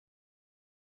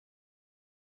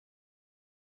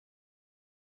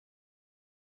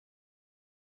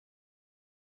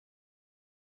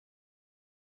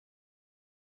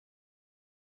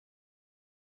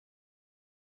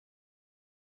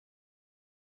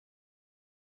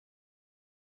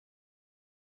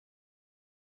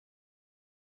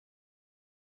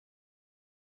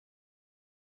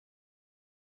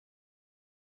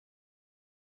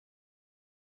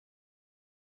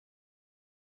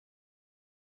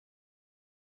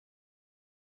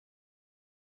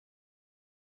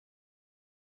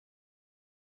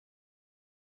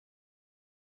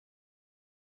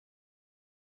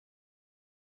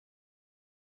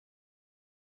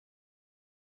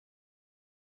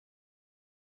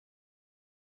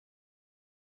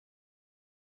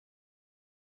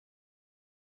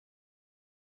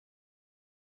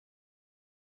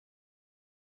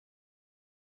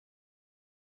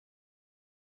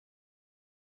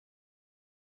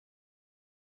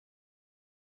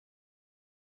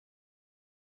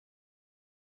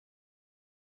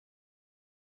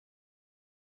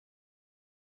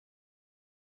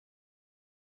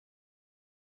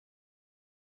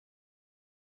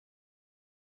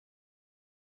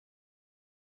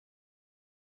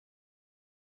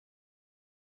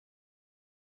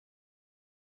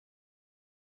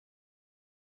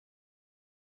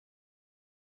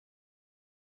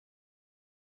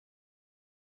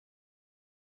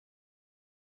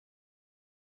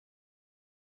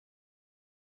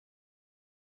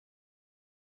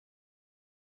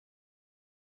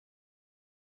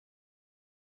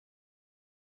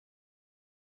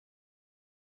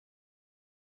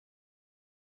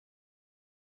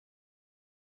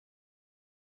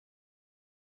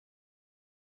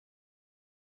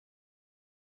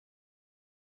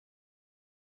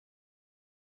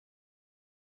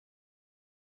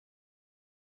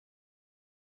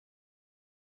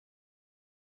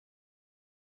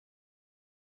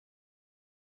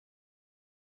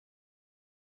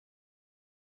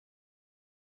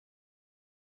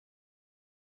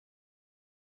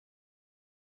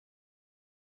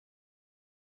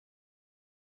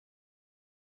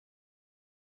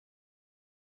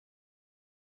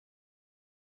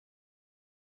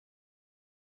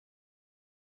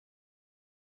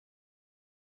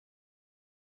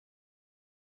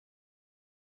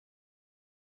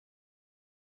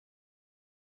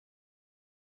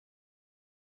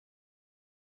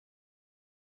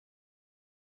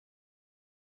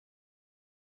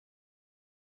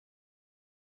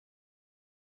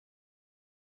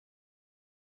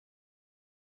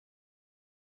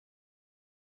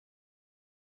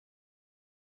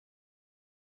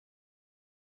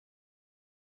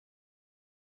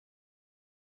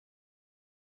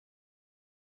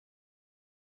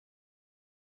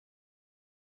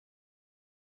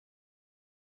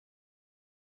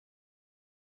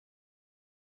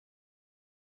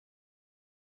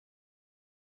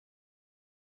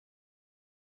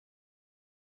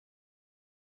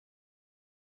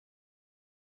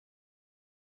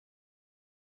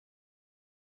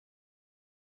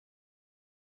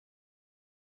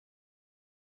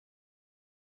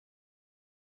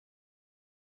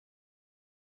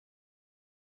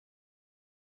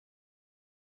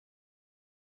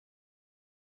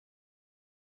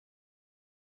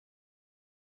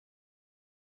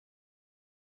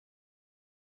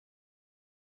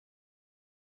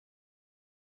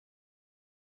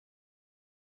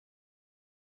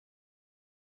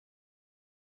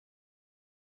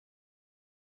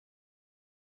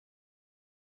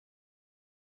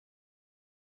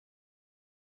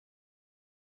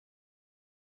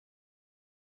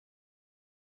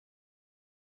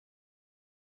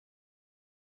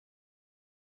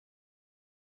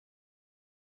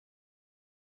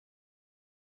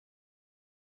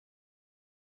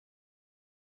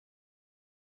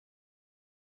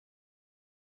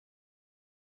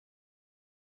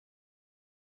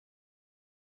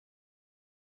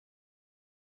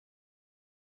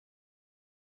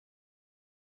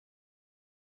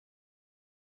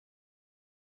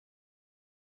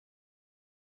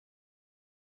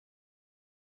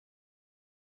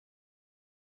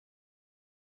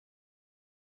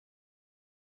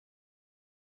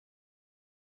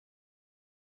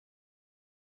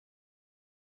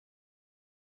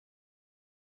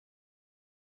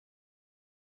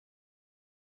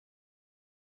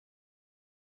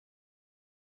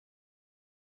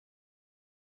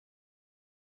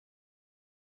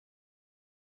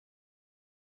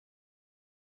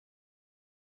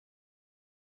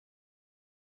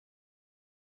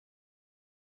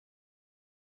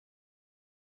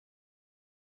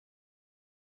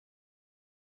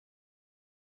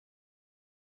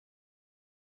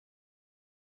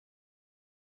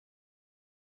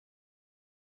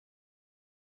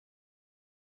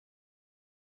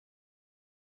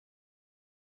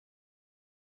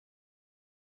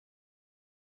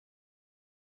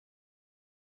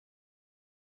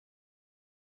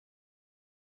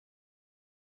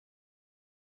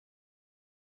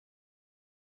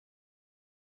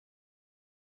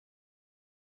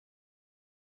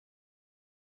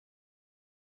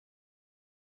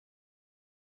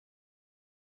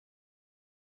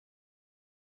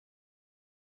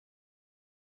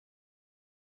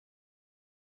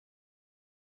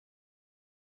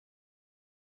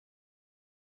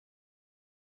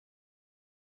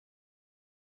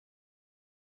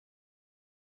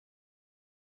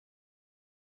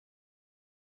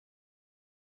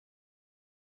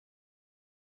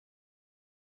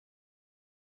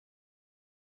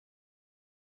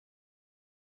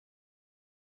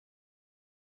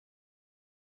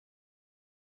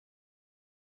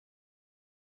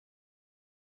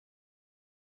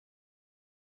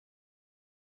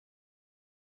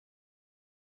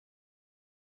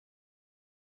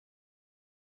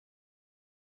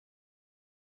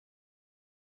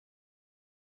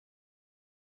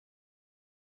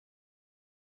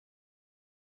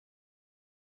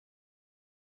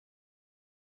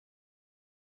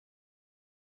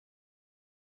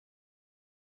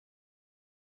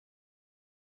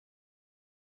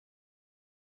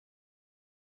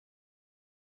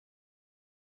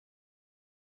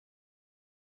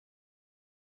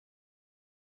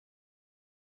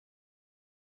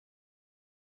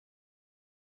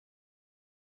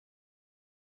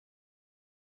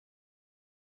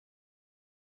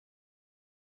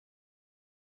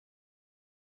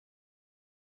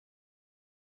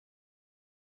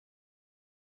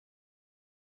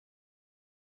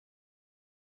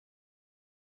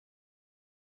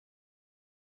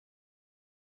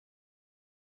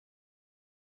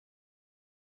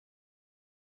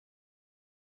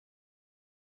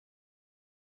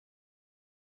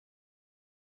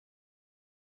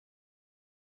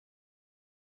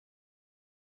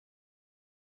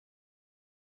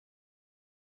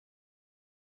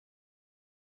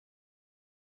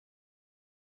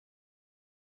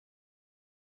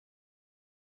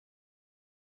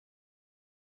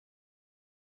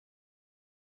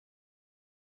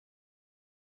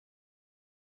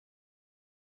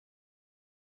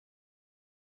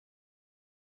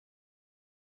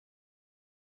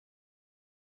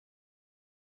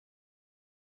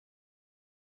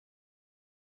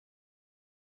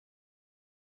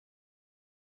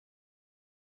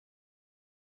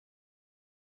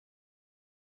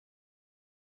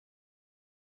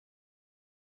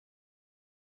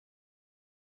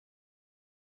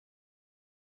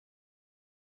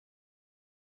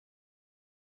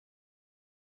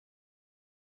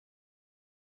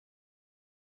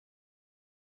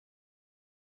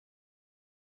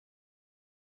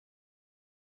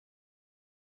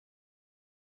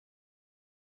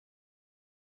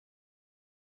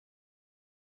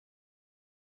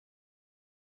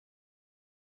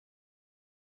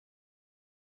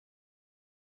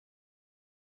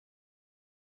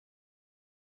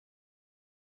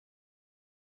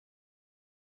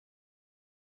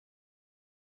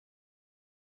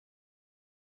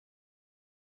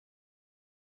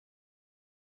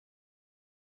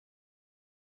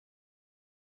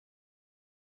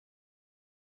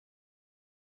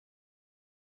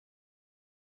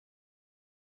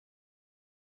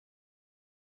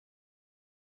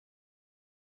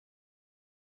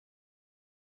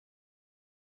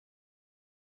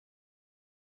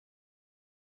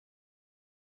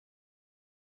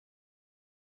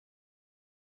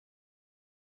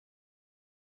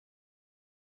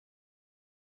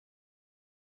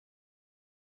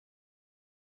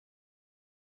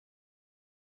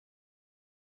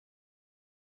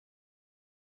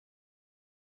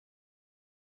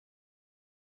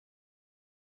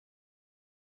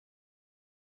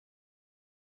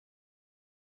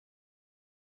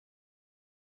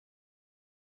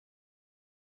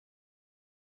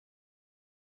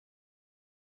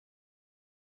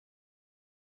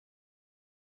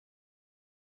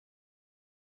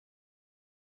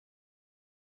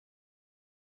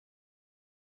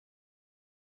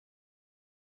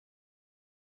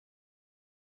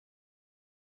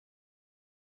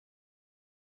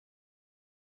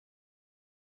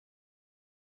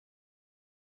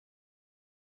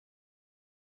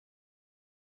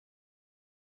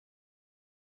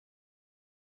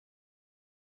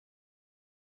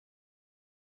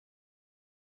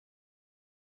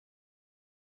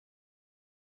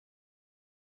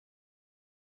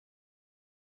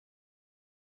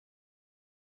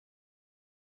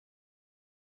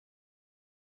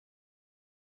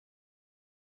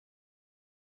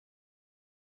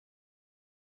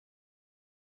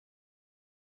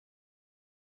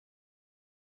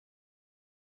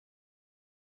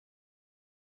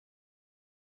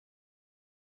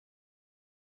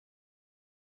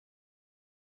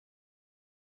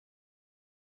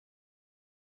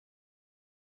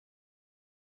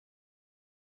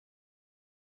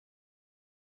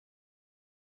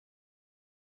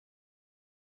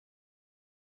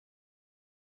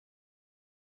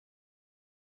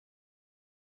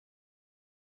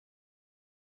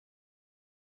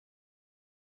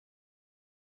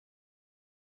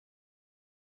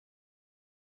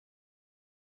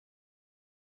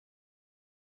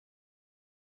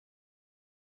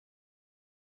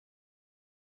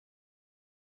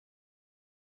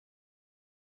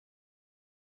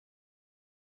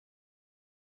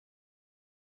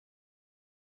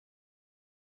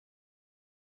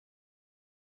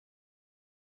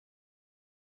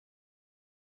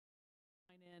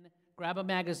grab a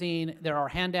magazine. There are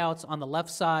handouts on the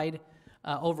left side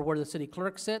over where the city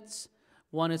clerk sits.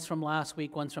 One is from last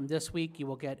week, one's from this week. You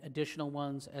will get additional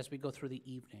ones as we go through the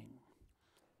evening.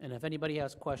 And if anybody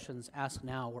has questions, ask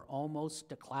now. We're almost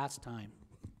to class time.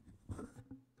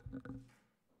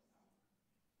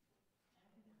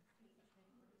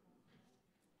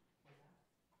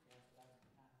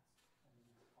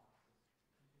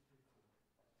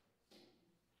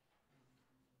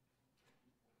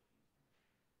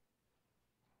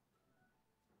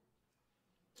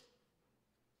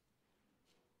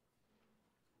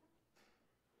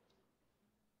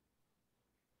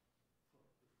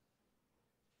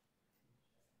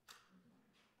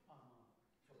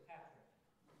 So Patrick,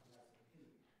 that's the two.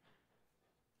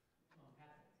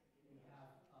 Patrick, we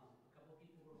have a couple of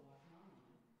people who are watching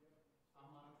online.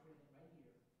 I'm monitoring it right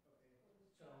here. So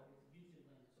it's a YouTube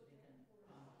link, so they can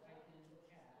type in the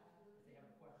chat if they have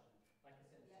a question. Like I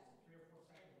said, it's just a 3 or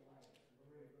 4 second delay.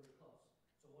 We're very, very close.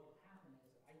 So what will happen is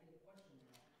if I get a question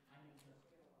there, I may just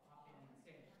hop in and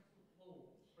say, oh,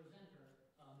 presenter,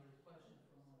 there's a question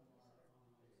from one of our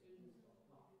online students, blah,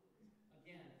 blah, blah.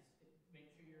 Again,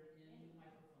 make sure you're in the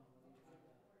microphone, whether you have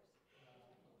the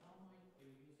lapel mic or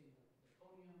you're using the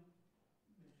podium.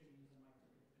 Make sure you use the mic so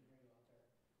people can hear you out there.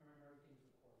 Remember, everything's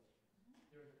recorded.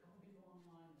 There's a couple people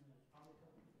online, and there's probably a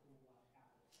couple people who will watch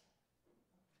after the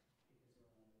fact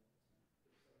because they're on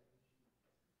the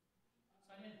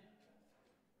sign in.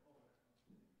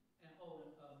 And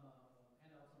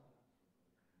handouts on the left.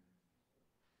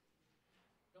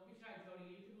 Don't be shy,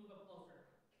 Jody. You can move up closer.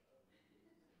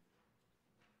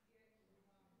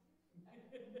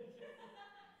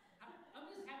 I'm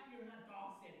just happy you're not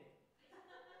dog sitting.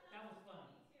 That was funny.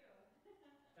 Me too.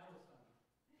 That was funny.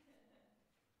 You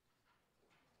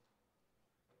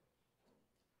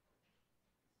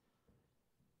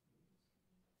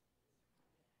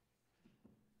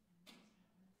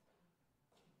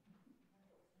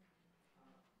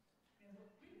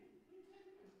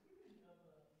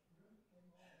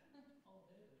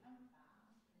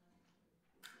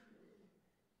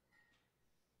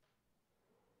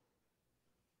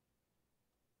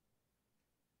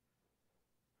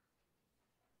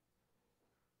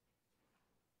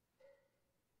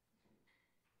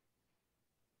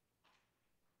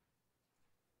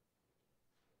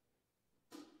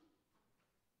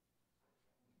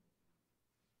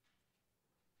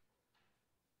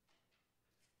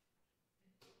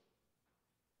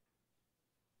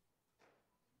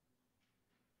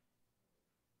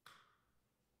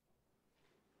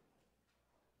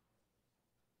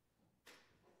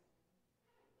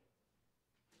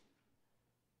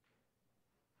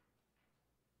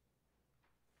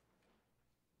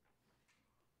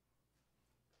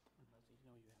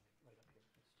know you have it right up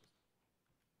here. It's just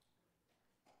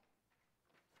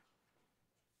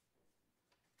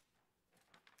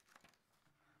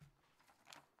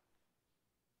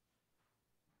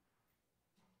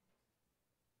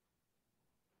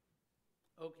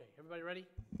okay, everybody ready?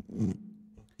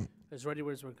 As ready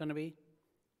as we're going to be?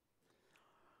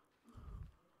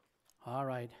 All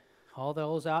right. All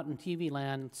those out in TV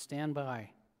land, stand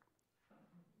by.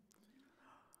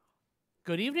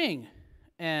 Good evening,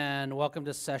 and welcome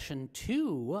to session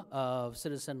 2 of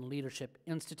Citizen Leadership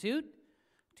Institute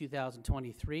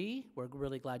 2023. We're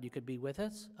really glad you could be with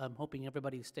us. I'm hoping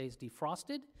everybody stays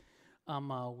defrosted.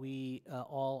 We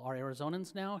all are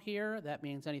Arizonans now here. That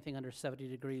means anything under 70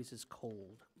 degrees is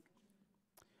cold.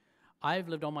 I've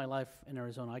lived all my life in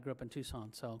Arizona. I grew up in Tucson,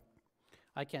 so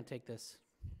I can't take this.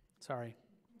 Sorry.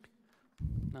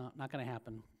 No, not going to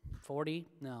happen. 40?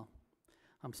 No.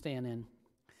 I'm staying in.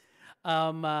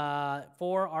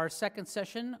 For our second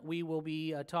session, we will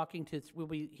be we'll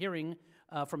be hearing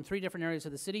from 3 different areas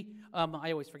of the city.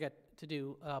 I always forget to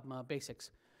do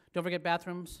basics. Don't forget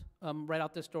bathrooms right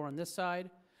out this door on this side.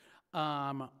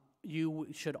 You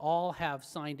should all have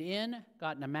signed in,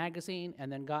 gotten a magazine,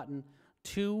 and then gotten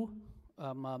 2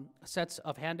 sets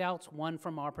of handouts, one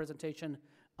from our presentation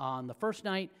on the first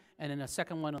night, and then a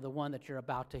second one of the one that you're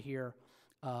about to hear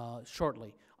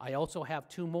shortly. I also have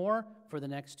 2 more for the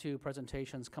next 2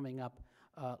 presentations coming up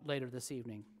later this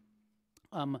evening.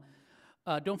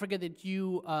 Don't forget that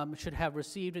you should have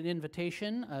received an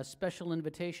invitation, a special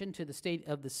invitation to the State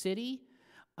of the City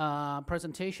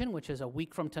presentation, which is a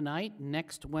week from tonight,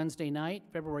 next Wednesday night,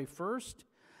 February 1st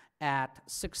at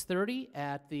 6:30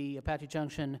 at the Apache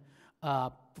Junction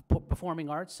Performing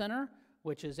Arts Center,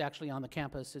 which is actually on the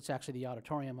campus. It's actually the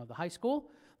auditorium of the high school.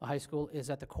 The high school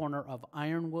is at the corner of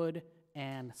Ironwood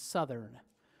and Southern.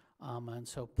 And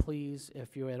so please,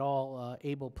 if you're at all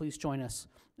able, please join us.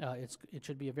 It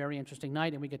should be a very interesting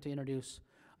night, and we get to introduce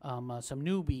some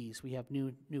newbies. We have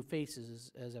new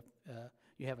faces as if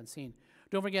you haven't seen.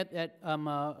 Don't forget that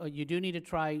you do need to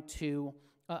try to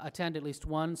attend at least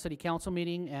one city council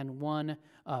meeting and one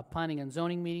planning and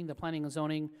zoning meeting. The Planning and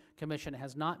Zoning Commission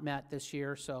has not met this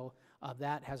year, so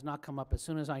that has not come up. As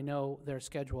soon as I know their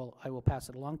schedule, I will pass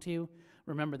it along to you.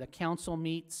 Remember, the council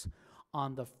meets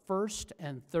on the first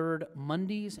and third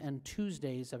Mondays and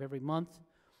Tuesdays of every month.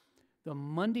 The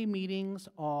Monday meetings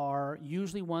are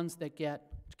usually ones that get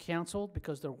canceled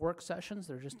because they're work sessions.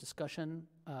 They're just discussion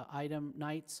item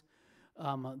nights.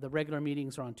 The regular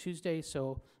meetings are on Tuesday,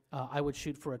 so I would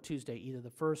shoot for a Tuesday, either the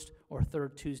first or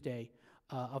third Tuesday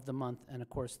of the month. And of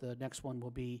course, the next one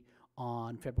will be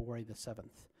on February the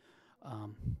 7th.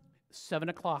 7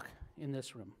 o'clock in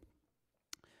this room.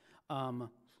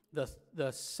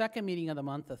 The second meeting of the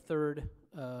month, the third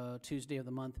Tuesday of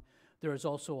the month, there is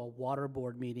also a water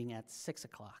board meeting at 6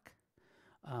 o'clock.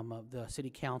 The city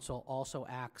council also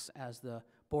acts as the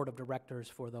board of directors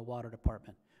for the water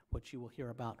department, which you will hear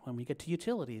about when we get to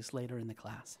utilities later in the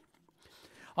class.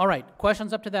 All right,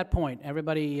 questions up to that point?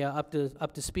 Everybody up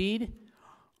to speed?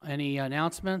 Any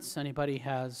announcements? Anybody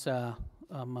has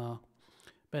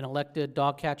been elected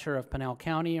dog catcher of Pinal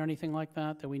County or anything like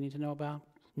that we need to know about?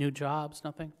 New jobs,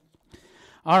 nothing?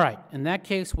 All right, in that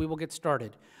case, we will get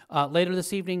started. Later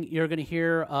this evening, you're going to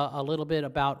hear a little bit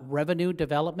about revenue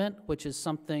development, which is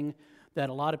something that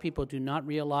a lot of people do not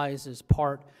realize is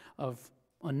part of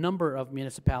a number of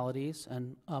municipalities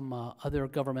and other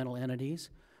governmental entities,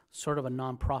 sort of a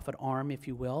nonprofit arm, if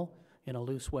you will, in a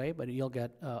loose way, but you'll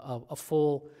get a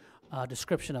full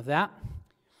description of that.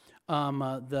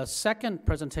 The second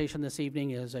presentation this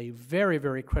evening is a very,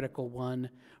 very critical one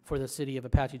for the city of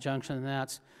Apache Junction, and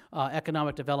that's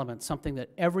economic development, something that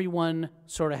everyone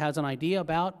sort of has an idea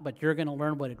about, but you're going to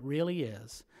learn what it really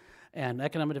is. And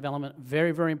economic development,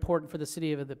 very, very important for the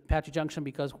city of the Apache Junction,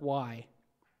 because why?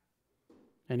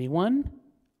 Anyone?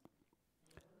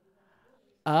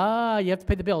 You have to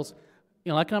pay the bills.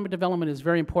 You know, economic development is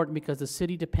very important because the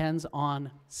city depends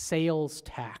on sales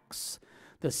tax.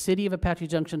 The city of Apache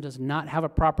Junction does not have a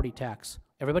property tax.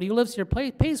 Everybody who lives here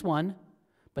pays one,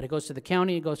 but it goes to the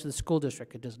county, it goes to the school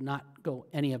district. It does not go,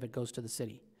 any of it goes to the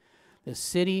city. The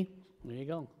city, there you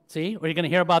go. See, we're going to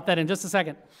hear about that in just a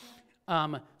second.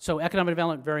 So economic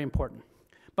development, very important.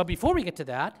 But before we get to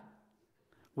that,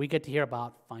 we get to hear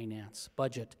about finance,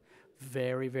 budget.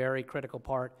 Very, very critical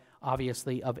part,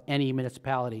 obviously, of any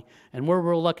municipality. And we're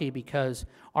real lucky because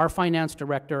our finance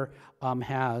director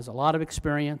has a lot of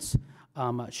experience.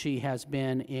 She has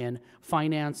been in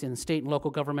finance in state and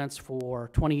local governments for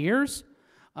 20 years.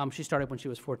 She started when she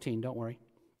was 14, don't worry.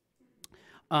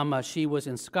 She was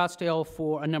in Scottsdale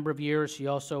for a number of years. She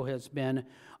also has been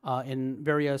in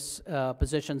various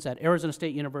positions at Arizona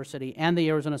State University and the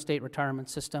Arizona State Retirement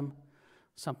System,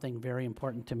 something very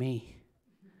important to me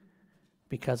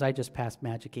because I just passed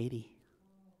Magic 80.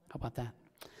 How about that?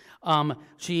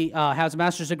 She has a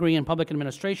master's degree in public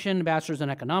administration, bachelor's in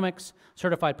economics,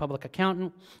 certified public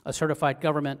accountant, a certified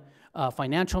government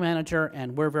financial manager,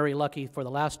 and we're very lucky for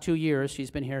the last 2 years. She's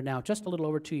been here now just a little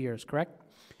over 2 years, correct?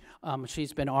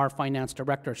 She's been our finance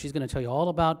director. She's going to tell you all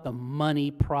about the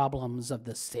money problems of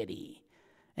the city.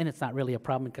 And it's not really a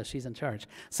problem because she's in charge.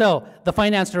 So, the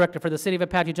finance director for the city of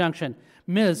Apache Junction,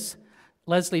 Ms.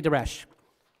 Leslie Deresh.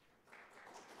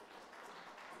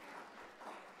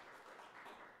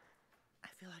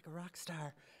 Like a rock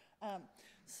star.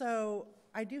 So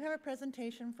I do have a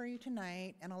presentation for you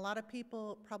tonight, and a lot of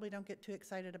people probably don't get too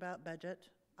excited about budget.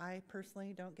 I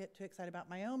personally don't get too excited about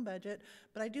my own budget,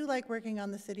 but I do like working on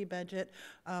the city budget.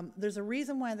 There's a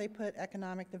reason why they put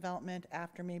economic development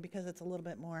after me, because it's a little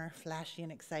bit more flashy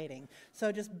and exciting.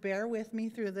 So just bear with me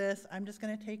through this. I'm just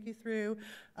going to take you through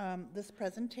this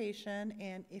presentation,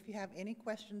 and if you have any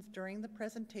questions during the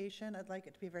presentation, I'd like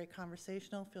it to be very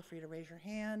conversational. Feel free to raise your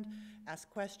hand, ask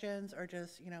questions, or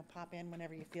just, pop in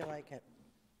whenever you feel like it.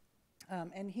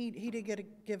 And he did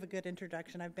give a good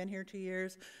introduction. I've been here 2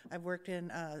 years. I've worked in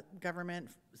government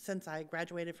since I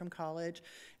graduated from college.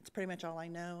 It's pretty much all I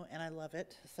know, and I love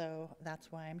it, so that's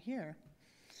why I'm here.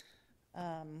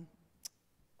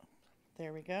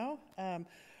 There we go.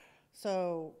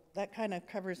 So that kind of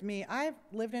covers me. I've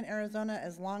lived in Arizona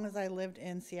as long as I lived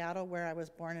in Seattle, where I was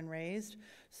born and raised.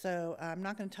 So I'm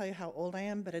not going to tell you how old I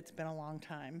am, but it's been a long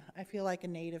time. I feel like a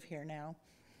native here now.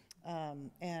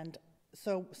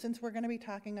 So since we're going to be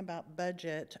talking about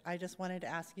budget, I just wanted to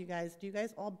ask you guys, do you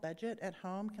guys all budget at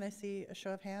home? Can I see a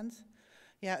show of hands?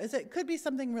 Yeah, it could be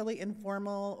something really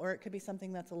informal, or it could be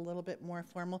something that's a little bit more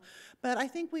formal. But I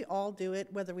think we all do it,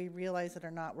 whether we realize it or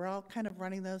not. We're all kind of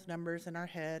running those numbers in our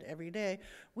head every day.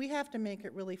 We have to make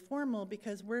it really formal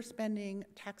because we're spending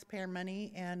taxpayer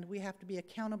money, and we have to be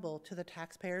accountable to the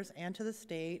taxpayers and to the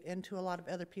state and to a lot of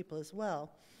other people as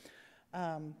well.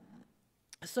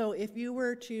 So if you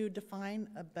were to define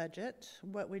a budget,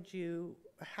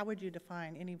 how would you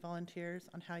define, any volunteers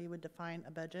on how you would define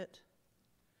a budget?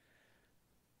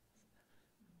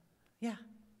 Yeah.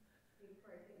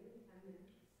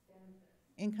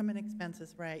 Income and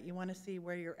expenses, right. You want to see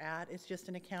where you're at. It's just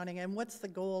an accounting. And what's the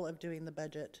goal of doing the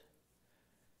budget?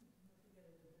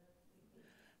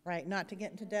 Right, not to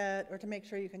get into debt, or to make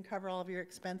sure you can cover all of your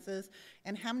expenses.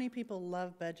 And how many people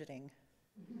love budgeting?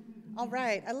 All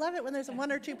right, I love it when there's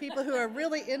one or two people who are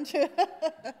really into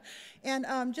it.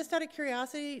 And just out of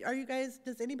curiosity,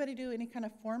 does anybody do any kind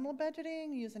of formal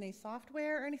budgeting, use any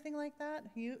software or anything like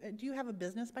that? Do you have a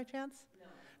business by chance?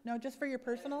 No. No, just for your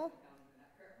personal?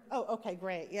 Oh, okay,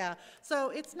 great, yeah. So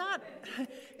it's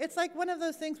like one of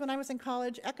those things. When I was in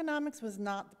college, economics was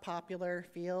not the popular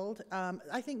field.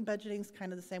 I think budgeting's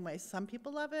kind of the same way. Some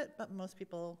people love it, but most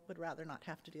people would rather not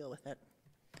have to deal with it.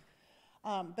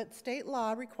 But state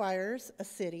law requires a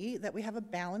city that we have a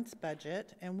balanced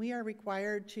budget, and we are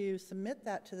required to submit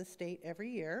that to the state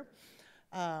every year.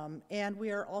 And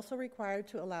we are also required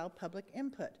to allow public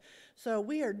input. So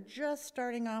we are just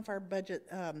starting off our budget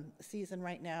season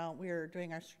right now. We are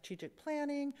doing our strategic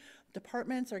planning.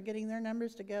 Departments are getting their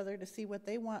numbers together to see what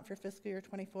they want for fiscal year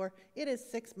 24. It is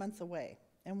 6 months away,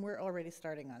 and we're already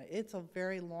starting on it. It's a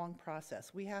very long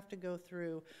process. We have to go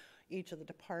through each of the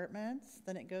departments,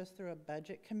 then it goes through a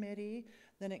budget committee,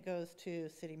 then it goes to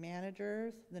city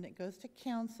managers, then it goes to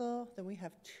council, then we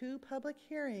have 2 public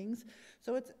hearings.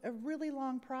 So it's a really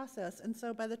long process. And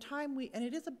so by the time and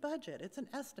it is a budget, it's an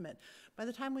estimate. By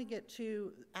the time we get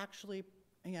to actually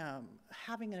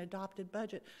having an adopted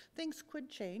budget, things could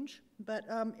change, but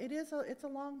it's a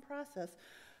long process.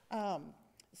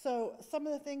 So some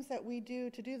of the things that we do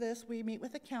to do this, we meet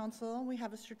with the council, we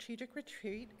have a strategic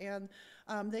retreat, and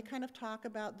they kind of talk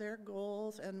about their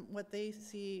goals and what they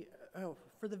see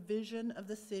for the vision of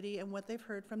the city and what they've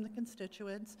heard from the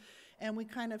constituents. And we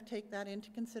kind of take that into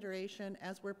consideration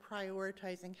as we're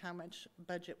prioritizing how much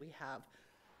budget we have.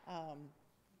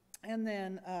 And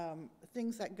then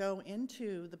things that go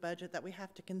into the budget that we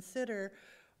have to consider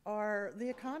are the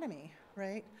economy,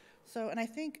 right? So, and I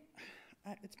think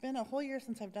it's been a whole year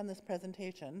since I've done this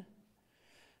presentation.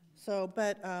 So,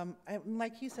 but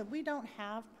like you said, we don't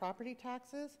have property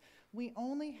taxes. We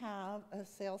only have a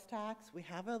sales tax. We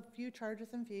have a few charges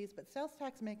and fees, but sales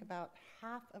tax make about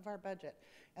half of our budget.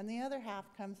 And the other half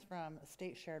comes from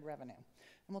state shared revenue.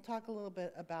 And we'll talk a little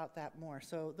bit about that more.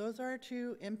 So those are our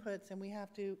 2 inputs, and we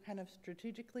have to kind of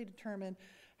strategically determine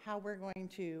how we're going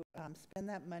to spend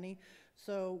that money.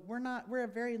 So we're a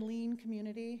very lean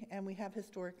community, and we have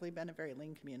historically been a very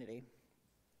lean community.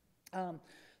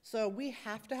 So we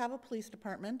have to have a police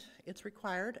department. It's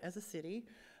required as a city,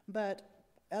 but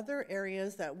other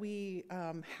areas that we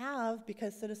have,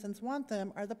 because citizens want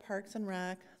them, are the parks and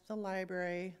rec, the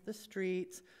library, the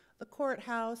streets, the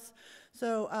courthouse.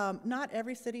 So not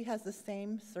every city has the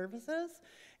same services.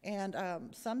 And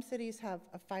some cities have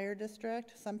a fire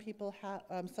district. Some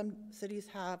cities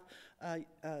have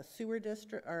a sewer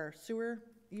district or sewer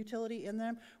utility in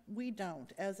them. We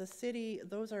don't. As a city,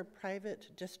 those are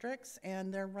private districts,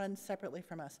 and they're run separately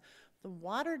from us. The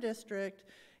water district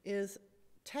is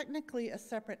technically a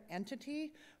separate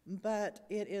entity, but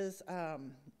it is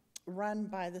run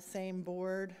by the same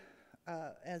board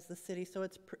as the city, so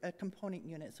it's a component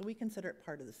unit. So we consider it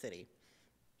part of the city.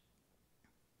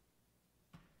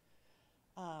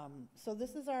 So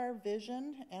this is our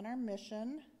vision and our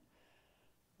mission.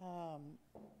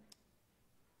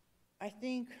 I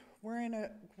think we're in a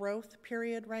growth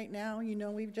period right now. You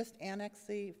know, we've just annexed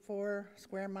the 4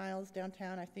 square miles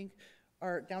downtown, I think,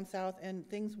 or down south, and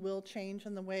things will change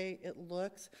in the way it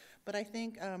looks. But I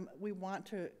think we want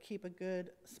to keep a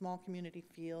good small community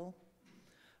feel.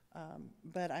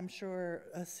 But I'm sure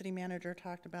a city manager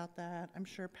talked about that. I'm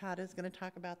sure Pat is going to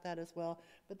talk about that as well.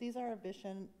 But these are our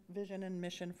vision and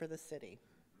mission for the city.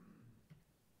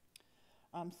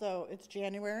 So it's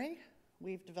January.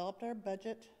 We've developed our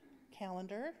budget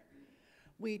calendar.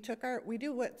 We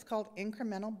do what's called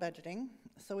incremental budgeting.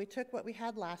 So we took what we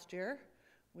had last year,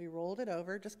 we rolled it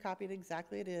over, just copied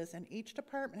exactly it is, and each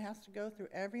department has to go through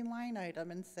every line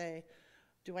item and say,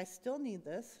 do I still need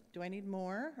this? Do I need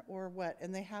more, or what?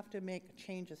 And they have to make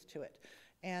changes to it.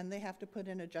 And they have to put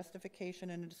in a justification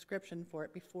and a description for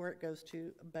it before it goes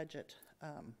to a budget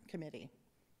committee.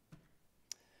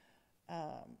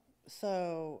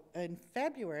 So in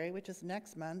February, which is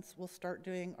next month, we'll start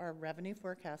doing our revenue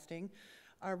forecasting.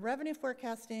 Our revenue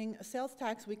forecasting, sales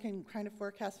tax, we can kind of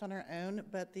forecast on our own,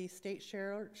 but the state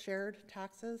shared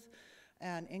taxes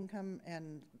and income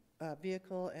and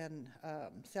vehicle and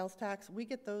sales tax, we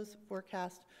get those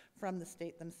forecast from the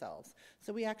state themselves.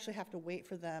 So we actually have to wait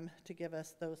for them to give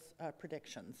us those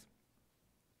predictions.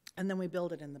 And then we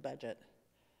build it in the budget.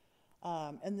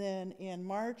 And then in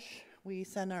March, we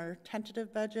send our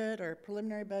tentative budget or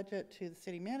preliminary budget to the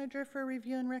city manager for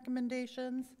review and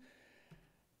recommendations.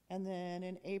 And then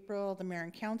in April, the mayor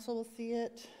and council will see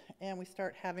it, and we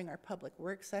start having our public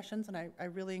work sessions, and I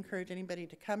really encourage anybody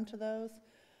to come to those.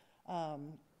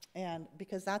 And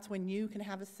because that's when you can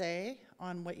have a say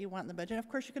on what you want in the budget. Of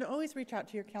course, you can always reach out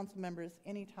to your council members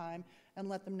anytime and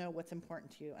let them know what's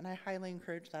important to you, and I highly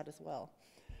encourage that as well.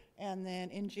 And then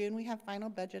in June, we have final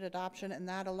budget adoption, and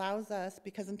that allows us,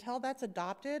 because until that's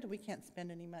adopted, we can't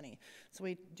spend any money. So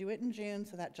we do it in June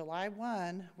so that July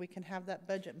 1, we can have that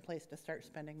budget in place to start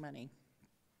spending money.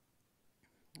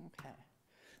 Okay.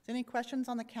 Is there any questions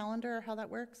on the calendar or how that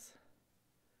works?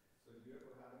 So do you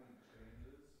ever have any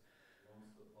changes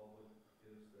once the public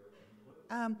gives their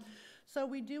input? So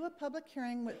we do a public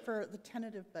hearing for the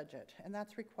tentative budget, and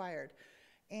that's required.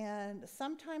 And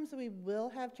sometimes we will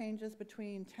have changes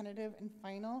between tentative and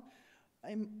final.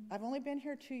 I've only been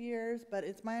here 2 years, but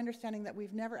it's my understanding that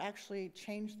we've never actually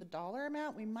changed the dollar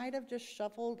amount. We might have just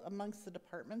shuffled amongst the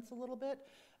departments a little bit,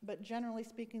 but generally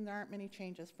speaking, there aren't many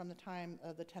changes from the time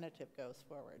the tentative goes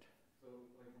forward. So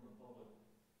like when the public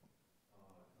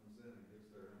comes in and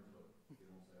gives their input, you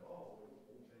don't say, oh, we'll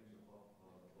change the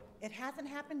budget. It hasn't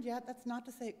happened yet. That's not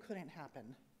to say it couldn't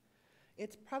happen.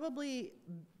 It's probably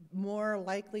more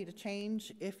likely to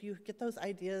change if you get those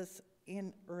ideas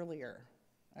in earlier,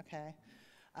 okay?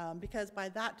 Because by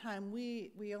that time,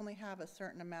 we only have a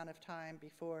certain amount of time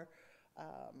before,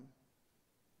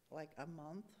 like a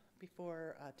month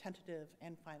before tentative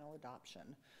and final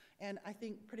adoption. And I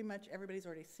think pretty much everybody's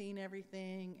already seen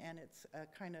everything, and it's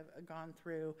kind of gone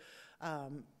through.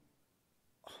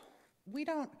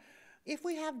 If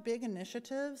we have big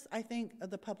initiatives, I think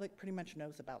the public pretty much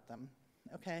knows about them,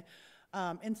 okay?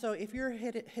 And so if you're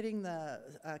hitting the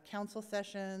council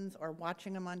sessions or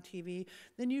watching them on TV,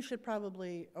 then you should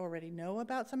probably already know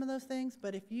about some of those things.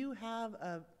 But if you have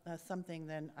something,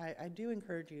 then I do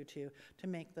encourage you to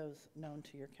make those known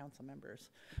to your council members,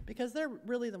 because they're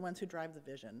really the ones who drive the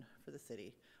vision for the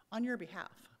city on your behalf.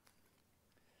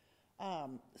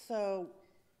 So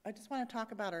I just want to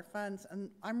talk about our funds, and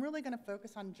I'm really going to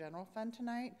focus on general fund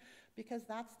tonight, because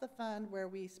that's the fund where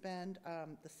we spend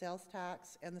the sales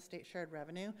tax and the state shared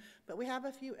revenue. But we have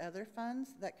a few other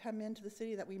funds that come into the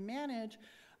city that we manage,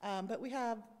 but we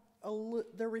have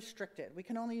they're restricted. We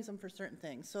can only use them for certain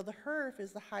things. So the HERF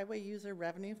is the Highway User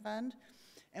Revenue Fund,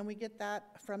 and we get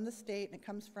that from the state, and it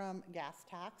comes from gas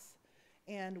tax.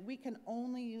 And we can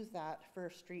only use that for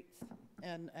streets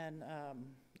and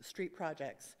street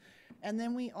projects. And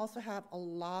then we also have a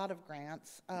lot of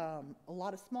grants, a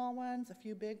lot of small ones, a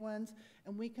few big ones,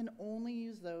 and we can only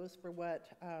use those for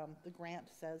what the grant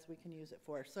says we can use it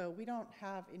for. So we don't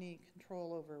have any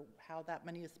control over how that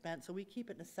money is spent, so we keep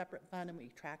it in a separate fund and we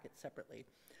track it separately.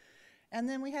 And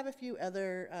then we have a few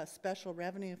other special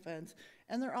revenue funds,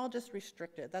 and they're all just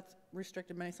restricted. That's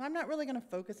restricted money. So I'm not really going to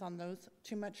focus on those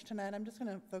too much tonight. I'm just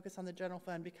going to focus on the general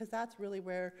fund, because that's really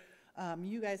where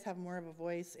you guys have more of a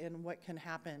voice in what can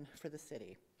happen for the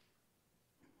city.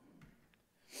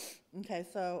 Okay,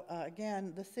 so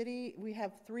again, the city, we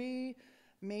have 3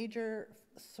 major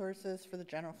sources for the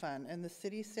general fund. And the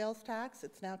city sales tax,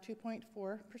 it's now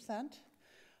 2.4%.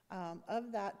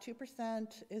 Of that,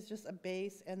 2% is just a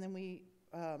base, and then we,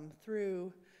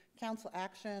 through council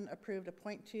action, approved a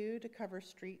 0.2 to cover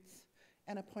streets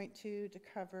and a 0.2 to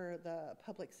cover the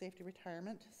public safety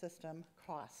retirement system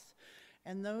costs.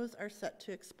 And those are set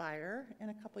to expire in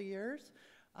a couple years.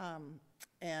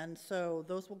 And so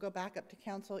those will go back up to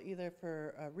council either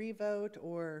for a revote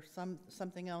or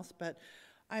something else. But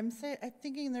I'm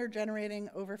thinking they're generating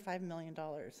over $5 million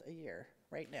a year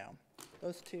right now,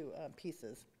 those 2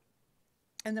 pieces.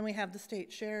 And then we have the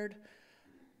state shared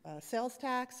sales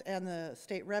tax and the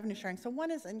state revenue sharing. So one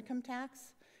is income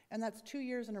tax, and that's 2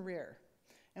 years in arrear.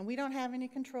 And we don't have any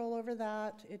control over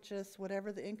that. It's just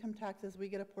whatever the income tax is, we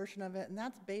get a portion of it, and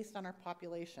that's based on our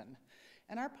population.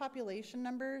 And our population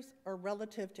numbers are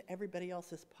relative to everybody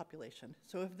else's population.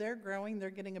 So if they're growing, they're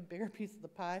getting a bigger piece of the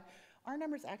pie. Our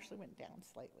numbers actually went down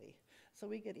slightly. So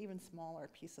we get even smaller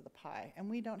piece of the pie, and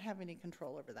we don't have any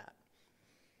control over that.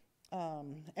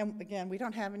 And again, we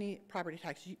don't have any property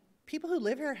tax. People who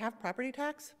live here have property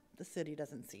tax. The city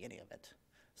doesn't see any of it.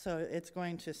 So it's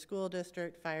going to school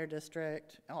district, fire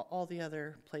district, all the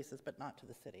other places, but not to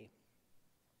the city.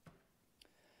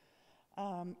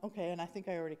 Okay, and I think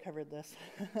I already covered this.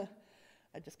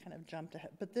 I just kind of jumped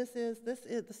ahead. But this is,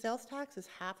 the sales tax is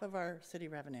half of our city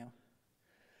revenue.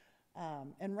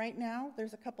 And right now,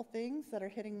 there's a couple things that are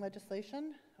hitting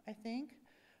legislation, I think,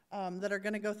 that are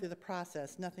going to go through the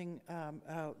process. Nothing,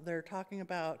 they're talking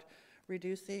about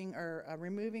reducing or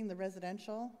removing the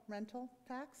residential rental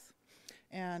tax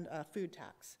and food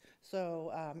tax.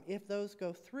 So if those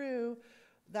go through,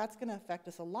 that's going to affect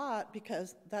us a lot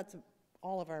because that's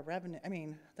all of our revenue. I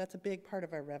mean, that's a big part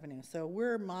of our revenue. So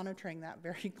we're monitoring that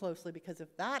very closely because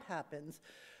if that happens,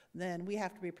 then we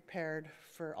have to be prepared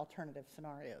for alternative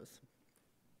scenarios.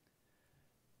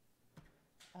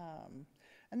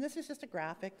 And this is just a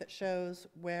graphic that shows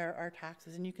where our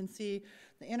taxes, and you can see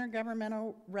the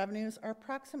intergovernmental revenues are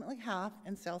approximately half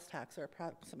and sales tax are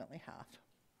approximately half.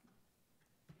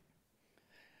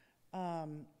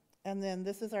 And then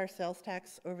this is our sales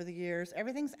tax over the years.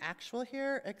 Everything's actual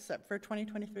here except for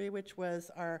 2023, which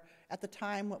was at the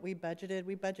time, what we budgeted.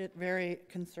 We budget very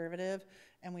conservative,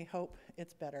 and we hope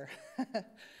it's better.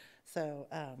 So,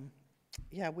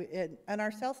 yeah, and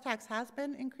our sales tax has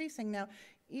been increasing. Now,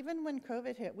 even when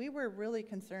COVID hit, we were really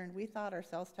concerned. We thought our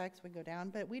sales tax would go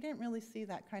down, but we didn't really see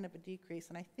that kind of a decrease,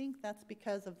 and I think that's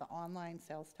because of the online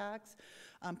sales tax.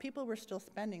 People were still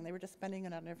spending. They were just spending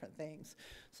it on different things.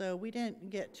 So we didn't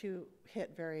get to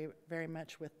hit very, very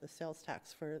much with the sales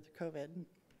tax for the COVID.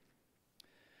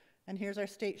 And here's our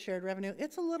state shared revenue.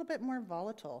 It's a little bit more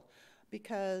volatile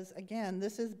because, again,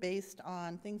 this is based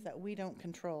on things that we don't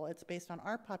control. It's based on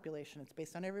our population. It's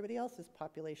based on everybody else's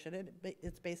population.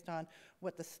 It's based on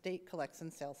what the state collects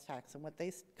in sales tax and what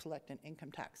they collect in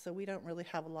income tax. So we don't really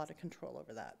have a lot of control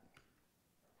over that.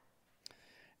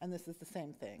 And this is the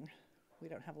same thing. We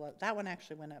don't have a lot. That one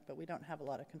actually went up, but we don't have a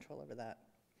lot of control over that.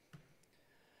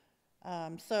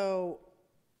 So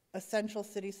essential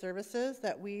city services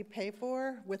that we pay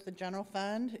for with the general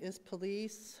fund is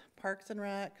police, parks and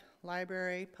rec,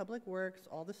 library, public works,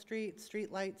 all the streets,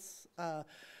 street lights,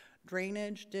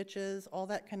 drainage, ditches, all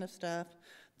that kind of stuff.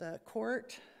 The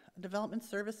court, development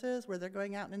services, where they're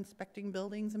going out and inspecting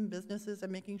buildings and businesses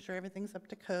and making sure everything's up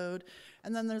to code.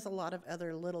 And then there's a lot of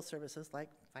other little services like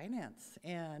finance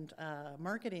and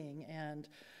marketing and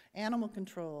animal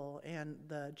control and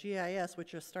the GIS,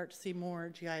 which you'll start to see more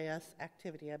GIS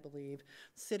activity, I believe,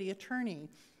 city attorney,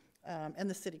 and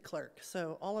the city clerk.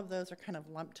 So all of those are kind of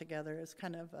lumped together as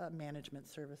kind of a management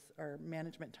service or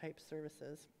management type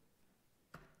services.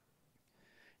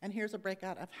 And here's a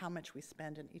breakout of how much we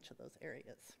spend in each of those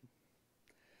areas.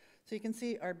 So you can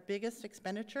see our biggest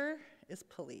expenditure is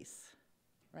police,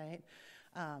 right?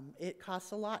 It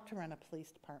costs a lot to run a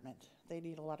police department. They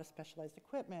need a lot of specialized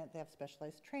equipment. They have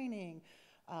specialized training.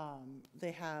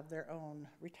 They have their own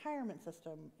retirement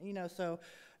system, you know, so,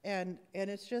 and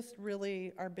it's just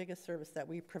really our biggest service that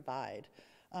we provide.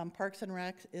 Parks and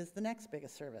Rec is the next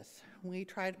biggest service. We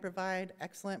try to provide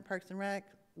excellent Parks and Rec.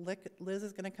 Liz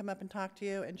is going to come up and talk to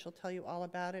you, and she'll tell you all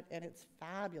about it, and it's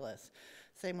fabulous.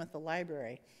 Same with the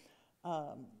library.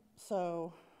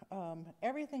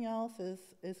 Everything else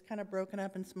is kind of broken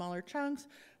up in smaller chunks,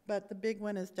 but the big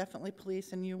one is definitely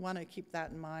police, and you want to keep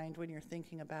that in mind when you're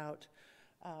thinking about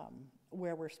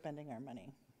where we're spending our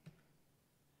money.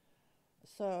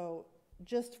 So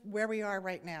just where we are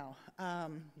right now,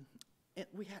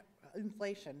 we have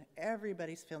inflation.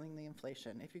 Everybody's feeling the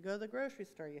inflation. If you go to the grocery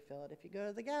store, you feel it. If you go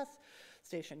to the gas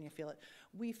station, you feel it.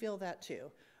 We feel that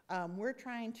too. We're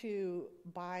trying to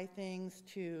buy things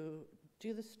to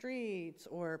do the streets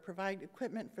or provide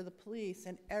equipment for the police,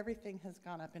 and everything has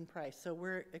gone up in price. So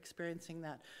we're experiencing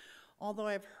that. Although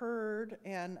I've heard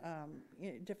and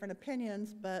different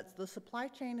opinions, but the supply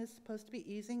chain is supposed to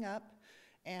be easing up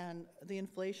and the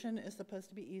inflation is supposed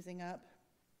to be easing up.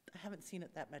 I haven't seen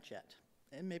it that much yet,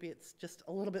 and maybe it's just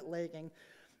a little bit lagging.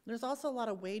 There's also a lot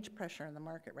of wage pressure in the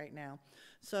market right now.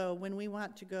 So when we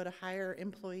want to go to hire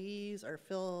employees or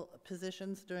fill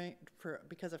positions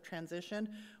because of transition,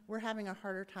 we're having a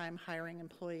harder time hiring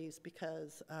employees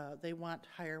because they want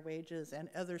higher wages, and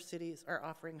other cities are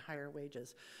offering higher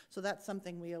wages. So that's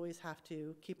something we always have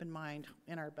to keep in mind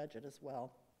in our budget as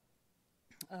well.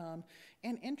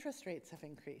 And interest rates have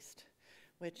increased,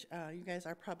 which you guys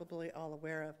are probably all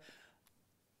aware of.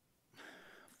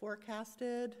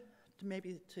 Forecasted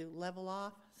maybe to level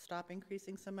off, stop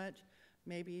increasing so much,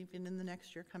 maybe even in the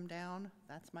next year come down.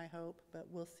 That's my hope, but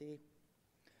we'll see.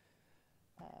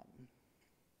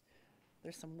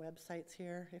 There's some websites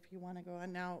here if you want to go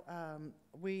on. Now,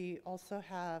 we also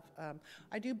have,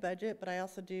 I do budget, but I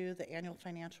also do the annual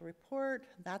financial report.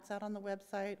 That's out on the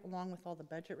website along with all the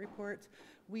budget reports.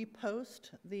 We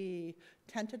post the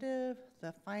tentative,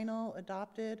 the final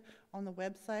adopted on the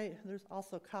website. There's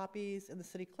also copies in the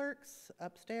city clerk's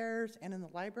upstairs and in the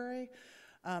library.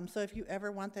 So if you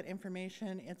ever want that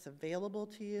information, it's available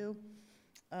to you.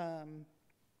 And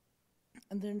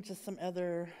then just some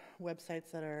other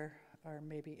websites that are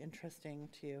maybe interesting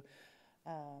to you.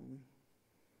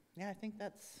 Yeah, I think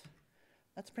that's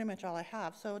pretty much all I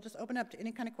have. So just open up to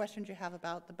any kind of questions you have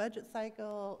about the budget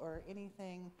cycle or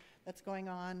anything that's going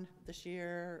on this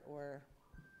year, or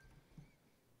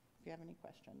if you have any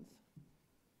questions.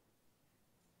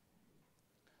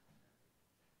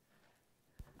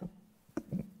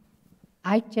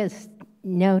 I just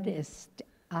noticed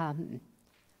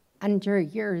under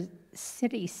your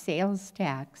city sales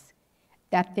tax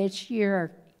that this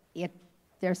year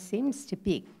there seems to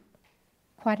be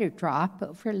quite a drop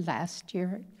over last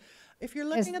year. If you're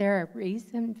Is looking at, there a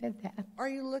reason for that? are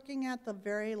you looking at the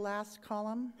very last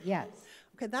column? Yes,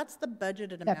 Okay, that's the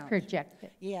budgeted the amount.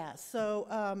 projected. Yeah, so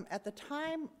at the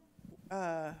time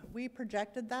we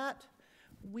projected that,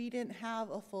 we didn't have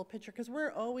a full picture because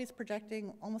we're always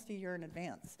projecting almost a year in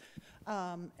advance.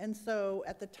 And so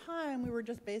at the time, we were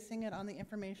just basing it on the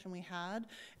information we had,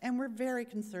 and we're very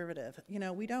conservative. You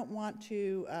know, we don't want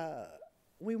to,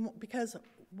 because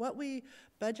what we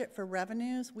budget for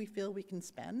revenues, we feel we can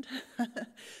spend.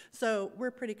 So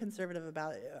we're pretty conservative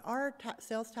about it. Our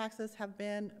sales taxes have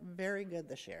been very good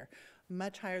this year,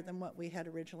 much higher than what we had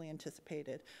originally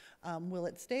anticipated. Will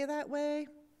it stay that way?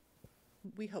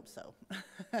 We hope so.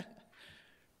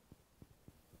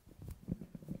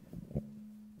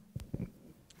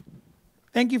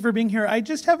 Thank you for being here. I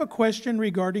just have a question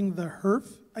regarding the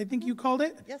HERF, I think you called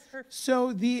it. Yes, sir.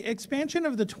 So the expansion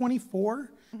of the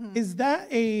 24, is that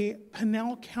a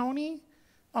Pinell County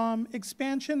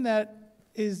expansion that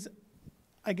is,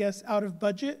 I guess, out of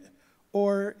budget?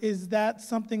 Or is that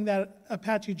something that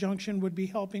Apache Junction would be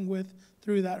helping with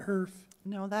through that HERF?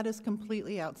 No, that is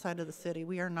completely outside of the city.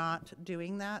 We are not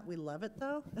doing that. We love it,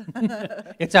 though.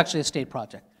 It's actually a state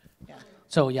project. Yeah.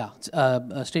 So, yeah,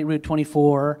 State Route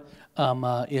 24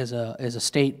 is a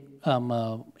state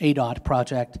ADOT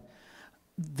project.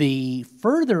 The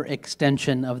further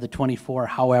extension of the 24,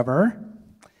 however,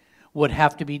 would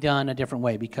have to be done a different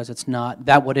way because it's not,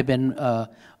 that would have been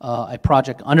a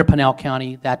project under Pinell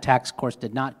County. That tax course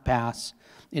did not pass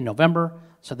in November.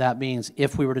 So that means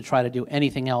if we were to try to do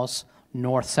anything else,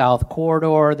 north-south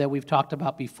corridor that we've talked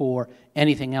about before,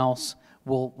 anything else,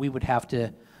 we would have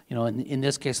to, you know, in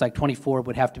this case, like 24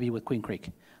 would have to be with Queen Creek,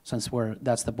 since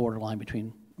that's the borderline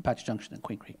between Apache Junction and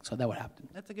Queen Creek. So that would happen.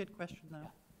 That's a good question,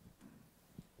 though.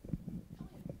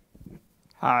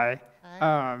 Hi.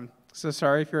 Hi. So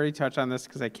sorry if you already touched on this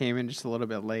because I came in just a little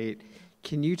bit late.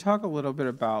 Can you talk a little bit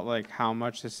about like how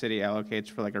much the city allocates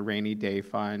for like a rainy day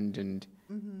fund and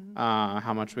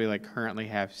how much we like currently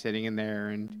have sitting in there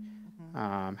and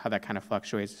how that kind of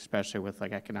fluctuates, especially with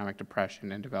like economic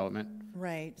depression and development?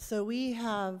 Right. So we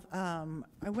have, I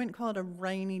wouldn't call it a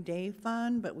rainy day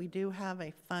fund, but we do have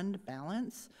a fund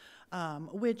balance,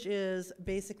 which is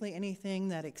basically anything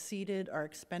that exceeded our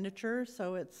expenditure.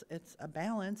 So it's a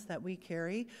balance that we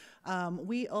carry.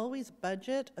 We always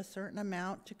budget a certain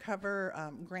amount to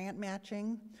cover grant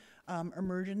matching,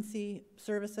 emergency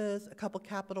services, a couple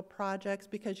capital projects,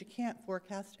 because you can't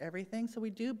forecast everything. So we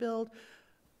do build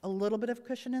a little bit of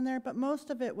cushion in there, but most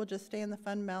of it will just stay in the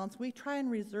fund balance. We try and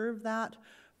reserve that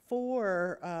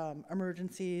for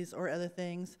emergencies or other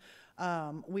things.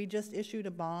 We just issued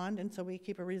a bond, and so we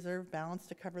keep a reserve balance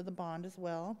to cover the bond as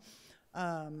well.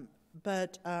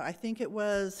 But I think it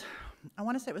was, I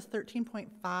want to say it was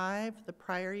 13.5 the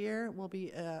prior year. We'll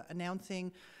be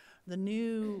announcing the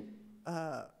new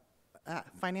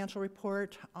financial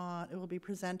report. It will be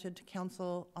presented to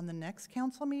council on the next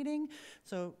council meeting.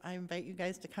 So I invite you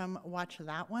guys to come watch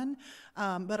that one.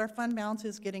 But our fund balance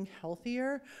is getting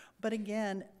healthier. But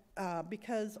again,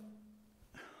 because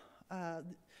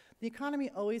the economy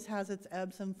always has its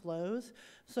ebbs and flows,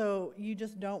 so you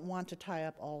just don't want to tie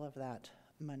up all of that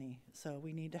money. So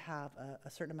we need to have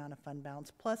a certain amount of fund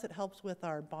balance. Plus, it helps with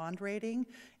our bond rating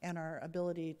and our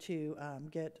ability to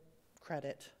get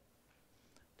credit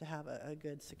to have a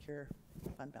good, secure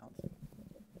fund balance.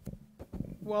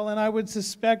 Well, and I would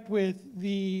suspect with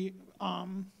the,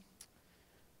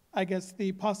 I guess,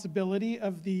 the possibility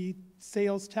of the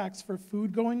sales tax for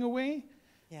food going away,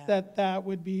 Yeah. that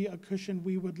would be a cushion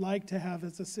we would like to have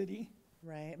as a city.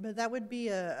 Right, but that would be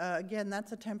again,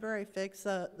 that's a temporary fix.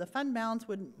 The fund balance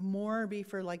would more be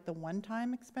for like the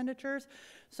one-time expenditures.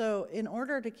 So in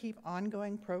order to keep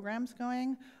ongoing programs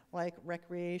going, like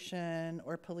recreation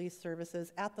or police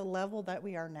services at the level that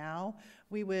we are now,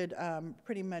 we would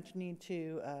pretty much need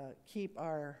to keep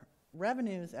our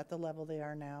revenues at the level they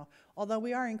are now. Although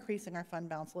we are increasing our fund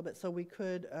balance a little bit, so we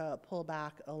could pull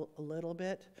back a little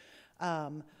bit.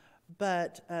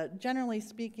 But generally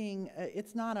speaking,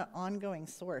 it's not an ongoing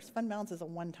source. Fund balance is a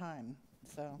one-time,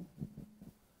 so.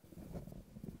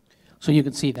 So you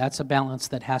can see that's a balance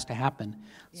that has to happen.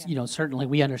 Yeah. You know, certainly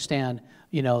we understand,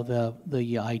 you know,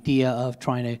 the idea of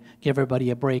trying to give everybody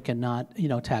a break and not, you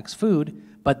know, tax food,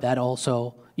 but that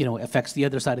also, you know, affects the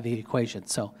other side of the equation.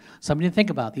 So something to think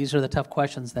about. These are the tough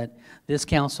questions that this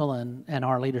council and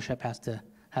our leadership has to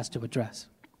address.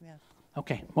 Yeah.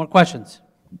 Okay, more questions?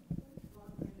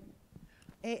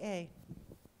 AA,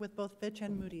 with both Fitch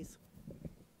and Moody's.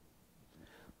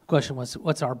 The question was,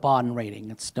 what's our bond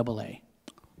rating? It's AA.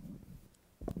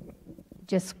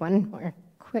 Just one more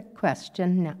quick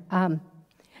question.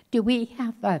 Do we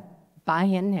have a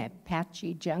buy-in at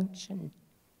Apache Junction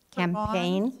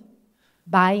campaign? bonds?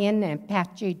 Buy-in at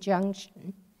Apache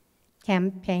Junction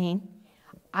campaign?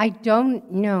 I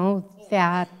don't know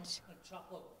that,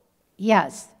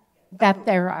 yes, that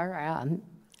there are a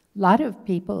lot of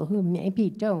people who maybe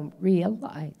don't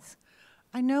realize.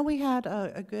 I know we had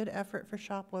a good effort for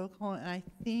Shop Local, and I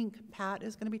think Pat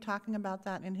is going to be talking about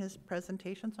that in his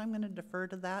presentation, so I'm going to defer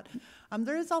to that.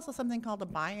 There is also something called a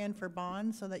buy-in for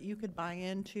bonds, so that you could buy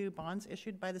into bonds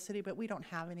issued by the city, but we don't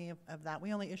have any of that.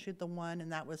 We only issued the one, and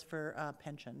that was for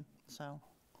pension, so.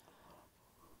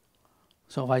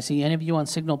 So if I see any of you on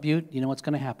Signal Butte, you know what's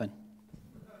going to happen.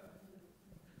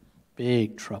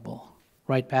 Big trouble.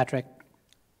 Right, Patrick?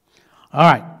 All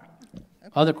right.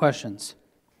 Other questions?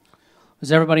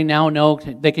 Does everybody now know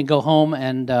they can go home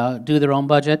and do their own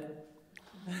budget?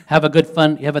 Have a good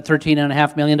fund, you have a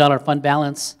 $13.5 million fund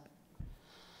balance?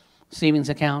 Savings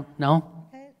account? No?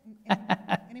 Okay,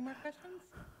 any more questions?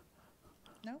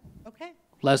 No? Okay.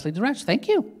 Leslie Durach, thank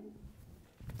you.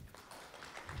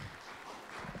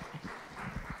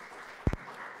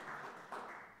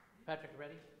 Patrick,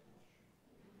 ready?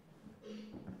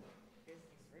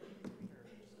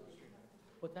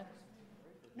 What's that?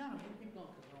 No, you keep going,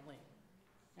 because we're only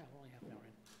half an hour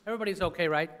in. Everybody's okay,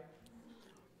 right?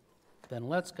 Then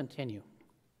let's continue.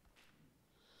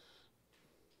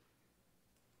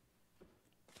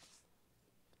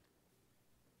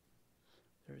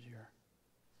 There's your,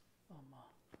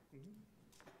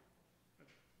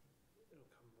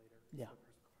 yeah.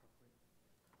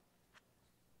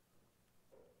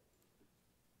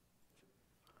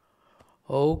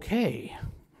 Okay.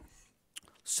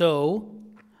 So,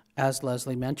 as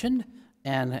Leslie mentioned,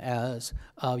 and as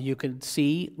you can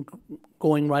see,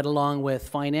 going right along with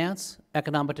finance,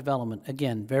 economic development,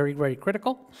 again, very, very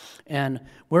critical. And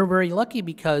we're very lucky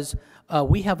because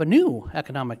we have a new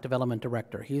economic development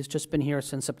director. He's just been here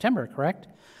since September, correct?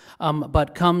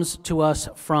 But comes to us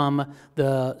from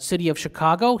the city of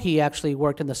Chicago. He actually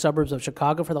worked in the suburbs of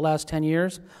Chicago for the last 10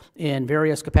 years in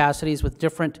various capacities with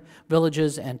different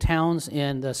villages and towns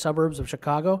in the suburbs of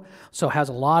Chicago. So has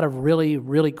a lot of really,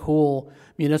 really cool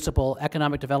municipal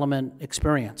economic development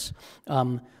experience.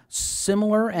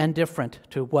 Similar and different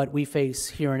to what we face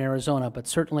here in Arizona, but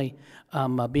certainly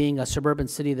being a suburban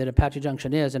city that Apache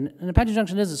Junction is, and Apache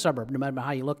Junction is a suburb, no matter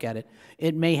how you look at it.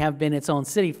 It may have been its own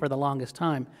city for the longest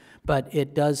time, but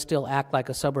it does still act like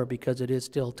a suburb because it is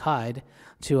still tied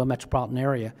to a metropolitan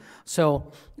area.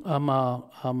 So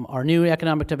our new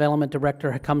economic development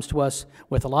director comes to us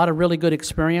with a lot of really good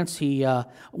experience. He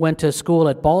went to school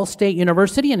at Ball State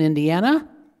University in Indiana.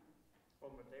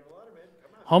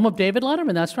 Home of David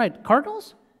Letterman, that's right.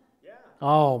 Cardinals? Yeah.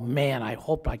 Oh, man, I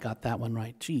hope I got that one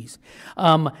right. Jeez.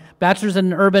 Bachelor's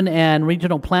in Urban and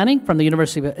Regional Planning from the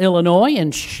University of Illinois in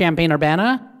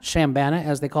Champaign-Urbana, Chambana,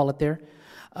 as they call it there,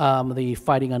 the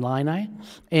Fighting Illini.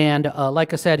 And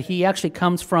like I said, he actually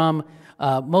comes from,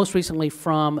 most recently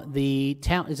from the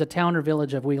town, is a town or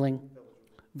village of Wheeling?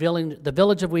 The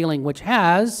village of Wheeling, which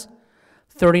has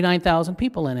 39,000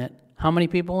 people in it. How many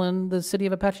people in the city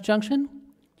of Apache Junction? Do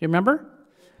you remember?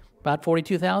 About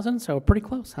 42,000, so pretty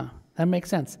close, huh? That makes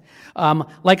sense.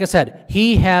 Like I said,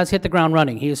 he has hit the ground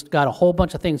running. He's got a whole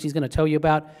bunch of things he's going to tell you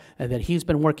about that he's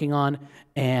been working on,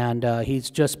 and he's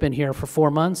just been here for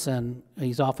 4 months, and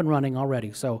he's off and running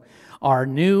already. So our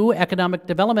new Economic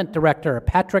Development Director,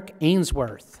 Patrick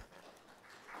Ainsworth.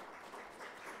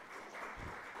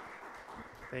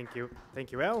 Thank you.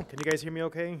 Thank you, Al. Can you guys hear me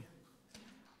okay?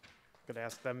 Could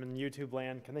ask them in YouTube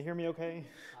land. Can they hear me okay?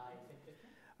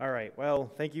 All right.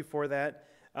 Well, thank you for that.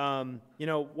 You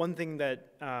know, one thing that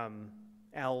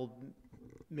Al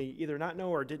may either not know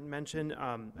or didn't mention,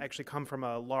 I actually come from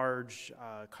a large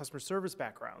customer service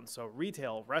background. So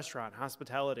retail, restaurant,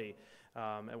 hospitality.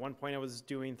 At one point I was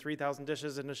doing 3,000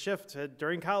 dishes in a shift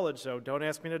during college, so don't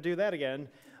ask me to do that again.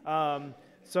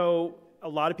 So a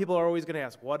lot of people are always going to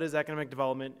ask, what is economic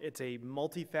development? It's a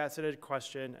multifaceted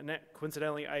question, and that,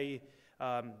 coincidentally,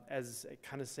 as I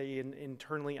kind of say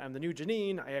internally, I'm the new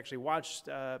Janine. I actually watched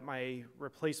my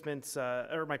replacements,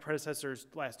 or my predecessor's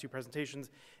last two presentations,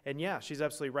 and yeah, she's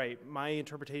absolutely right. My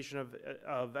interpretation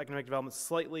of economic development is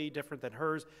slightly different than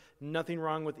hers. Nothing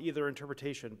wrong with either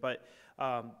interpretation, but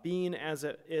being as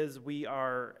it is, we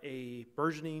are a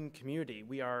burgeoning community.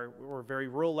 We're very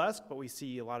rural-esque, but we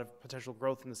see a lot of potential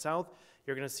growth in the South.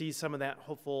 You're going to see some of that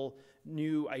hopeful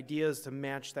new ideas to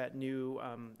match that new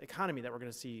economy that we're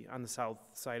going to see on the south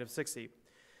side of 60.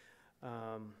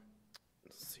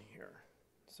 Let's see here.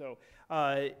 So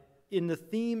in the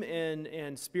theme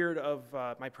and spirit of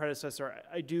my predecessor,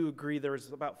 I do agree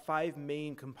there's about 5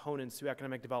 main components to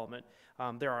economic development.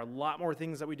 There are a lot more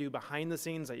things that we do behind the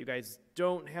scenes that you guys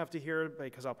don't have to hear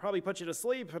because I'll probably put you to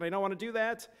sleep and I don't want to do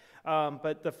that.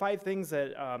 But the 5 things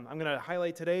that I'm going to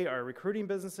highlight today are recruiting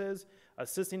businesses,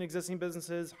 assisting existing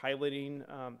businesses, highlighting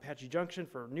Apache Junction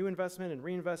for new investment and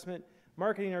reinvestment,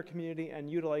 marketing our community, and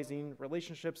utilizing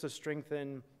relationships to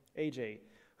strengthen AJ.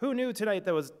 Who knew tonight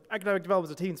that was economic development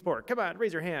was a team sport? Come on,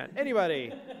 raise your hand.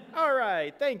 Anybody? All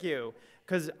right, thank you.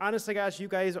 Because honestly, gosh, you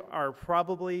guys are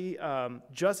probably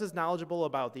just as knowledgeable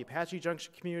about the Apache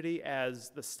Junction community as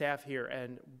the staff here.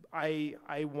 And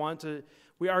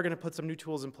we are going to put some new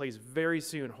tools in place very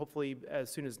soon, hopefully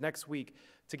as soon as next week,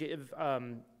 to give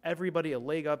everybody a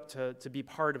leg up to be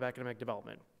part of economic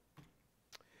development.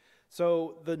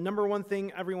 So the number one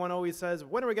thing everyone always says,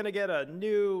 when are we going to get a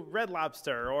new Red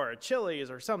Lobster or a Chili's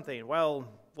or something? Well,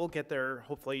 we'll get there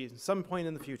hopefully some point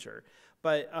in the future.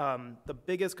 But the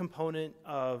biggest component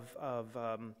of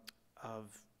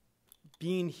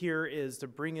being here is to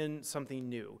bring in something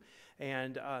new.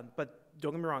 And but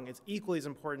don't get me wrong, it's equally as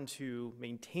important to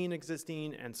maintain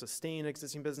existing and sustain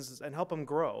existing businesses and help them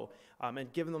grow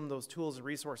and give them those tools and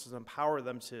resources, empower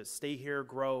them to stay here,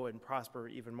 grow, and prosper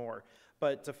even more.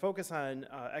 But to focus on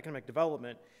economic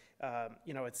development,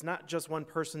 you know, it's not just one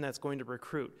person that's going to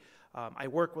recruit. I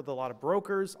work with a lot of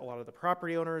brokers, a lot of the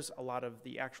property owners, a lot of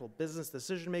the actual business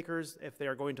decision makers. If they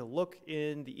are going to look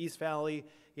in the East Valley,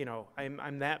 you know,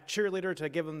 I'm that cheerleader to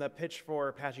give them the pitch for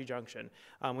Apache Junction.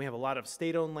 We have a lot of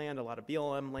state-owned land, a lot of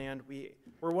BLM land.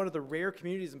 We're one of the rare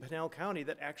communities in Pinal County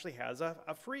that actually has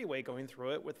a freeway going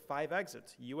through it with 5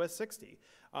 exits, US 60.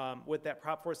 With that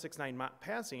Prop 469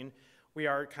 passing, we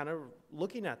are kind of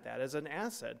looking at that as an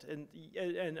asset.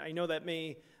 And I know that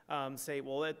may say,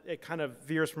 well, it kind of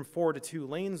veers from 4 to 2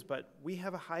 lanes, but we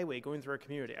have a highway going through our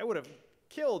community. I would have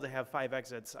killed to have 5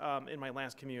 exits in my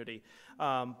last community.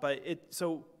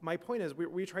 So my point is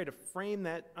we try to frame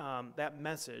that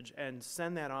message and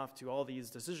send that off to all these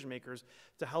decision makers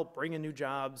to help bring in new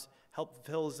jobs, help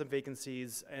fill some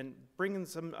vacancies, and bring in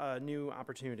some new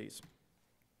opportunities.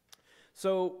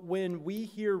 So when we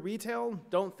hear retail,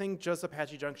 don't think just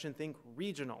Apache Junction, think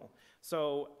regional.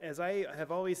 So as I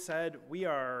have always said, we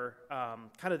are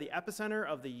kind of the epicenter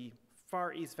of the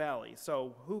far East Valley.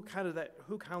 So who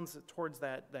counts towards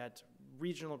that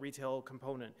regional retail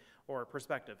component or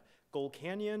perspective? Gold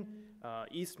Canyon,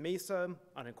 East Mesa,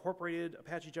 unincorporated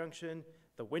Apache Junction,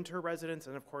 the winter residents,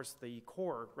 and of course the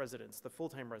core residents, the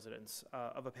full-time residents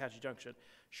of Apache Junction.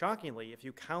 Shockingly, if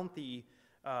you count the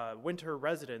winter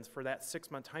residents for that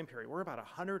 6-month time period, we're about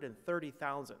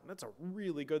 130,000. That's a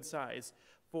really good size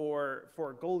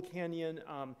for Gold Canyon.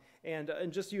 And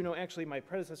just so you know, actually my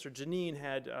predecessor Janine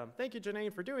had, thank you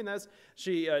Janine for doing this,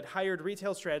 she hired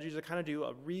retail strategies to kind of do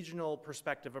a regional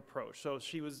perspective approach. So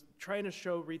she was trying to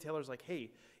show retailers like, hey,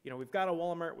 you know, we've got a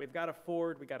Walmart, we've got a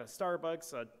Ford, we got a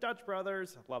Starbucks, a Dutch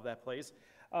Brothers, I love that place.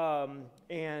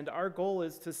 And our goal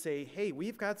is to say, hey,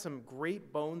 we've got some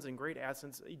great bones and great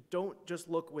assets. Don't just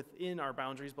look within our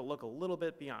boundaries, but look a little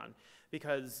bit beyond.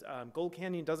 Because Gold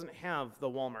Canyon doesn't have the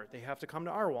Walmart. They have to come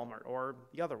to our Walmart or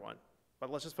the other one.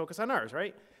 But let's just focus on ours,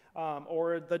 right?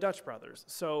 Or the Dutch Brothers.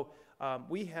 So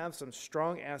we have some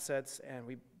strong assets,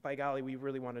 and by golly, we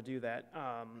really want to do that.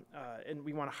 And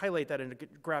we want to highlight that in a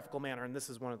graphical manner, and this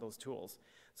is one of those tools.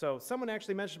 So someone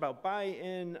actually mentioned about buy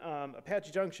in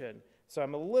Apache Junction. So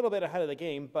I'm a little bit ahead of the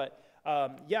game, but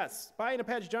yes, buy an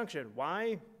Apache Junction.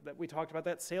 Why? That we talked about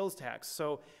that sales tax.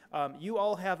 So you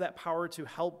all have that power to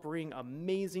help bring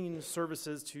amazing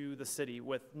services to the city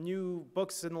with new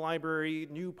books in the library,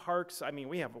 new parks. I mean,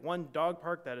 we have one dog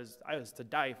park that I was to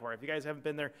die for. If you guys haven't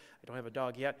been there, I don't have a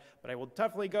dog yet, but I will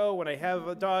definitely go when I have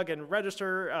a dog and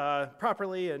register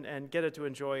properly and get it to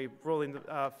enjoy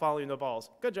following the balls.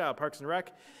 Good job, Parks and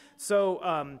Rec.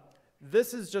 So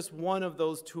this is just one of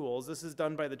those tools. This is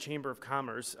done by the Chamber of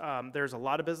Commerce. There's a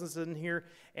lot of businesses in here,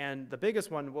 and the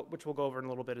biggest one, which we'll go over in a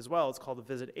little bit as well, is called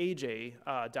the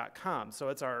visitaj.com. So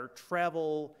it's our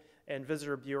travel and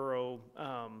visitor bureau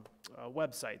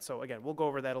website. So again, we'll go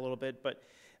over that a little bit, but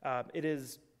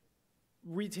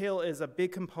retail is a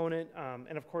big component,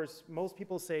 and of course, most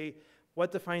people say,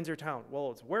 what defines your town? Well,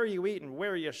 it's where you eat and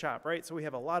where you shop, right? So we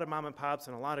have a lot of mom and pops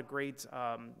and a lot of great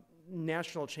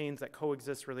national chains that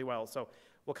coexist really well. So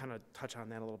we'll kind of touch on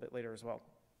that a little bit later as well.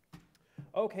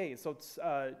 Okay, so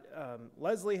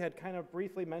Leslie had kind of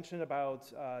briefly mentioned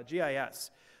about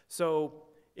GIS. So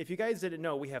if you guys didn't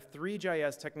know, we have 3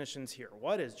 GIS technicians here.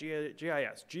 What is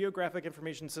GIS? Geographic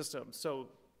Information Systems. So,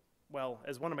 well,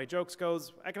 as one of my jokes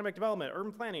goes, economic development,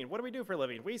 urban planning, what do we do for a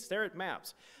living? We stare at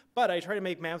maps. But I try to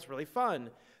make maps really fun.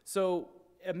 So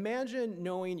imagine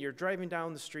knowing you're driving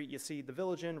down the street, you see the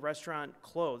Village Inn restaurant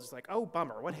closed. It's like, oh,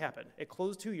 bummer, what happened? It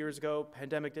closed 2 years ago.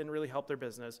 Pandemic didn't really help their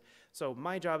business. So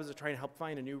my job is to try and help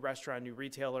find a new restaurant, new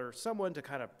retailer, someone to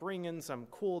kind of bring in some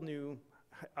cool new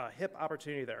hip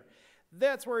opportunity there.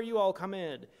 That's where you all come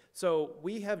in. So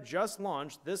we have just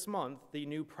launched this month the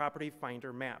new Property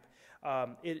Finder map.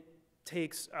 It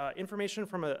takes information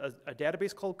from a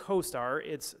database called CoStar.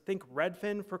 It's, think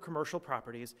Redfin for commercial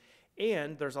properties.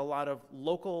 And there's a lot of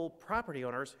local property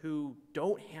owners who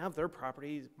don't have their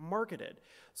properties marketed.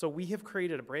 So we have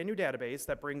created a brand new database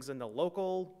that brings in the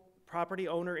local property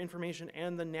owner information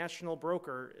and the national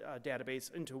broker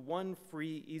database into one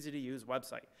free, easy-to-use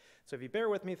website. So if you bear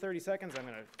with me 30 seconds, I'm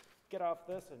going to get off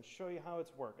this and show you how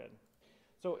it's working.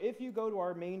 So if you go to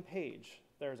our main page,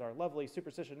 there's our lovely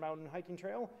Superstition Mountain hiking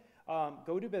trail.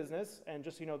 Go to business, and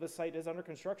just so you know, this site is under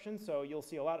construction, so you'll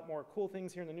see a lot more cool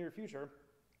things here in the near future.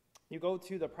 You go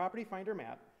to the Property Finder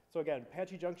map. So again,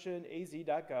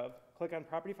 ApacheJunctionAZ.gov, click on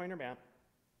Property Finder map,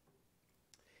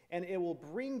 and it will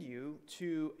bring you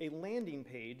to a landing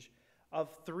page of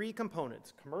 3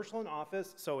 components: commercial and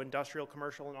office, so industrial,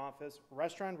 commercial and office,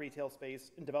 restaurant, retail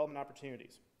space, and development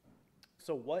opportunities.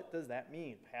 So what does that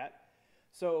mean, Pat?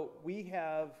 So we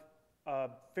have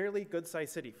a fairly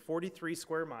good-sized city, 43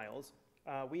 square miles.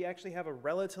 We actually have a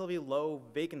relatively low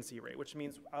vacancy rate, which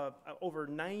means over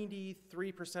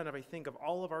 93% of, I think, of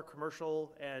all of our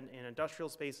commercial and industrial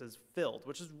space is filled,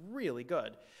 which is really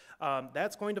good.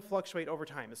 That's going to fluctuate over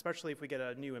time, especially if we get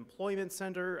a new employment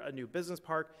center, a new business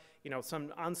park,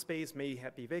 some on-space may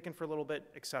be vacant for a little bit,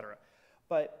 et cetera.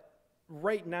 But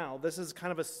right now, this is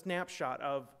kind of a snapshot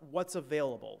of what's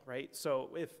available, right?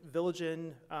 So if Village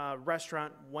Inn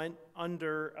restaurant went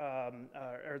under,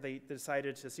 or they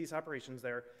decided to cease operations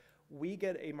there, we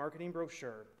get a marketing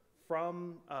brochure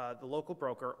from the local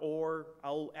broker, or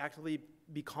I'll actively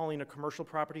be calling a commercial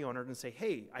property owner and say,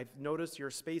 hey, I've noticed your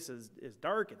space is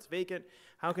dark, it's vacant,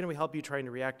 how can we help you trying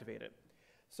to reactivate it?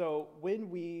 So when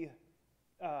we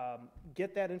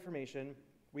get that information,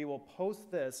 we will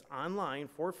post this online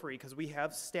for free because we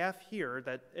have staff here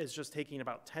that is just taking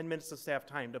about 10 minutes of staff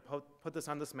time to put this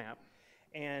on this map.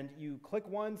 And you click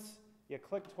once, you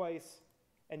click twice,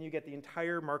 and you get the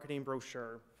entire marketing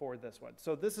brochure for this one.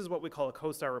 So this is what we call a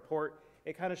CoStar report.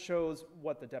 It kind of shows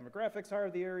what the demographics are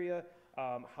of the area,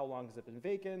 how long has it been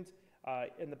vacant,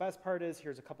 and the best part is,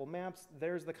 here's a couple maps,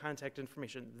 there's the contact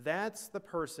information. That's the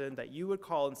person that you would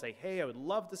call and say, hey, I would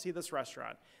love to see this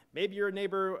restaurant. Maybe your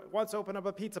neighbor wants to open up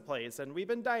a pizza place, and we've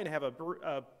been dying to have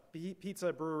a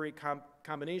pizza brewery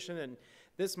combination, and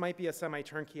this might be a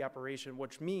semi-turnkey operation,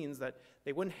 which means that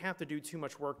they wouldn't have to do too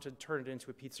much work to turn it into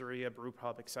a pizzeria, brew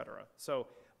pub, et cetera. So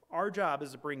our job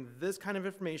is to bring this kind of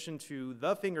information to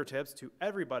the fingertips, to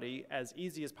everybody, as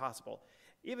easy as possible.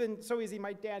 Even so easy,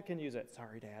 my dad can use it.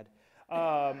 Sorry, Dad.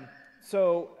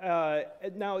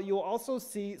 Now you'll also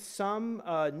see some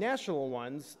national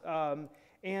ones,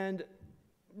 and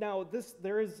now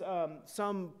there is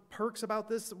some perks about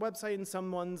this website and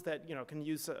some ones that can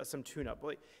use some tune-up.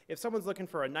 Like if someone's looking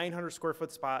for a 900 square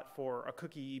foot spot for a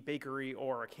cookie bakery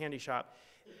or a candy shop,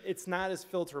 it's not as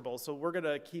filterable, so we're going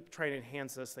to keep trying to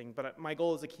enhance this thing, but my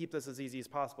goal is to keep this as easy as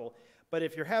possible. But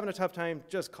if you're having a tough time,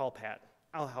 just call Pat.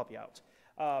 I'll help you out.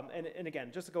 And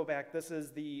again, just to go back, this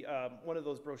is the one of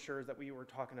those brochures that we were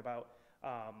talking about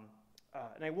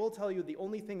And I will tell you, the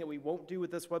only thing that we won't do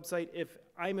with this website, if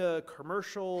I'm a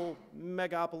commercial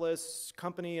megapolis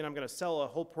company and I'm going to sell a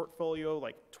whole portfolio,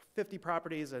 like 50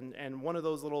 properties, and one of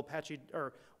those little Apache,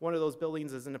 or one of those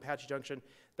buildings is in Apache Junction,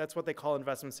 that's what they call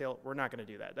investment sale. We're not going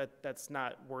to do that. That's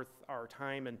not worth our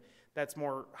time, and that's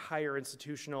more higher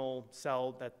institutional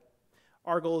sell. That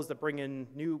our goal is to bring in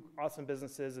new awesome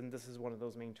businesses, and this is one of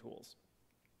those main tools.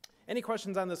 Any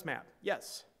questions on this map?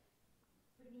 Yes?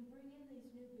 When you bring in these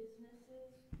new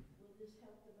businesses, will this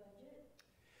help the budget?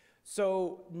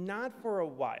 So not for a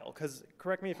while, because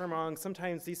correct me if I'm wrong,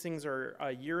 sometimes these things are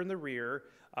a year in the rear.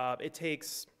 It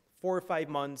takes 4 or 5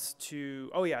 months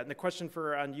to, oh yeah, and the question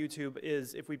for on YouTube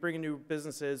is, if we bring in new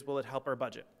businesses, will it help our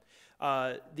budget?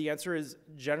 The answer is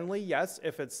generally yes,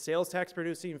 if it's sales tax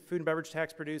producing, food and beverage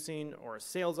tax producing, or a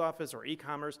sales office or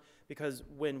e-commerce, because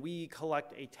when we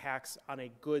collect a tax on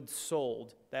a good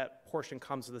sold, that portion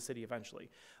comes to the city eventually.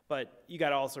 But you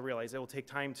gotta also realize it will take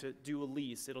time to do a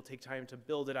lease, it'll take time to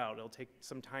build it out, it'll take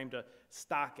some time to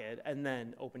stock it, and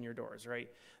then open your doors, right?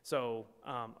 So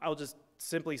I'll just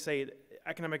simply say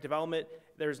economic development,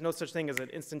 there's no such thing as an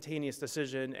instantaneous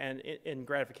decision and in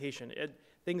gratification.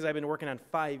 Things I've been working on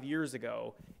 5 years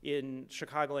ago in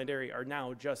Chicagoland area are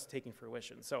now just taking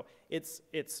fruition. So it's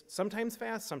sometimes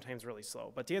fast, sometimes really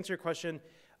slow. But to answer your question,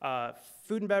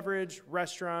 food and beverage,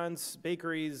 restaurants,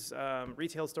 bakeries,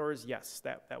 retail stores, yes,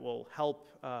 that will help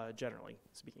generally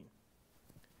speaking.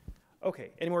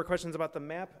 Okay, any more questions about the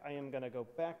map? I am gonna go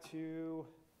back to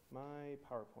my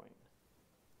PowerPoint.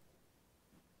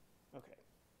 Okay.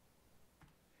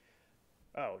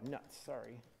 Oh, nuts,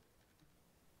 sorry.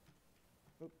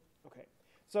 Okay,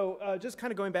 so just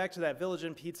kind of going back to that Village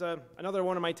Inn Pizza, another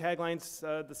one of my taglines,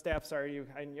 the staff, sorry,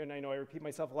 I know I repeat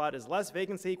myself a lot, is less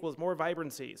vacancy equals more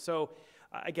vibrancy. So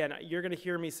again, you're gonna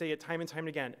hear me say it time and time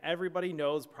again. Everybody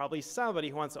knows probably somebody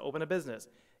who wants to open a business.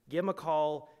 Give them a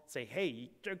call, say, hey,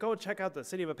 go check out the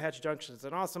city of Apache Junction. It's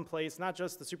an awesome place, not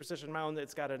just the Superstition Mountain,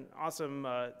 it's got an awesome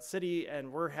city,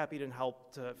 and we're happy to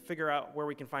help to figure out where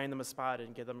we can find them a spot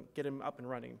and get them up and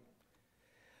running.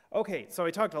 Okay, so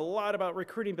I talked a lot about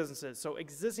recruiting businesses. So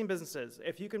existing businesses,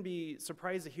 if you can be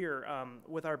surprised to hear,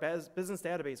 with our business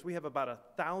database, we have about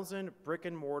 1,000 brick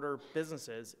and mortar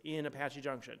businesses in Apache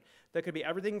Junction. That could be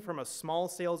everything from a small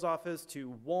sales office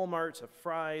to Walmart to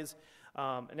Fry's.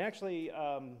 And actually,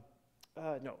 no,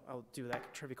 I'll do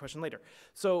that trivia question later.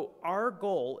 So our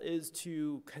goal is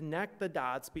to connect the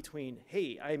dots between,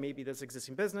 hey, I may be this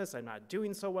existing business, I'm not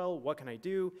doing so well, what can I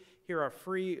do? Here are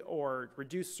free or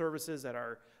reduced services that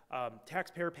are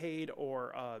taxpayer paid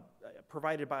or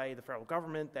provided by the federal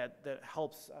government that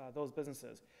helps those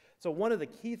businesses. So one of the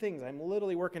key things I'm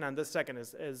literally working on this second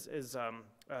is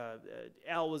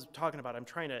Al was talking about, I'm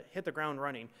trying to hit the ground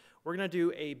running. We're gonna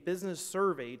do a business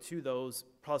survey to those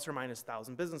plus or minus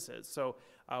 1,000 businesses. So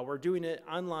we're doing it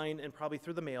online and probably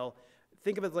through the mail.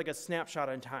 Think of it like a snapshot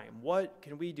in time. What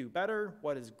can we do better?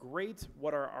 What is great?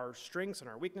 What are our strengths and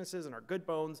our weaknesses and our good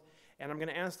bones? And I'm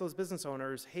gonna ask those business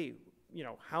owners, hey,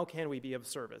 how can we be of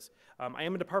service? I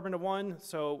am a department of one,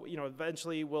 so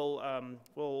eventually we'll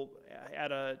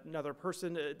add another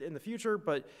person in the future.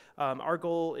 But our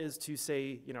goal is to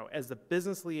say, as the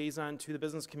business liaison to the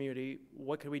business community,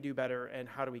 what can we do better, and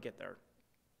how do we get there?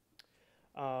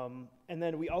 And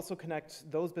then we also connect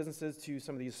those businesses to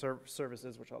some of these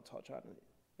services, which I'll touch on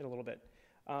in a little bit.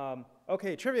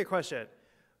 Okay, trivia question: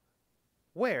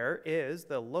 where is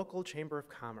the local Chamber of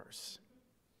Commerce?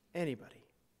 Anybody?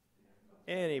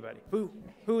 Anybody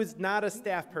who is not a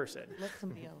staff person? Let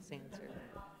somebody else answer.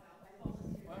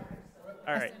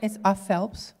 All right. It's off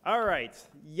Phelps. All right.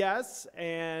 Yes.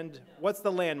 And what's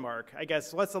the landmark? I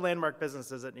guess what's the landmark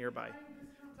business is it nearby?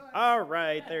 All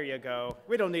right. There you go.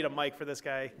 We don't need a mic for this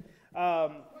guy.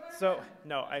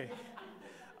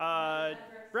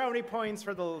 Brownie points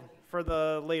for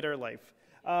the later life.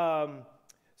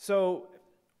 So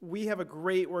we have a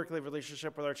great working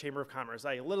relationship with our Chamber of Commerce.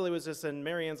 I literally was just in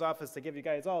Marianne's office to give you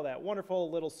guys all that wonderful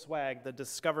little swag, the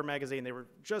Discover magazine. They were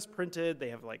just printed.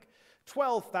 They have like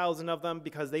 12,000 of them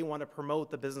because they want to promote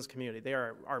the business community. They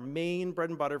are our main bread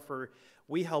and butter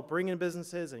we help bring in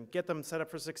businesses and get them set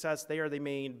up for success. They are the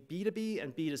main B2B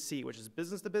and B2C, which is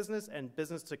business to business and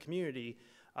business to community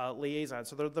liaison.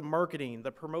 So they're the marketing,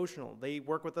 the promotional. They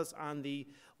work with us on the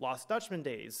Lost Dutchman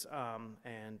days.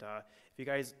 If you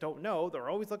guys don't know, they're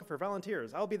always looking for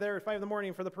volunteers. I'll be there at 5 in the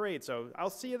morning for the parade, so I'll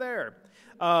see you there.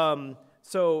 And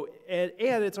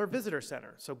it's our visitor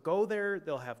center. So go there.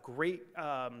 They'll have great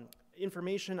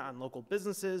information on local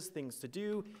businesses, things to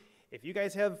do. if you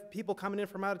guys have people coming in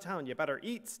from out of town, you better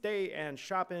eat, stay, and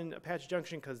shop in Apache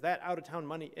Junction, because that out-of-town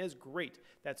money is great.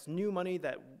 That's new money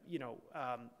that, you know,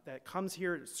 that comes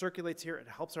here, circulates here, it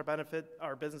helps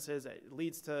our businesses, it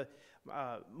leads to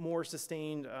more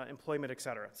sustained employment, et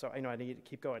cetera. So I know I need to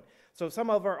keep going. So some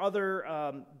of our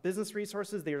other business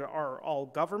resources, they are all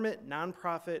government,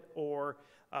 nonprofit, or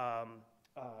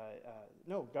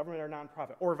no, government or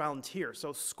nonprofit, or volunteer.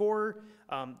 So SCORE,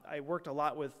 I worked a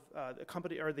lot with the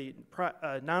company, or the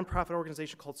nonprofit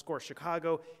organization called SCORE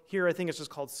Chicago. Here, I think it's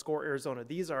just called SCORE Arizona.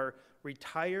 These are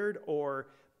retired or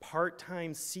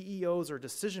part-time CEOs or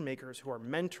decision makers who are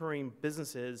mentoring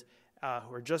businesses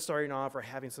who are just starting off or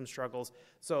having some struggles.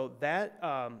 So that,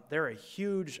 they're a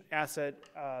huge asset.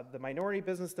 The Minority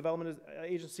Business Development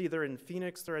Agency, they're in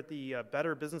Phoenix, they're at the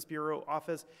Better Business Bureau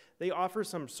office. They offer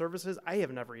some services I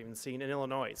have never even seen in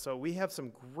Illinois. So we have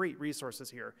some great resources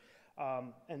here.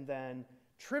 And then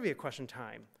trivia question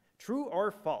time. True or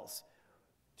false?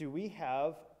 Do we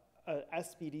have a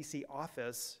SBDC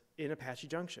office in Apache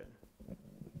Junction?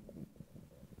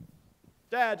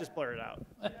 Just blur it out.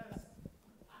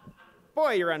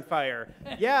 Boy, you're on fire.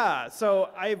 Yeah,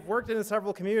 so I've worked in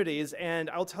several communities, and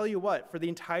I'll tell you what, for the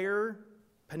entire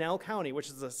Pinal County, which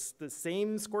is the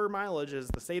same square mileage as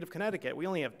the state of Connecticut, we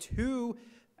only have 2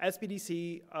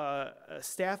 SBDC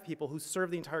staff people who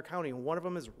serve the entire county, and one of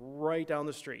them is right down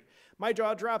the street. My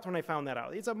jaw dropped when I found that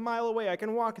out. It's a mile away, I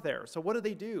can walk there. So what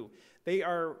do?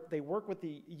 They work with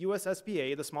the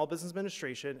USSBA, the Small Business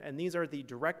Administration, and these are the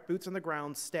direct boots on the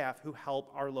ground staff who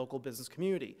help our local business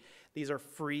community. These are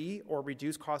free or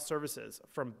reduced cost services,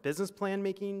 from business plan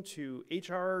making to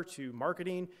HR to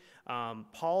marketing.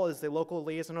 Paul is the local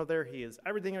liaison over there. He is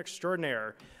everything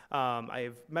extraordinaire.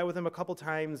 I've met with him a couple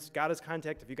times, got his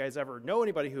contact. If you guys ever know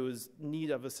anybody who is in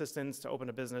need of assistance to open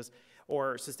a business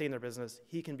or sustain their business,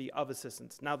 he can be of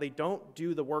assistance. Now, they don't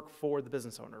do the work for the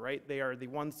business owner, right? They are the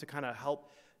ones to kind of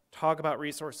help talk about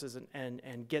resources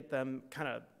and get them kind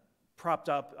of propped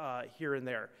up here and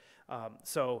there.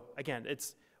 So again,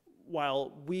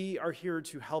 while we are here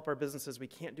to help our businesses, we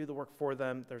can't do the work for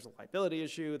them. There's a liability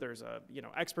issue, there's a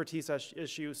expertise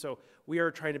issue, so we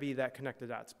are trying to be that connected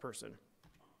dots person.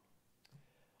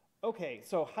 Okay,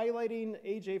 so highlighting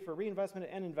AJ for reinvestment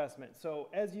and investment. So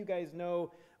as you guys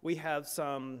know, we have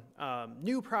some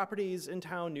new properties in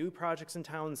town, new projects in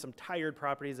town, some tired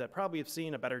properties that probably have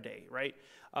seen a better day, right?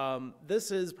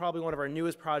 This is probably one of our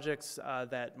newest projects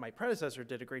that my predecessor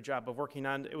did a great job of working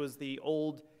on. It was the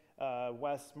old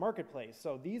West Marketplace.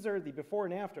 So these are the before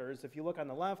and afters. If you look on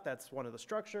the left, that's one of the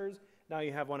structures. Now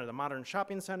you have one of the modern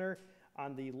shopping center.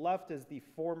 On the left is the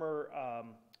former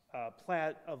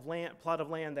plot of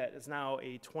land that is now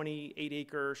a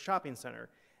 28-acre shopping center.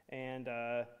 And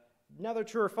another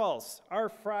true or false, our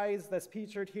fries that's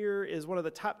featured here is one of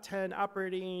the top 10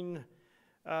 operating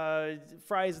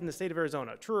fries in the state of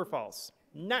Arizona. True or false?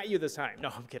 Not you this time. No,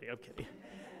 I'm kidding.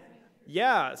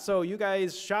 Yeah, so you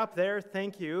guys shop there,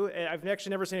 thank you. I've actually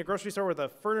never seen a grocery store with a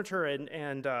furniture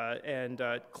and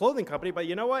clothing company, but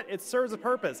you know what? It serves a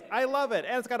purpose. I love it,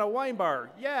 and it's got a wine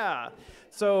bar, yeah.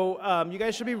 So you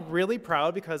guys should be really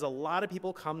proud, because a lot of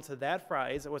people come to that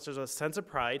Fry's, which is a sense of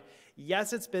pride.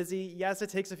 Yes, it's busy. Yes, it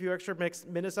takes a few extra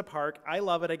minutes to park. I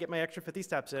love it. I get my extra 50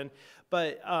 steps in.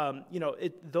 But,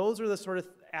 those are the sort of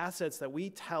assets that we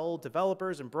tell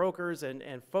developers and brokers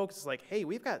and folks, like, hey,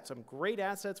 we've got some great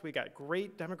assets. We got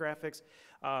great demographics.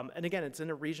 And again, it's in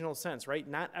a regional sense, right?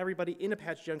 Not everybody in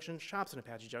Apache Junction shops in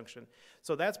Apache Junction.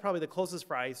 So that's probably the closest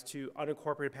Fry's to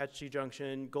unincorporated Apache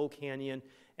Junction, Gold Canyon,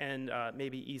 and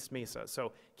maybe East Mesa.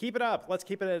 So keep it up. Let's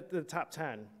keep it at the top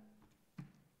 10.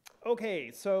 Okay,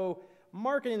 so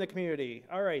marketing the community.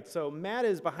 All right, so Matt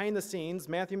is behind the scenes,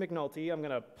 Matthew McNulty. I'm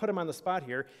going to put him on the spot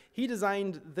here. He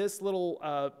designed this little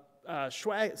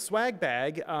swag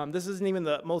bag. This isn't even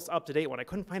the most up-to-date one. I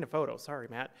couldn't find a photo. Sorry,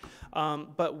 Matt.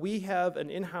 But we have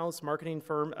an in-house marketing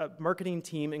firm, marketing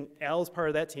team, and Al is part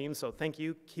of that team, so thank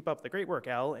you. Keep up the great work,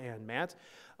 Al and Matt.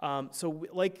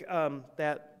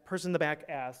 That person in the back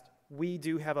asked, we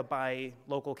do have a buy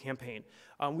local campaign.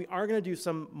 We are going to do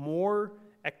some more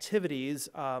activities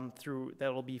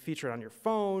that'll be featured on your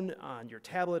phone, on your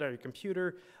tablet, on your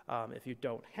computer. If you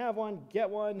don't have one, get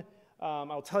one.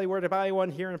 I'll tell you where to buy one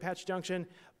here in Apache Junction,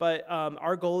 but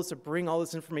our goal is to bring all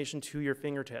this information to your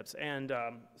fingertips. And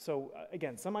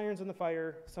again, some irons in the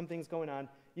fire, some things going on.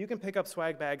 You can pick up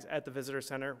swag bags at the Visitor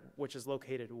Center, which is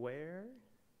located where?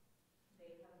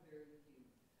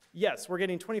 Yes, we're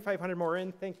getting 2,500 more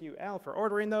in. Thank you, Al, for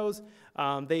ordering those.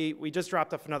 We just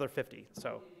dropped off another 50,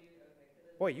 so.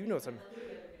 Boy, you know some.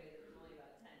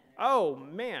 Oh,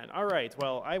 man. All right.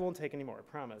 Well, I won't take any more, I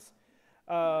promise.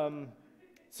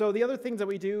 so the other things that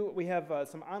we do, we have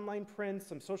some online prints,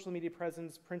 some social media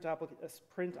presence, print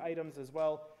items as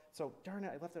well. So darn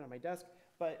it, I left it on my desk.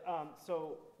 But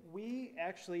so we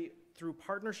actually, through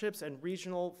partnerships and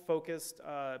regional focused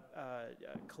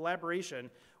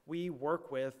collaboration, we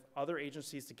work with other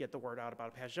agencies to get the word out about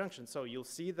Apache Junction. So you'll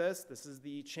see this. This is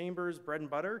the Chamber's bread and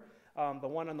butter. The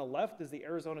one on the left is the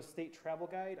Arizona State Travel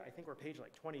Guide. I think we're page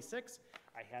like 26.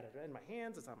 I had it in my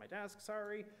hands. It's on my desk,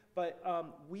 sorry. But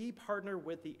we partner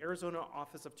with the Arizona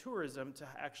Office of Tourism to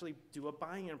actually do a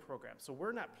buy-in program. So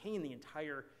we're not paying the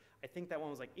entire, I think that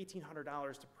one was like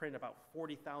 $1,800 to print about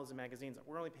 40,000 magazines.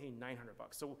 We're only paying $900.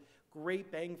 So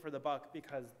great bang for the buck,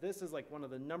 because this is like one of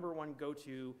the #1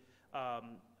 go-to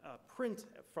print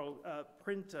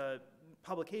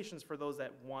publications for those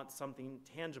that want something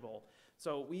tangible.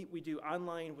 So we do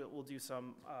online, we'll do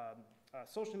some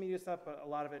social media stuff, but a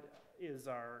lot of it is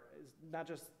not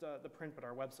just the print, but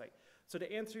our website. So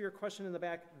to answer your question in the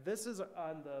back, this is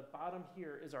on the bottom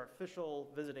here is our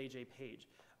official Visit AJ page.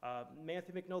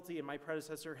 Matthew McNulty and my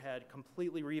predecessor had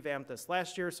completely revamped this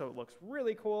last year, so it looks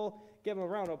really cool. Give them a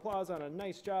round of applause on a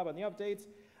nice job on the updates.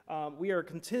 We are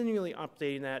continually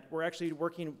updating that. We're actually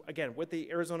working, again, with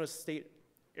the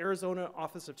Arizona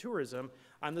Office of Tourism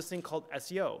on this thing called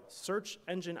SEO, Search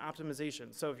Engine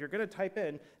Optimization. So if you're going to type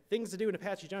in things to do in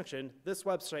Apache Junction, this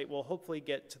website will hopefully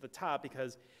get to the top,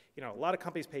 because a lot of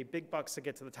companies pay big bucks to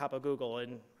get to the top of Google,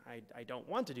 and I don't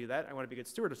want to do that. I want to be a good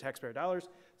steward of taxpayer dollars.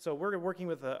 So we're working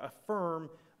with a firm,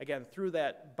 again, through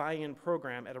that buy-in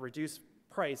program at a reduced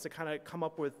price to kind of come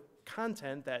up with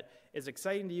content that is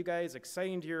exciting to you guys,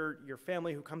 exciting to your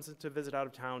family who comes to visit out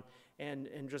of town,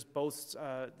 and just boasts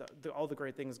all the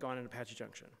great things going on in Apache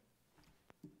Junction.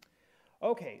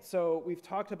 Okay, so we've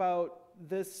talked about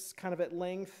this kind of at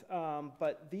length,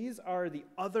 but these are the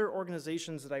other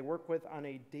organizations that I work with on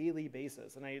a daily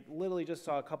basis, and I literally just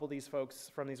saw a couple of these folks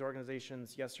from these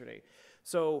organizations yesterday.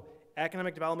 So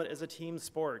academic development is a team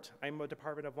sport. I'm a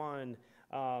department of one.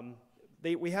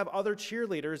 We have other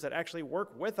cheerleaders that actually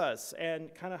work with us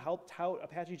and kind of help tout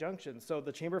Apache Junction. So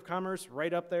the Chamber of Commerce,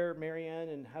 right up there, Marianne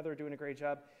and Heather are doing a great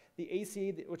job. The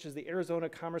AC, which is the Arizona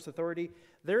Commerce Authority,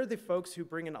 they're the folks who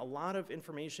bring in a lot of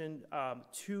information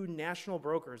to national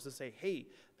brokers to say, hey,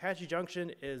 Apache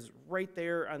Junction is right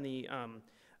there on the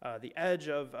edge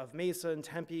of Mesa and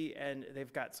Tempe, and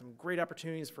they've got some great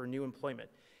opportunities for new employment.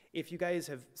 If you guys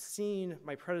have seen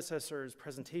my predecessor's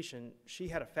presentation, she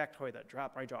had a factoid that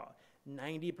dropped my jaw.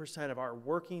 90% of our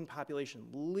working population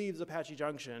leaves Apache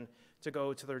Junction to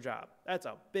go to their job. That's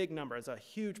a big number. It's a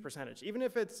huge percentage. Even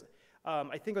if it's,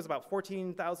 I think it was about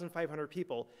 14,500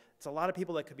 people, it's a lot of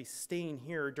people that could be staying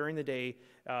here during the day,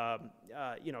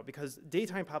 because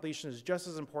daytime population is just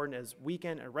as important as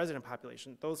weekend and resident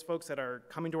population. Those folks that are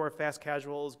coming to our fast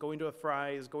casuals, going to a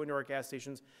Fry's, going to our gas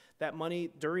stations, that money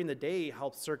during the day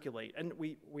helps circulate. And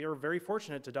we are very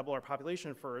fortunate to double our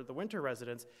population for the winter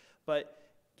residents, but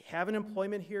having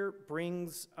employment here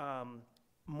brings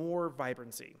more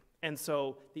vibrancy. And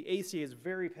so the AC is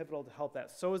very pivotal to help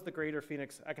that. So is the Greater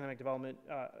Phoenix Economic Development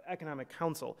Economic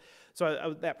Council.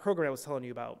 So that program I was telling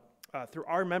you about, through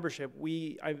our membership,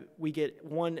 we get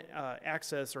one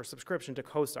access or subscription to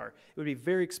CoStar. It would be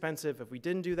very expensive if we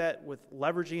didn't do that. With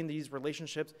leveraging these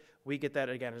relationships, we get that,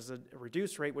 again, as a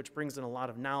reduced rate, which brings in a lot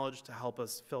of knowledge to help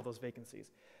us fill those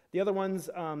vacancies. The other ones,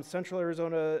 Central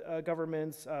Arizona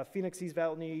governments, Phoenix East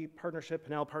Valley Partnership,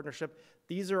 Pinell Partnership,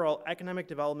 these are all economic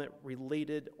development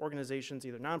related organizations,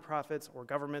 either nonprofits or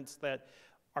governments that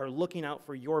are looking out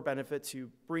for your benefit to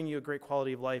bring you a great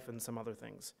quality of life and some other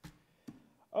things.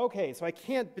 Okay, so I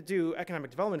can't do economic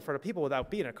development for the people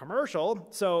without being a commercial.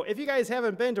 So if you guys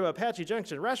haven't been to Apache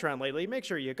Junction restaurant lately, make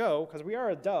sure you go, because we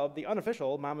are dubbed the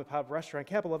unofficial mom and pop restaurant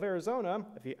capital of Arizona.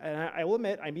 And I will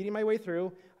admit, I'm eating my way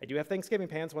through. I do have Thanksgiving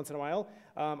pants once in a while.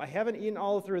 I haven't eaten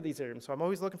all through these items, so I'm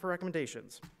always looking for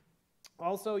recommendations.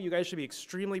 Also, you guys should be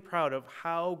extremely proud of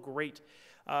how great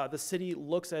the city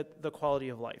looks at the quality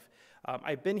of life.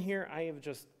 I've been here,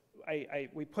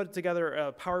 we put together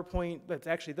a PowerPoint that's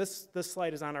actually, this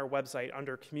slide is on our website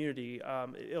under community.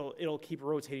 It'll keep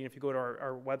rotating if you go to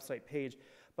our website page.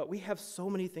 But we have so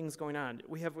many things going on.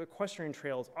 We have equestrian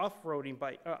trails, off-road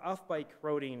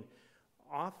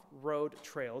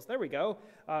trails, there we go,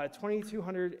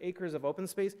 2,200 acres of open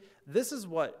space. This is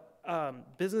what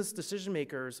business decision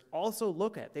makers also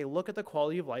look at. They look at the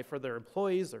quality of life for their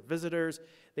employees, their visitors.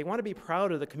 They want to be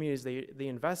proud of the communities they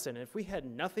invest in. If we had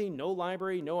nothing, no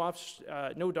library, no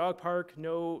dog park,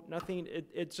 nothing,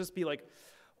 it'd just be like,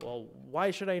 well,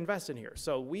 why should I invest in here?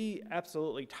 So we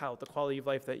absolutely tout the quality of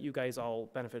life that you guys all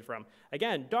benefit from.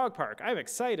 Again, dog park, I'm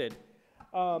excited.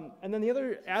 And then the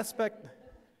other aspect,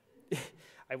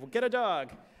 I will get a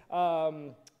dog.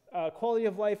 Quality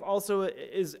of life also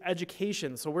is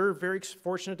education. So we're very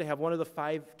fortunate to have one of the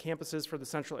 5 campuses for the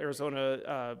Central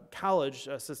Arizona college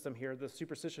system here, the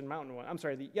Superstition Mountain one. I'm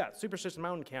sorry, Superstition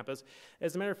Mountain campus.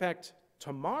 As a matter of fact,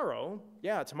 tomorrow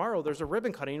there's a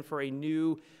ribbon cutting for a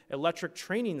new electric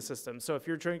training system. So if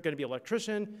you're going to be an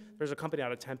electrician, there's a company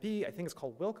out of Tempe, I think it's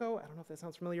called Wilco. I don't know if that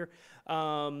sounds familiar.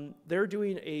 They're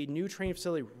doing a new training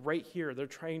facility right here. They're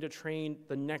trying to train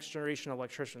the next generation of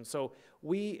electricians. So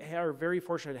we are very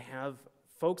fortunate to have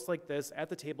folks like this at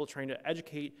the table trying to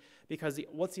educate, because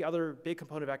what's the other big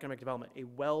component of economic development? A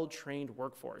well-trained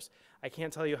workforce. I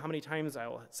can't tell you how many times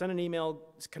I'll send an email,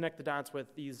 connect the dots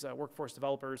with these workforce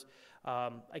developers.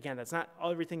 Again, that's not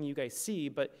everything you guys see,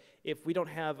 but if we don't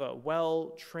have a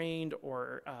well-trained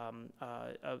or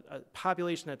a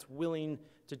population that's willing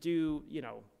to do,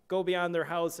 go beyond their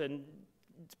house and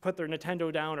put their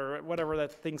Nintendo down or whatever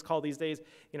that thing's called these days,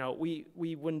 we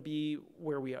wouldn't be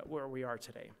where we are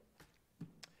today.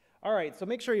 All right, so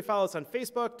make sure you follow us on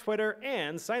Facebook, Twitter,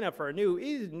 and sign up for our new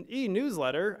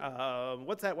e-newsletter.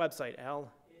 What's that website,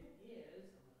 Al? It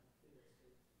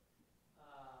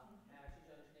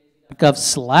is,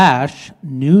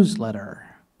 gov/newsletter.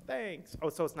 Thanks. Oh,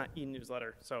 so it's not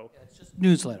e-newsletter. So It's just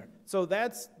newsletter. So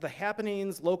that's the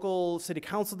happenings, local city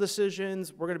council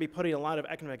decisions. We're going to be putting a lot of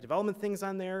economic development things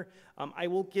on there. I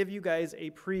will give you guys a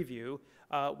preview.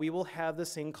 We will have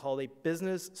this thing called a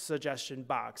business suggestion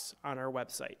box on our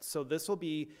website. So this will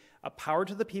be a power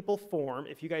to the people form.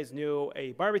 If you guys knew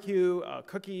a barbecue, a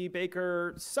cookie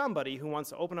baker, somebody who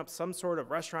wants to open up some sort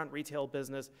of restaurant, retail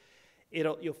business,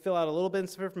 you'll fill out a little bit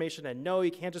of information, and no,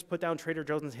 you can't just put down Trader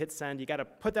Joe's and hit send. You got to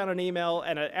put down an email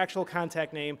and an actual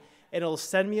contact name, and it'll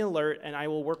send me an alert, and I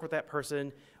will work with that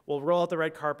person. We'll roll out the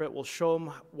red carpet. We'll show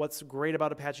them what's great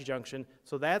about Apache Junction.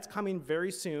 So that's coming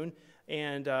very soon,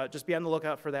 and just be on the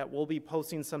lookout for that. We'll be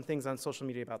posting some things on social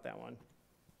media about that one.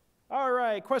 All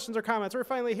right, questions or comments? We're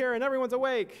finally here, and everyone's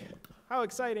awake. How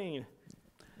exciting.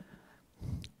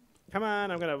 Come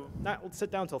on, I'm going to not sit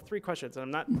down until 3 questions, and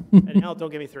I'm not, and Al, don't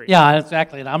give me 3. Yeah,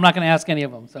 exactly. I'm not going to ask any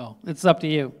of them, so it's up to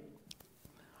you.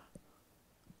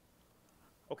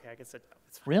 Okay, I can sit down.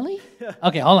 It's fine. Really?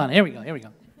 Okay, hold on. Here we go.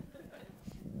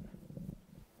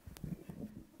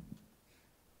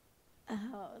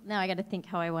 Oh, now I got to think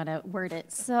how I want to word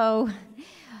it. So,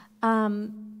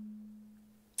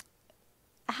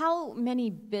 how many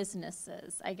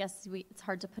businesses, I guess it's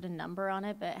hard to put a number on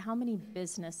it, but how many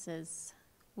businesses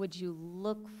would you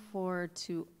look for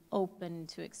to open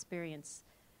to experience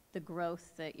the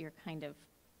growth that you're kind of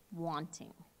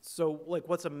wanting? So, like,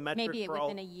 what's a metric Maybe for all?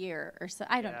 within a year or so,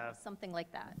 I don't know, Yeah. something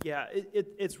like that. Yeah,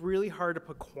 it's really hard to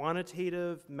put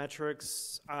quantitative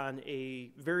metrics on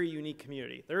a very unique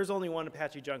community. There's only one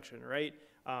Apache Junction, right?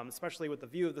 Especially with the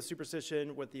view of the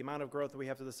Superstition, with the amount of growth that we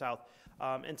have to the south.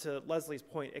 And to Leslie's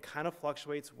point, it kind of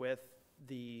fluctuates with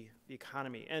the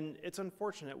economy. And it's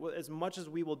unfortunate. As much as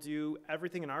we will do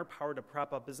everything in our power to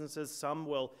prop up businesses, some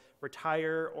will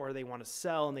retire or they want to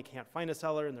sell and they can't find a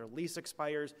seller and their lease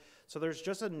expires. So there's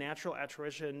just a natural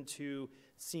attrition to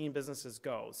seeing businesses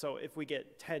go. So if we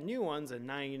get 10 new ones and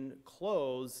 9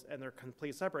 close and they're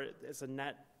completely separate, it's a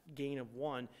net gain of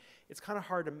 1. It's kind of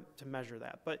hard to measure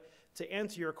that. But to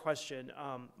answer your question,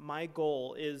 my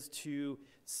goal is to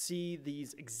see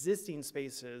these existing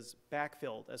spaces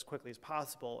backfilled as quickly as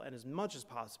possible and as much as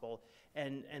possible.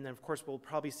 And then, of course, we'll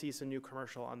probably see some new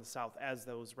commercial on the south as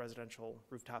those residential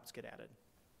rooftops get added.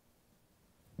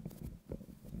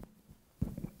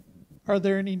 Are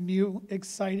there any new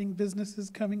exciting businesses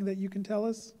coming that you can tell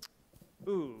us?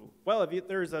 Ooh, well,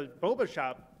 there's a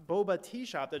boba tea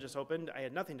shop that just opened. I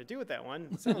had nothing to do with that one.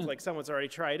 It sounds like someone's already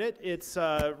tried it. It's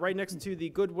right next to the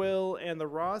Goodwill and the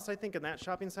Ross, I think, in that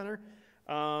shopping center.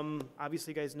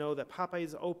 Obviously, you guys know that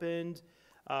Popeye's opened.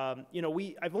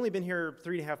 I've only been here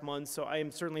 3.5 months, so I am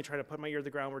certainly trying to put my ear to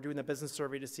the ground. We're doing the business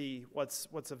survey to see what's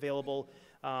available.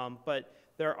 But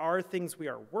there are things we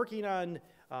are working on.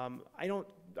 I don't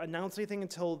announce anything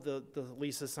until the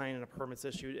lease is signed and a permit's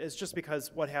issued. It's just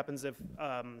because what happens if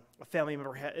a family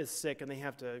member is sick and they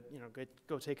have to,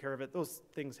 go take care of it. Those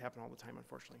things happen all the time,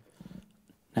 unfortunately.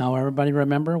 Now, everybody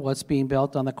remember what's being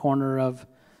built on the corner of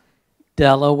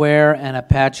Delaware and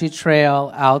Apache Trail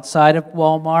outside of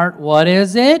Walmart? What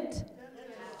is it?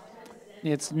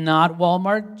 It's not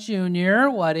Walmart Junior.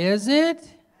 What is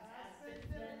it?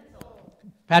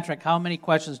 Patrick, how many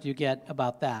questions do you get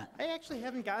about that? I actually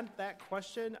haven't gotten that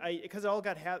question because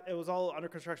it was all under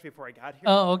construction before I got here.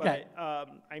 Oh, okay. But,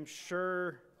 I'm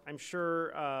sure they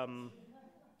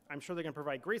can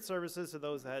provide great services to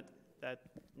those that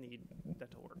need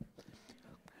dental work.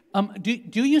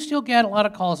 Do you still get a lot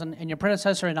of calls, and your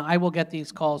predecessor and I will get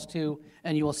these calls too,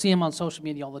 and you will see them on social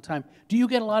media all the time. Do you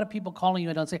get a lot of people calling you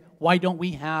and say, why don't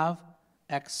we have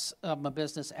X a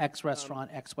business, X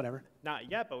restaurant, X whatever? Not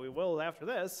yet, but we will after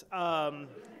this.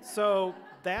 So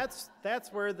that's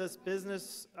where this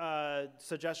business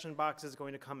suggestion box is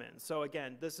going to come in. So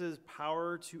again, this is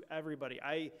power to everybody.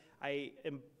 I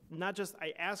am not just,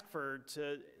 I ask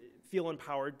to feel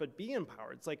empowered, but be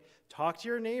empowered. It's like, talk to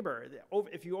your neighbor.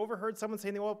 If you overheard someone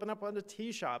saying they will open up on a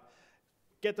tea shop,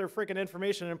 get their freaking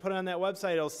information and put it on that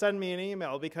website. It'll send me an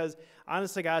email, because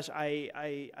honestly, gosh,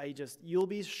 I just, you'll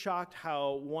be shocked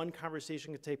how one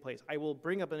conversation could take place. I will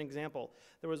bring up an example.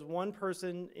 There was one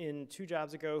person 2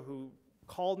 jobs ago who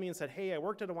called me and said, hey, I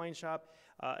worked at a wine shop,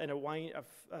 in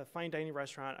a fine dining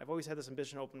restaurant. I've always had this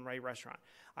ambition to open my restaurant.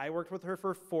 I worked with her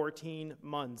for 14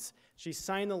 months. She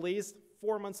signed the lease.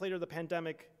 4 months later, the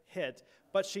pandemic hit,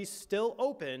 but she still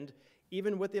opened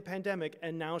even with the pandemic,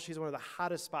 and now she's one of the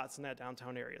hottest spots in that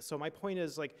downtown area. So my point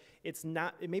is, like,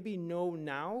 it may be no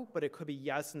now, but it could be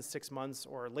yes in 6 months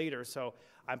or later. So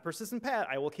I'm persistent Pat,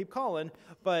 I will keep calling,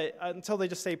 but until they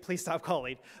just say, please stop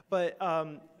calling. But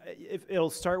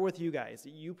it'll start with you guys.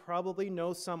 You probably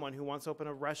know someone who wants to open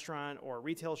a restaurant or a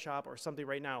retail shop or something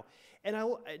right now.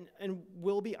 And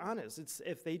we'll be honest,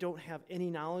 if they don't have any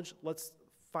knowledge, let's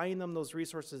find them those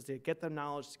resources to get them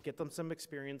knowledge, to get them some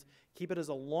experience, keep it as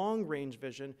a long-range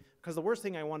vision, because the worst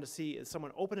thing I want to see is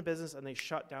someone open a business and they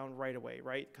shut down right away,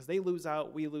 right? Because they lose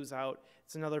out, we lose out,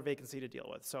 it's another vacancy to deal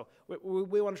with. So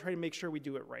we want to try to make sure we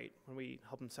do it right when we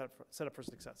help them set up for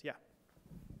success. Yeah.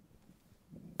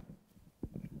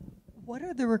 What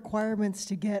are the requirements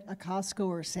to get a Costco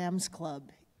or Sam's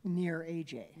Club near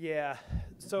AJ? Yeah,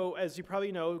 so as you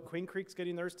probably know, Queen Creek's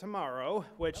getting theirs tomorrow,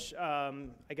 which I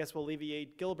guess will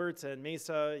alleviate Gilbert's and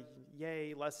Mesa.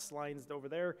 Yay, less lines over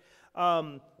there.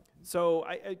 So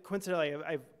coincidentally,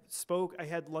 I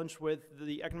had lunch with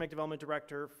the economic development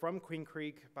director from Queen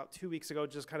Creek about 2 weeks ago,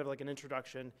 just kind of like an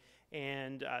introduction.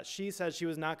 And she said she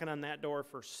was knocking on that door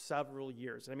for several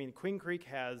years. I mean, Queen Creek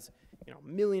has, $1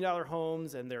 million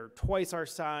homes, and they're twice our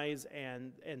size,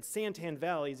 and Santan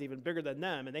Valley is even bigger than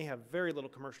them, and they have very little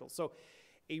commercial. So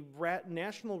a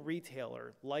national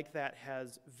retailer like that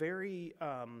has very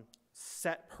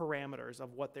set parameters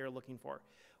of what they're looking for.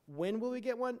 When will we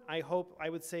get one? I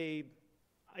would say,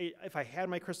 if I had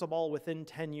my crystal ball, within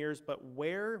 10 years, but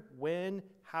where, when,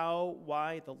 how,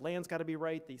 why, the land's got to be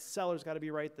right, the seller's got to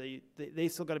be right, they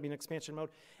still got to be in expansion mode.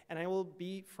 And I will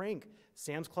be frank,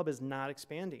 Sam's Club is not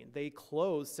expanding. They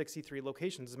closed 63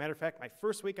 locations. As a matter of fact, my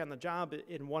first week on the job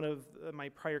in one of my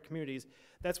prior communities,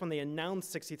 that's when they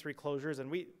announced 63 closures, and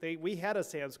we had a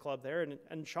Sam's Club there,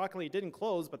 and shockingly it didn't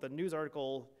close, but the news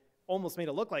article almost made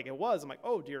it look like it was. I'm like,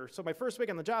 oh dear. So my first week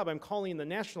on the job, I'm calling the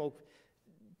national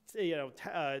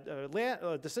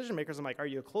decision makers. I'm like, are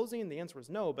you closing? The answer was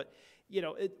no. But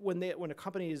when a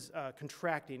company is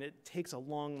contracting, it takes a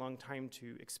long time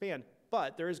to expand.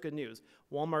 But there is good news.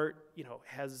 Walmart,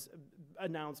 has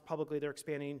announced publicly they're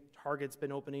expanding. Target's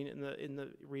been opening in the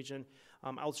region.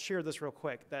 I'll share this real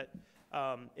quick. That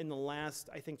in the last,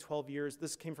 I think, 12 years,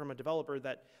 this came from a developer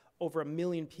that over 1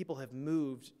 million people have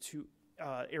moved to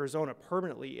Arizona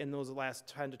permanently in those last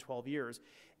 10 to 12 years.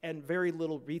 And very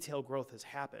little retail growth has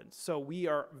happened. So we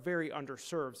are very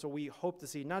underserved. So we hope to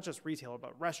see not just retail,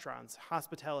 but restaurants,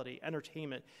 hospitality,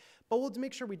 entertainment. But we'll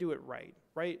make sure we do it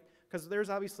right? Because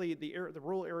there's obviously the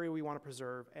rural area we want to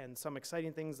preserve and some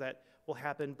exciting things that will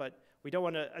happen, but we don't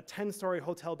want a 10-story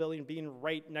hotel building being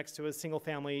right next to a single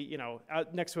family,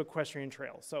 out next to an equestrian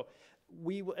trail. So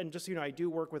and just so you know, I do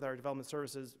work with our development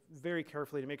services very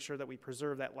carefully to make sure that we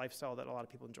preserve that lifestyle that a lot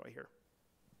of people enjoy here.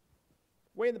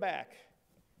 Way in the back.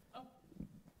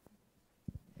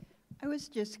 I was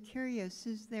just curious,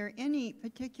 is there any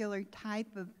particular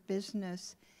type of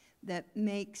business that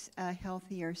makes a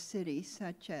healthier city,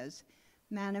 such as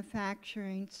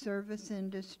manufacturing, service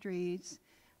industries,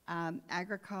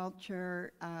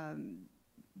 agriculture,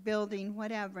 building,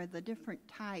 whatever, the different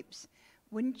types?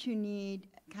 Wouldn't you need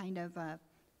kind of a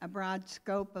broad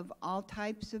scope of all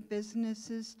types of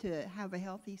businesses to have a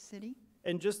healthy city?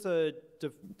 And just to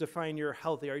define your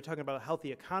healthy, are you talking about a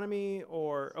healthy economy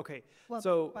or, okay, well,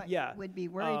 so yeah. Would be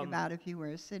worried about if you were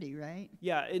a city, right?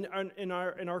 Yeah, in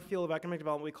our field of economic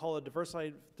development, we call it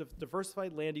a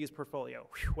diversified land use portfolio.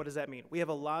 Whew, what does that mean? We have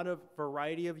a lot of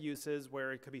variety of uses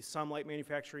where it could be some light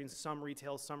manufacturing, some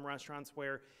retail, some restaurants,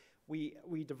 where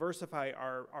we diversify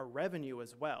our revenue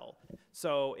as well.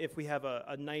 So if we have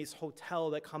a nice hotel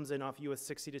that comes in off US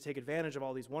 60 to take advantage of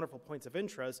all these wonderful points of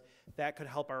interest, that could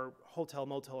help our hotel,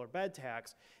 motel, or bed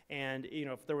tax. And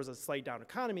if there was a slight down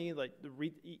economy, like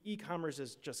the e-commerce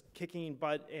is just kicking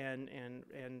butt and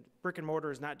brick and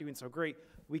mortar is not doing so great,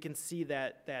 we can see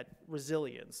that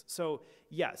resilience. So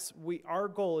yes, our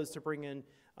goal is to bring in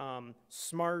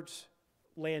smart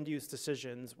land use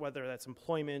decisions, whether that's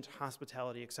employment,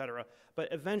 hospitality, et cetera. But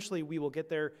eventually we will get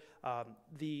there.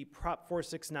 The Prop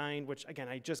 469, which again,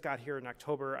 I just got here in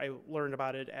October. I learned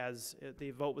about it as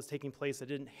the vote was taking place. It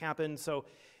didn't happen. So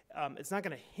it's not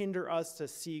going to hinder us to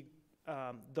see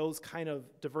those kind of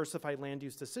diversified land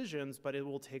use decisions, but it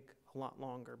will take a lot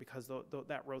longer because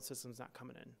that road system's not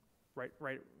coming in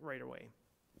right away.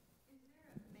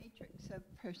 Matrix of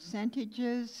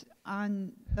percentages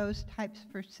on those types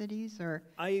for cities, or?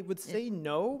 I would say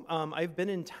no. I've been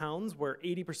in towns where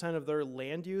 80% of their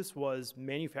land use was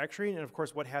manufacturing, and of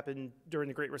course what happened during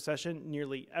the Great Recession,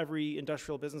 nearly every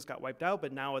industrial business got wiped out,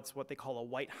 but now it's what they call a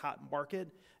white-hot market.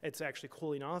 It's actually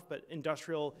cooling off, but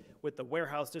industrial with the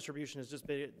warehouse distribution has just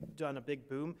done a big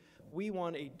boom. We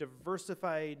want a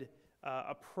diversified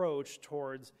approach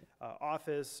towards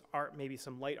office, art, maybe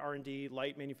some light R&D,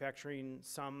 light manufacturing,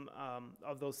 some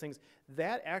of those things.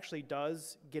 That actually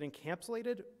does get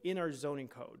encapsulated in our zoning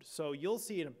code. So you'll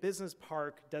see in a business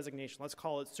park designation, let's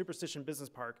call it Superstition Business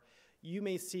Park, you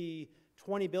may see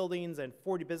 20 buildings and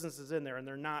 40 businesses in there, and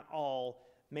they're not all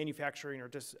manufacturing or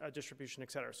distribution,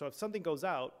 et cetera. So if something goes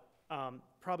out,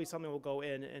 probably something will go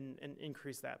in and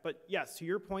increase that. But yes, to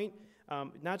your point,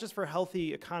 not just for a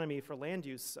healthy economy for land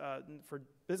use, for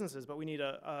businesses, but we need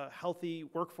a healthy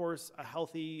workforce, a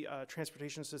healthy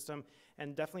transportation system,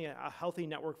 and definitely a healthy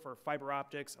network for fiber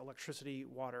optics, electricity,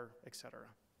 water, et cetera.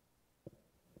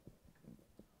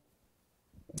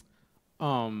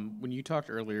 When you talked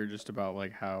earlier just about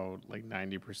like how like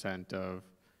 90% of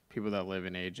people that live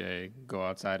in AJ go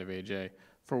outside of AJ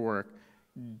for work,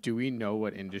 do we know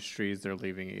what industries they're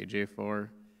leaving AJ for?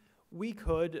 We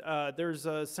could. There's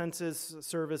a census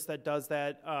service that does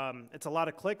that. It's a lot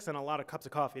of clicks and a lot of cups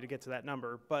of coffee to get to that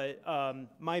number. But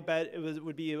my bet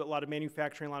would be a lot of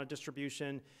manufacturing, a lot of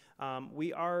distribution.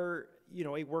 We are,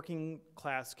 a working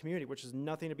class community, which is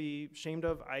nothing to be ashamed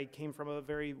of. I came from a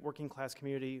very working class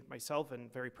community myself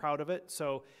and very proud of it.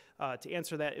 So to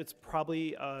answer that, it's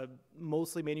probably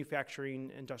mostly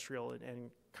manufacturing, industrial,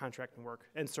 and contracting work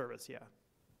and service, yeah.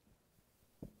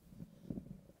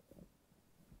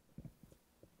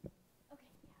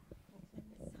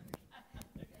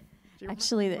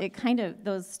 Actually,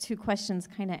 those two questions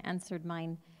kind of answered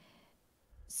mine.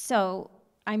 So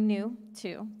I'm new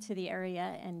to the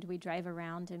area, and we drive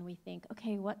around and we think,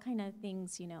 okay, what kind of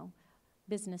things,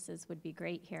 businesses would be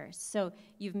great here. So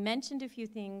you've mentioned a few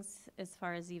things as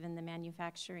far as even the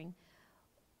manufacturing,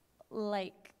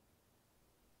 like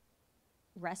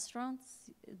restaurants.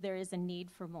 There is a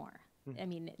need for more. I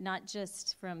mean, not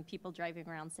just from people driving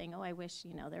around saying, oh, I wish,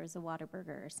 there was a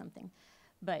Whataburger or something.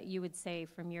 But you would say,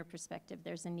 from your perspective,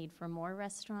 there's a need for more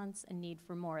restaurants, a need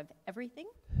for more of everything?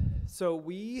 So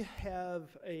we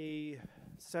have a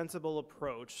sensible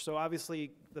approach. So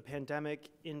obviously, the pandemic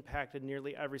impacted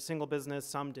nearly every single business.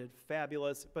 Some did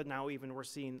fabulous, but now we're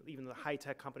seeing even the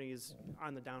high-tech companies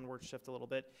on the downward shift a little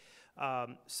bit.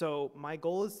 So my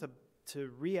goal is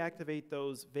to reactivate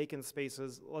those vacant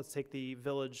spaces. Let's take the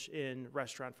Village Inn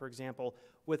restaurant, for example,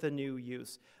 with a new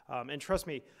use. And trust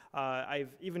me,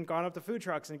 I've even gone up to food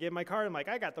trucks and gave my card. I'm like,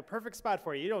 I got the perfect spot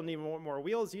for you. You don't need more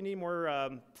wheels. You need more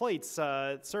plates,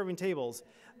 serving tables.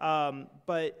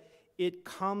 But it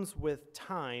comes with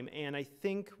time. And I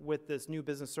think with this new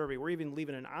business survey, we're even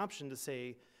leaving an option to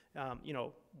say,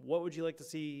 what would you like to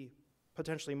see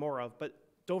potentially more of? But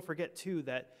don't forget, too,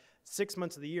 that 6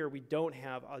 months of the year, we don't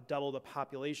have double the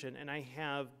population, and I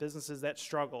have businesses that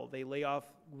struggle. They lay off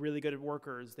really good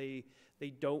workers. They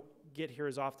don't get here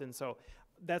as often. So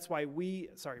that's why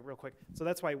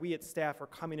that's why we at staff are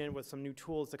coming in with some new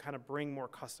tools to kind of bring more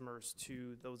customers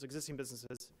to those existing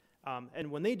businesses.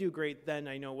 And when they do great, then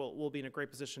I know we'll be in a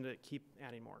great position to keep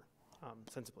adding more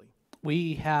sensibly.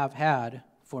 We have had,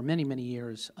 for many, many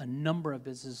years, a number of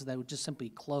businesses that would just simply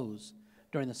close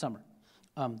during the summer.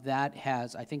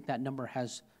 I think that number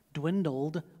has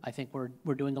dwindled. I think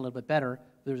we're doing a little bit better.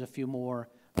 There's a few more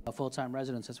full-time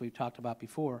residents, as we've talked about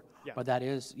before, but that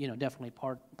is, definitely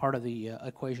part of the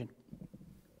equation.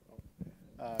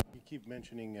 You keep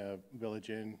mentioning Village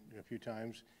Inn a few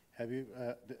times. Have you?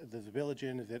 Does the Village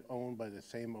Inn, is it owned by the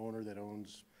same owner that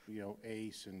owns,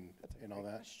 Ace and all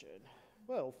that? Question.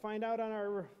 Well, find out on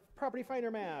our property finder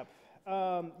map.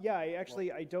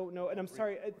 I don't know, and I'm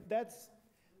sorry.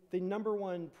 the number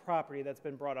one property that's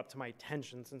been brought up to my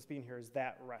attention since being here is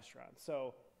that restaurant.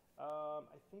 So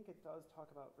I think it does talk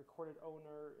about recorded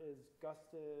owner is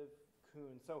Gustav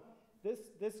Kuhn. So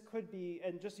this could be,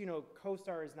 and just, you know,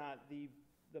 CoStar is not the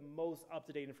most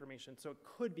up-to-date information, so it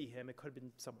could be him, it could have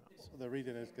been someone else. The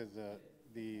reason is because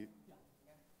the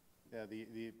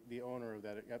owner of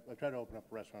that, I tried to open up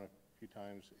a restaurant a few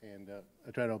times, and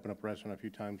I tried to open up a restaurant a few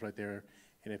times right there,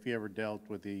 and if you ever dealt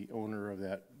with the owner of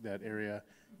that area,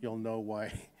 you'll know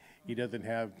why he doesn't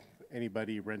have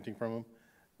anybody renting from him.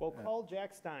 Well, call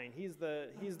Jack Stein. He's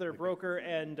their broker,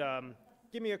 and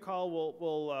give me a call.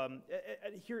 We'll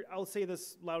here. I'll say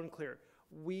this loud and clear.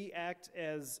 We act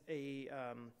as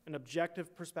an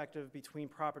objective perspective between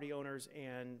property owners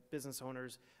and business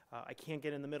owners. I can't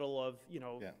get in the middle of, you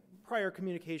know, prior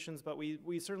communications, but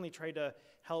we certainly try to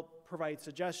help provide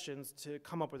suggestions to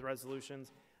come up with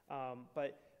resolutions.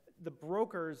 But the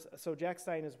brokers, so Jack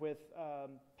Stein is with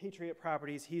Patriot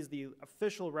Properties. He's the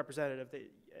official representative that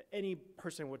any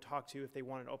person would talk to if they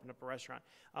wanted to open up a restaurant.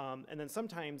 And then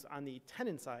sometimes on the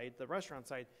tenant side, the restaurant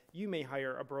side, you may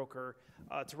hire a broker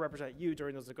to represent you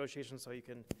during those negotiations so you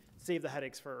can save the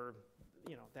headaches for,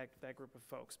 you know, that group of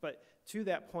folks. But to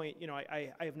that point, you know,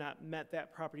 I have not met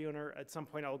that property owner. At some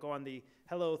point I'll go on the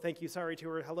hello, thank you, sorry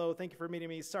tour. Hello, thank you for meeting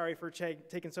me. Sorry for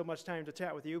taking so much time to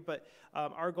chat with you. But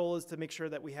our goal is to make sure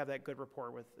that we have that good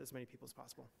rapport with as many people as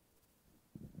possible.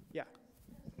 Yeah.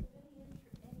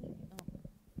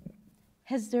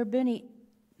 Has there been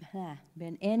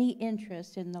any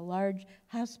interest in the large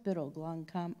hospital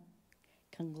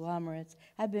conglomerates?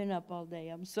 I've been up all day,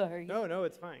 I'm sorry. No,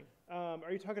 it's fine.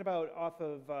 Are you talking about off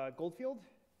of Goldfield?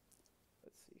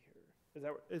 Let's see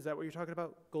here. Is that what you're talking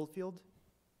about? Goldfield?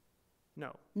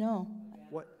 No. No.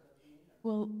 What?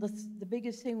 Well, the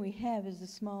biggest thing we have is a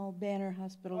small Banner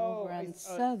Hospital over on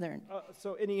Southern.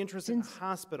 So any interest in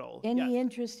hospital? Any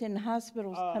interest in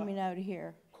hospitals coming out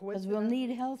here? Because we'll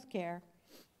need health care.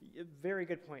 Very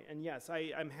good point. And yes,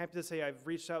 I'm happy to say I've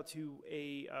reached out to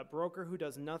a broker who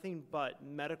does nothing but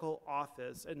medical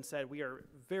office and said we are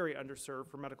very underserved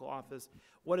for medical office.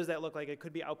 What does that look like? It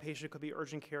could be outpatient, it could be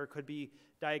urgent care, it could be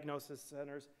diagnosis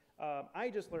centers. I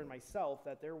just learned myself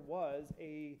that there was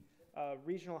a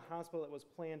regional hospital that was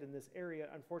planned in this area.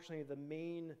 Unfortunately, the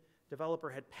main developer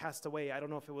had passed away. I don't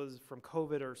know if it was from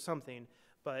COVID or something.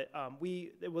 But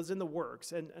it was in the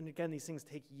works, and again, these things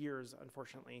take years,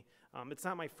 unfortunately. It's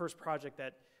not my first project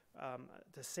that,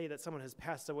 to say that someone has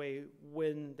passed away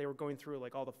when they were going through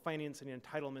like all the financing and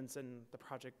entitlements and the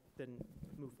project didn't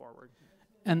move forward.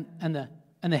 And the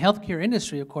healthcare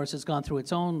industry, of course, has gone through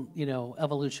its own, you know,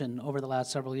 evolution over the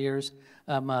last several years.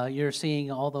 You're seeing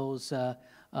all those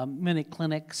mini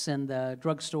clinics and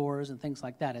drugstores and things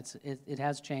like that. It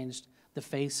has changed the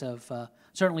face of,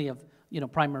 certainly of, you know,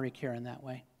 primary care in that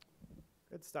way.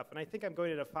 Good stuff. And I think I'm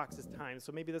going into Fox's time,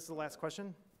 so maybe this is the last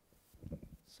question.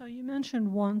 So you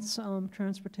mentioned once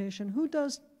transportation. Who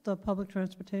does the public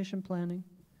transportation planning?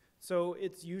 So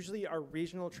it's usually our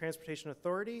regional transportation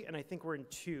authority, and I think we're in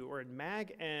two. We're in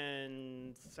MAG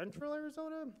and Central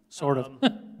Arizona? Sort of.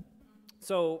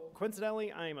 So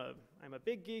coincidentally, I'm a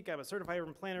big geek. I'm a certified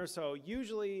urban planner, so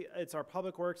usually it's our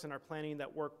public works and our planning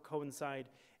that work coincide.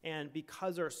 And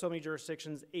because there are so many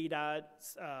jurisdictions, ADOT,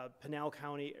 Pinal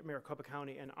County, Maricopa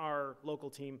County, and our local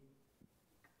team,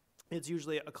 it's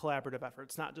usually a collaborative effort.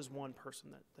 It's not just one person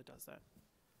that does that.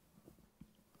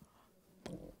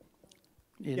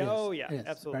 Oh, yeah,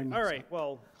 absolutely. All right,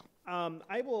 well,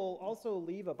 I will also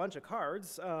leave a bunch of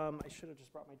cards. I should have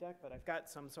just brought my deck, but I've got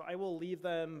some, so I will leave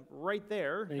them right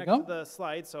there next to the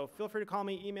slide. So feel free to call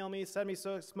me, email me, send me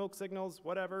smoke signals,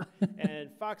 whatever.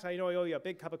 And Fox, I know I owe you a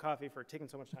big cup of coffee for taking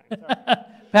so much time. Sorry.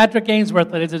 Patrick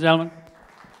Ainsworth, ladies and gentlemen.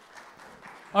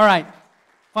 All right,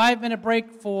 5-minute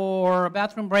break for a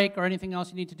bathroom break or anything else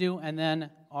you need to do, and then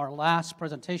our last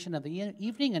presentation of the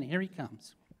evening, and here he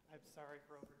comes.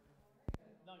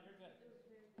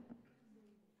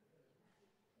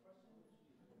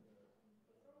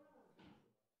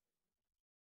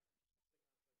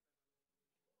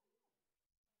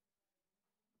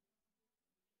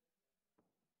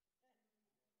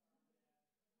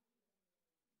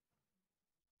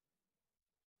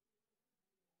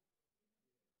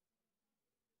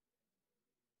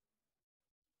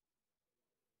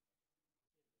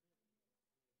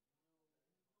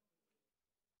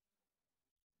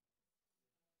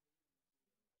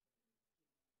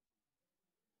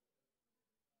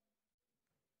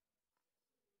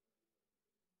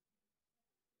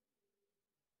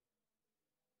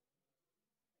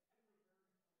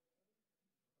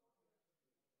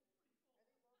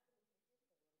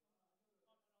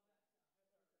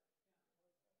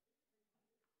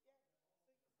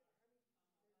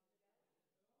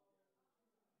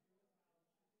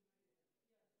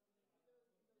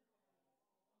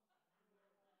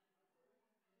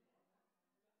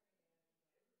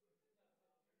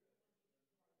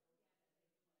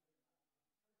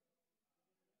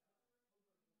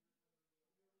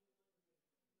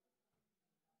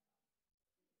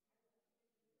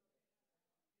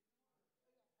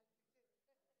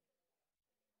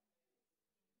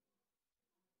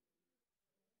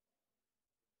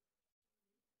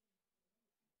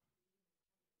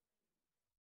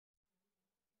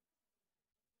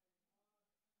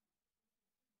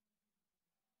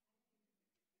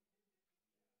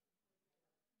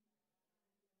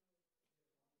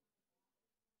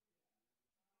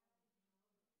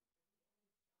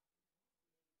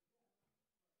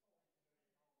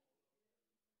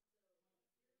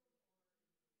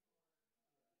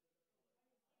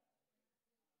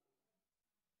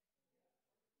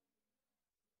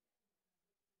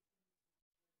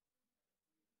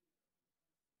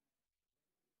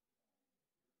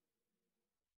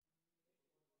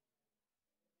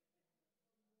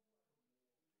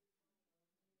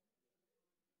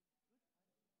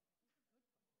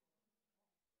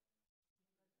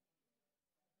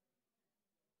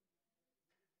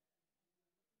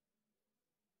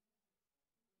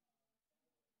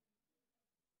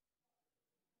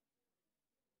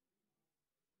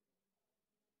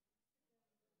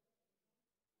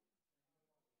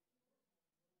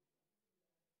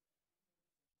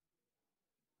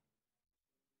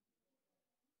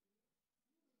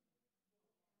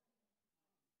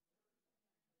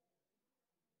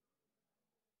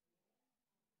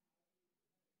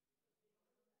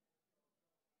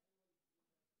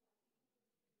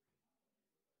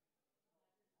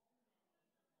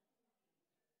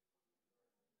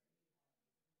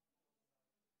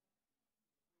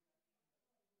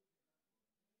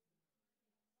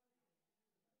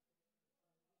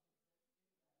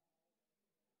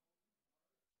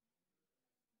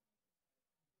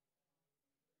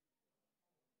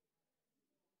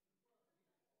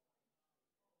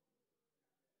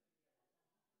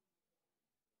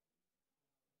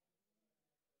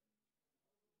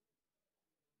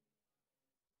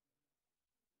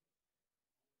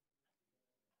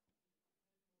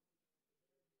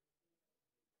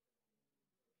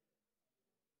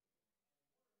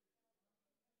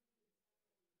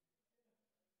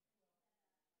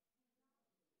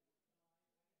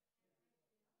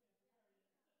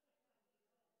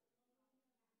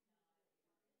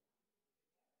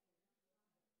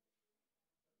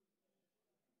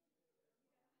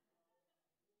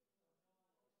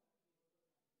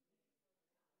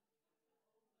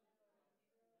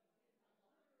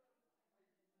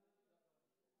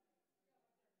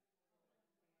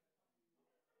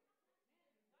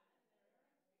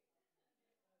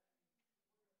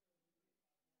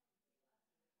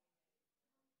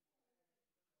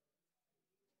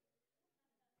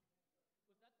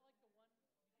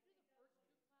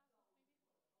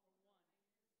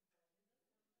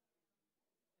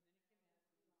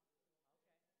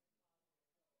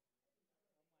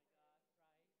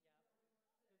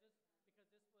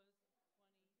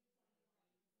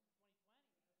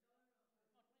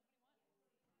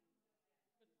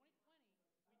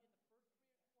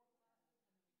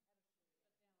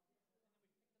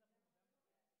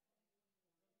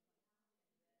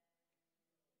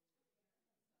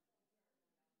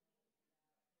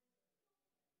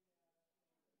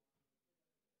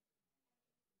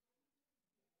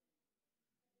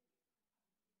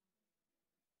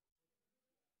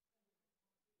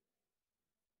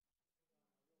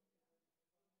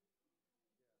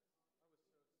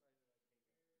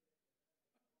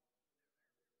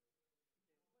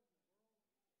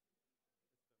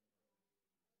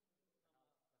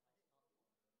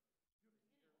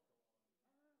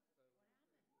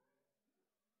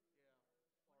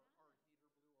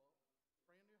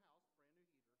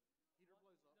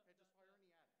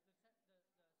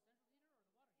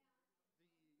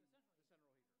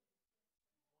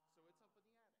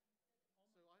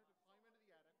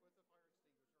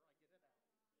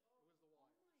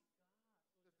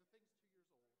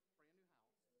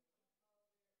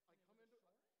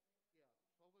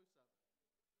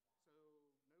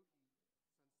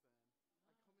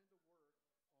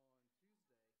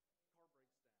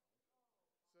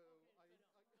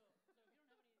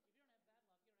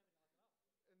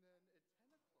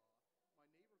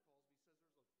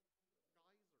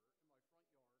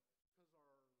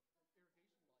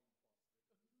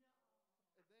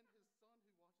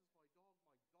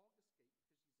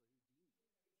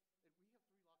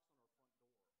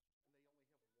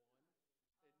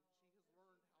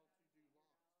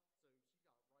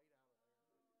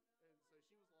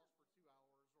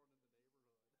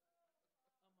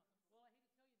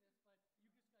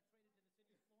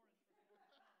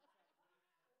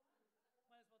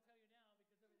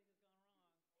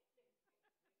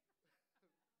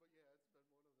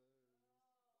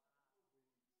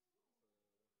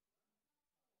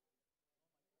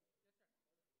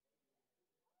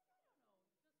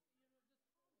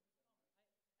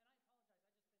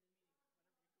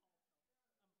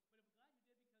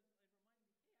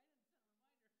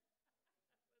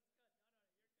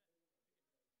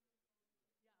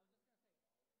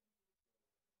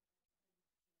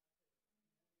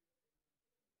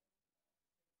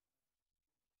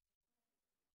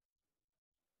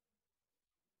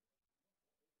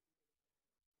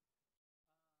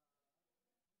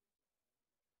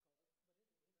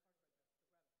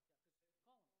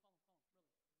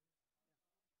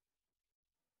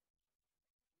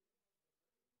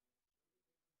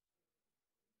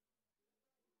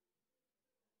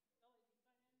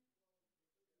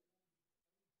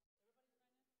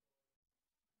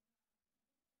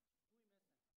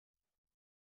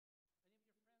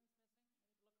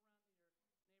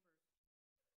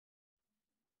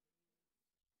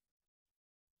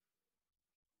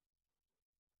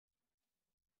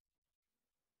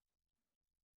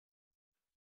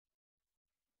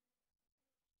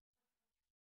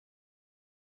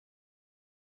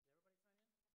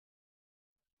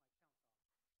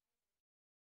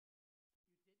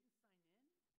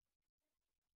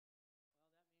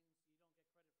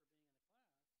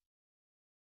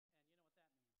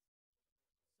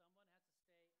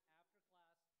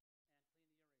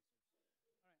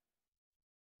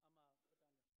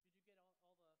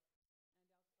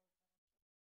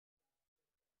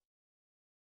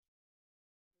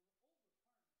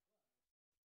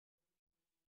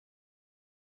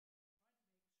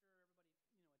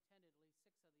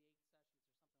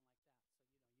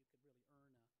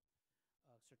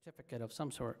 certificate of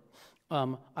some sort.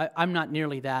 I'm not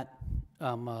nearly that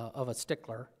of a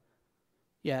stickler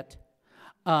yet,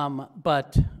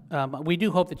 but we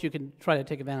do hope that you can try to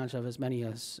take advantage of as many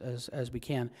as we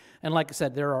can. And like I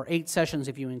said, there are 8 sessions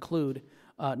if you include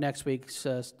next week's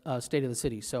State of the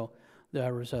City. So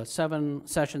there was 7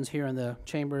 sessions here in the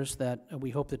chambers that we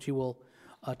hope that you will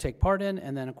take part in,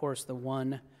 and then of course the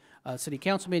one City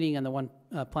Council meeting and the one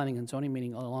Planning and Zoning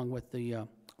meeting along with the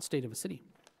State of the City.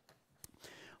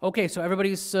 Okay, so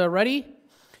everybody's ready?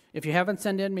 If you haven't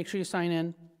sent in, make sure you sign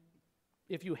in.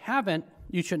 If you haven't,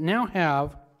 you should now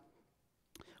have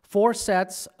 4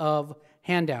 sets of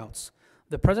handouts.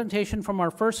 The presentation from our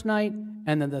first night,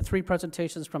 and then the 3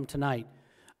 presentations from tonight.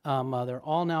 They're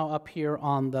all now up here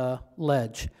on the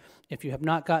ledge. If you have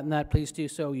not gotten that, please do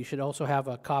so. You should also have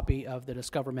a copy of the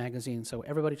Discover magazine, so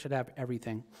everybody should have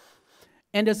everything.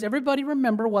 And does everybody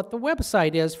remember what the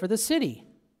website is for the city?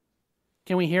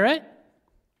 Can we hear it?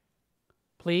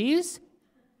 Please?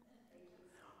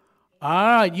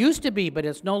 It used to be, but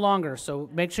it's no longer, so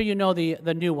make sure you know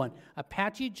the new one.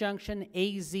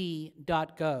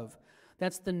 ApacheJunctionAZ.gov.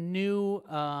 That's the new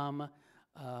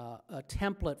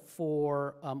template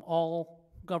for all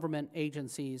government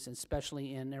agencies,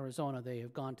 especially in Arizona. They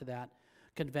have gone to that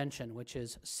convention, which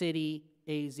is cityaz.gov.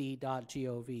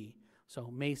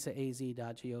 So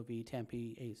mesaaz.gov,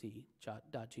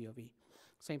 tempeaz.gov.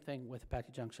 Same thing with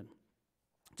Apache Junction.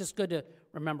 Just good to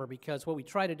remember, because what we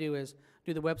try to do is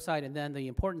do the website and then the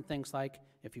important things like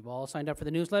if you've all signed up for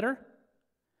the newsletter,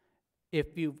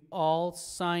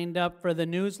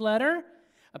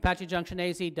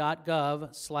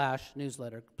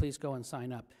 ApacheJunctionAZ.gov/newsletter. Please go and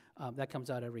sign up. That comes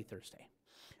out every Thursday.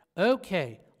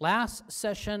 Okay, last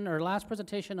session or last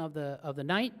presentation of the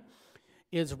night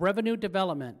is revenue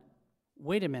development.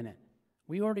 Wait a minute,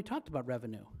 we already talked about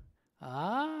revenue.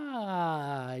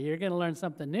 You're going to learn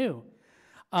something new.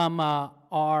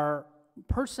 Our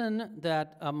person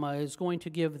that is going to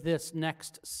give this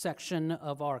next section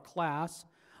of our class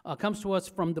comes to us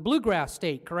from the Bluegrass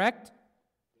State, correct?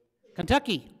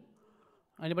 Kentucky.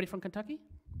 Anybody from Kentucky?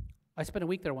 I spent a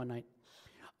week there one night.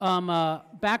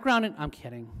 Background in, I'm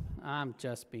kidding. I'm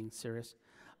just being serious.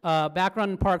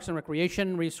 Background in parks and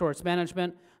recreation, resource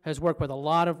management, has worked with a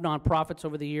lot of nonprofits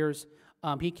over the years.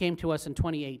 He came to us in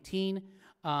 2018.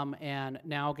 And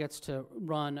now gets to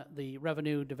run the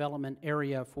revenue development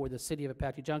area for the city of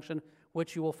Apache Junction,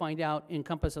 which you will find out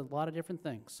encompasses a lot of different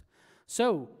things.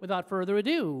 So, without further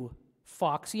ado,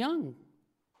 Fox Young.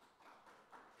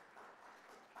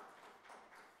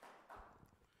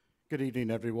 Good evening,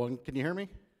 everyone. Can you hear me?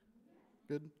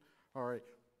 Good? All right.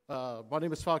 My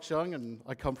name is Fox Young, and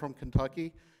I come from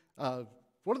Kentucky.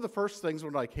 One of the first things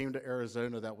when I came to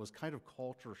Arizona that was kind of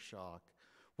culture shock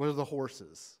were the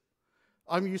horses.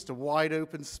 I'm used to wide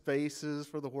open spaces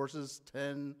for the horses,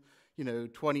 10,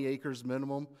 20 acres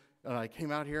minimum. And I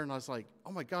came out here and I was like,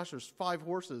 oh my gosh, there's 5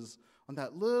 horses on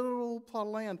that little plot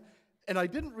of land. And I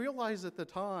didn't realize at the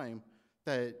time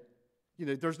that,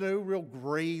 there's no real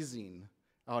grazing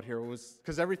out here. It was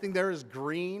because everything there is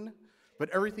green, but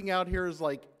everything out here is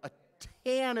like a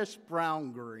tannish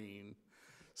brown green.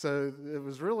 So it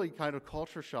was really kind of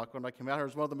culture shock when I came out here. It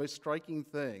was one of the most striking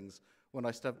things when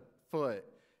I stepped foot.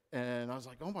 And I was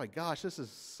like, oh my gosh, this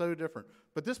is so different.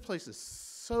 But this place is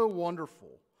so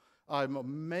wonderful. I'm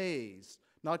amazed,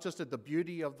 not just at the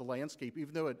beauty of the landscape,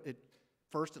 even though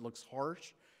first it looks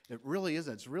harsh. It really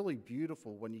isn't. It's really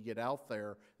beautiful when you get out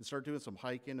there and start doing some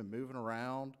hiking and moving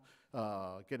around,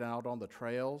 getting out on the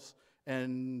trails.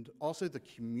 And also the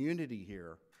community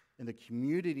here, and the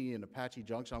community in Apache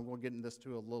Junction. I'm going to get into this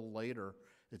too a little later.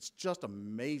 It's just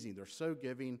amazing. They're so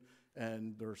giving,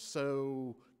 and they're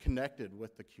so connected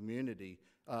with the community.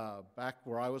 Back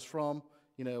where I was from,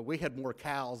 we had more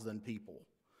cows than people.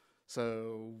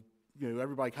 So,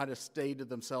 everybody kind of stayed to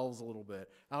themselves a little bit.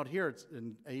 Out here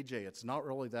in AJ, it's not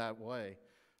really that way.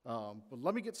 But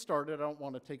let me get started. I don't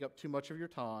want to take up too much of your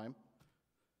time.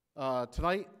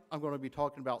 Tonight, I'm going to be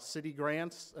talking about city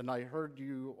grants, and I heard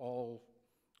you all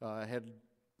had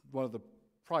one of the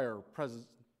prior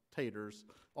presentators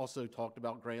also talked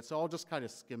about grants, so I'll just kind of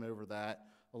skim over that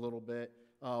a little bit.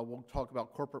 We'll talk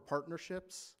about corporate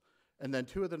partnerships, and then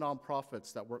 2 of the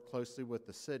nonprofits that work closely with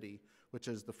the city, which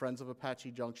is the Friends of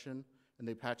Apache Junction and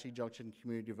the Apache Junction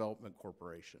Community Development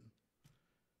Corporation.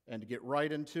 And to get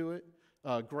right into it,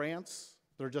 grants,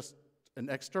 they're just an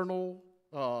external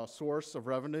source of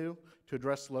revenue to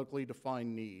address locally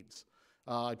defined needs.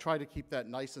 I try to keep that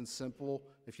nice and simple.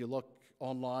 If you look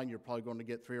online, you're probably going to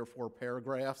get 3 or 4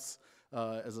 paragraphs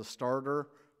as a starter,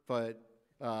 but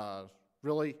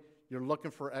really, you're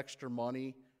looking for extra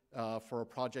money for a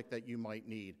project that you might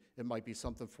need. It might be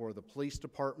something for the police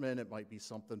department. It might be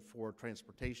something for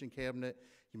transportation cabinet.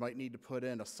 You might need to put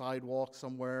in a sidewalk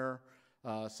somewhere.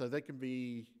 So there can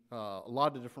be a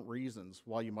lot of different reasons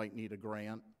why you might need a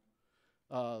grant.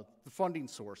 The funding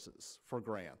sources for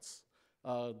grants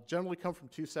generally come from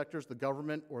two sectors, the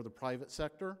government or the private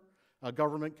sector.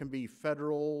 Government can be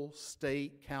federal,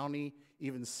 state, county,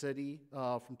 even city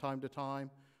from time to time.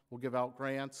 We'll give out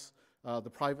grants. The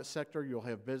private sector, you'll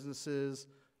have businesses,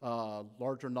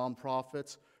 larger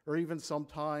nonprofits, or even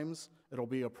sometimes it'll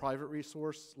be a private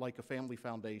resource like a family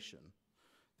foundation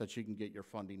that you can get your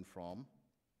funding from.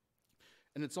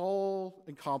 And it's all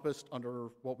encompassed under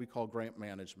what we call grant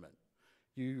management.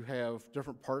 You have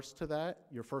different parts to that.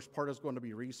 Your first part is going to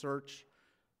be research,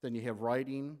 then you have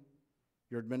writing,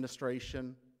 your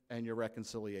administration, and your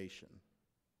reconciliation.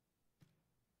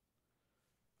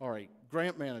 All right,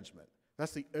 grant management.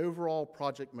 That's the overall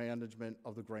project management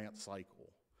of the grant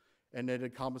cycle. And it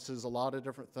encompasses a lot of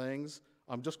different things.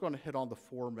 I'm just going to hit on the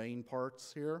four main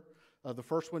parts here. The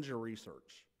first one's your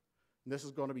research. And this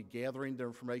is going to be gathering the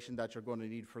information that you're going to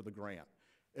need for the grant.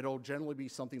 It'll generally be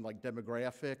something like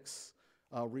demographics,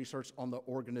 research on the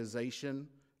organization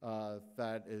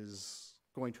that is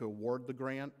going to award the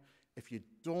grant. If you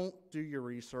don't do your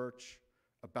research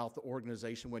about the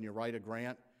organization when you write a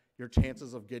grant, your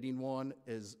chances of getting one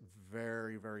is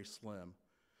very, very slim.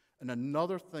 And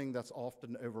another thing that's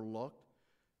often overlooked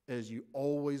is you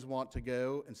always want to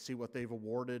go and see what they've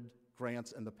awarded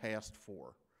grants in the past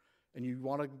for. And you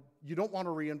don't want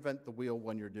to reinvent the wheel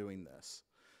when you're doing this.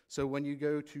 So when you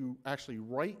go to actually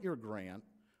write your grant,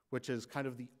 which is kind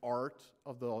of the art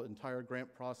of the entire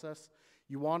grant process,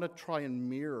 you want to try and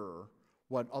mirror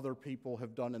what other people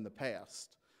have done in the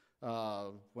past.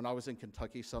 When I was in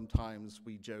Kentucky, sometimes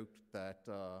we joked that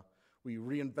we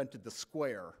reinvented the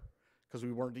square because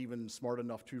we weren't even smart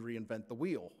enough to reinvent the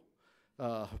wheel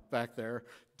back there.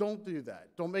 Don't do that.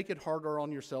 Don't make it harder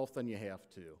on yourself than you have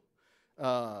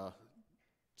to.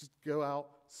 Just go out,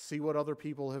 see what other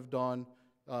people have done.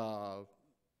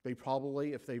 They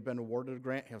probably, if they've been awarded a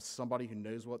grant, have somebody who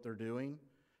knows what they're doing.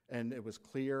 And it was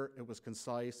clear, it was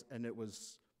concise, and it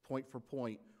was point for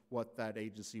point what that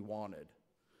agency wanted.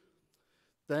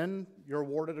 Then you're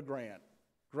awarded a grant.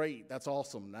 Great, that's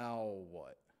awesome. Now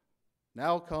what?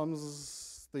 Now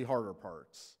comes the harder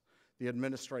parts, the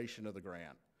administration of the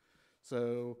grant.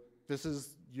 So this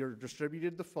is, you're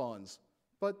distributed the funds,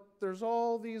 but there's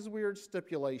all these weird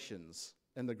stipulations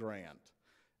in the grant,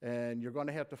 and you're going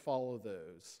to have to follow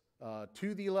those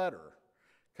to the letter,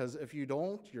 because if you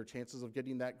don't, your chances of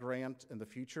getting that grant in the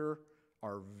future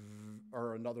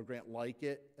or another grant like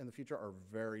it in the future are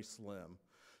very slim.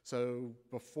 So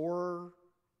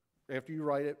after you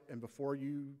write it and before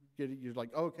you get it, you're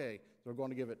like, okay, they're going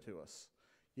to give it to us.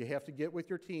 You have to get with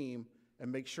your team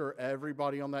and make sure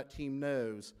everybody on that team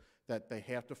knows that they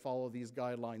have to follow these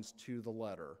guidelines to the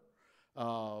letter.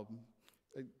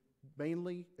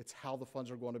 Mainly, it's how the funds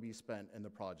are going to be spent in the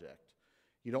project.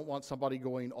 You don't want somebody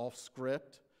going off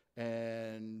script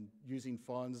and using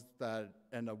funds that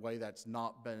in a way that's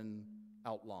not been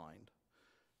outlined.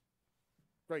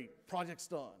 Great, project's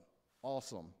done.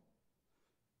 Awesome.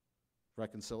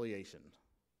 Reconciliation.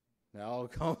 Now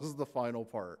comes the final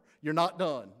part. You're not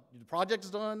done. The project's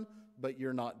done, but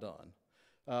you're not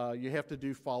done. You have to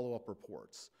do follow-up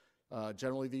reports.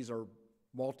 Generally, these are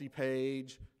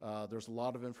multi-page. There's a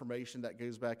lot of information that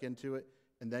goes back into it,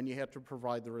 and then you have to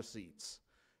provide the receipts.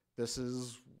 This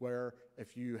is where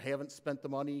if you haven't spent the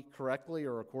money correctly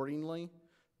or accordingly,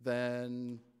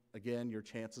 then again, your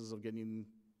chances of getting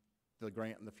the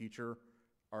grant in the future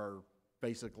are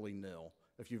basically nil.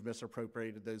 If you've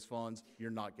misappropriated those funds,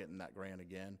 you're not getting that grant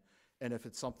again. And if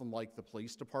it's something like the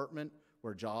police department,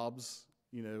 where jobs,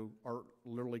 are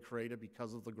literally created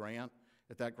because of the grant,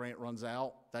 if that grant runs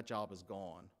out, that job is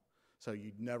gone. So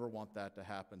you'd never want that to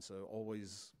happen. So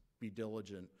always be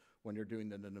diligent when you're doing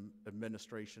the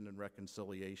administration and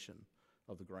reconciliation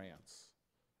of the grants.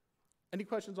 Any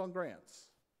questions on grants?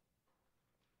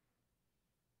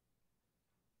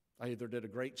 I either did a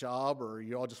great job or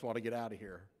you all just want to get out of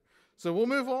here. So we'll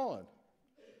move on.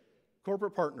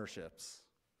 Corporate partnerships.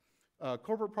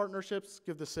 Corporate partnerships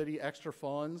give the city extra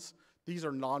funds. These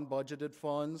are non-budgeted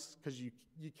funds because you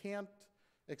can't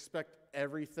expect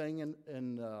everything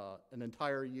in an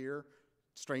entire year.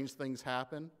 Strange things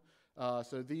happen.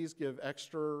 So these give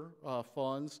extra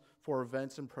funds for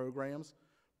events and programs,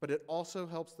 but it also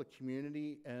helps the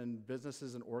community and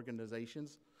businesses and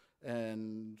organizations.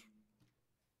 And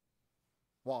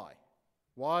why?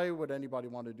 Why would anybody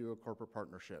want to do a corporate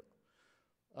partnership?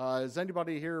 Is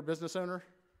anybody here a business owner?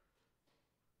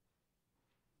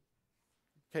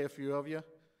 Okay, a few of you.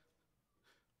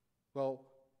 Well,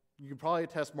 you can probably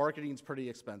attest marketing is pretty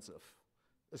expensive,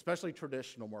 especially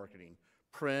traditional marketing,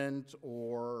 print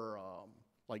or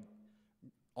like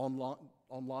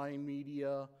online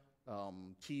media,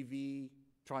 TV.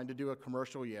 Trying to do a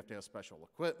commercial, you have to have special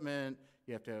equipment.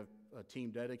 You have to have a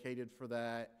team dedicated for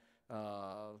that.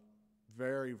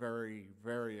 Very, very,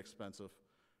 very expensive.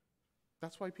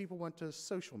 That's why people went to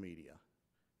social media.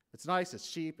 It's nice, it's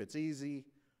cheap, it's easy,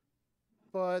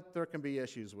 but there can be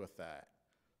issues with that.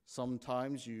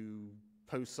 Sometimes you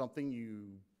post something you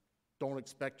don't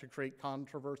expect to create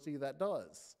controversy that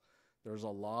does. There's a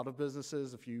lot of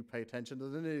businesses, if you pay attention to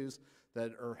the news,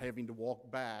 that are having to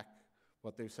walk back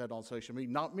what they've said on social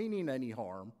media, not meaning any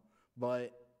harm,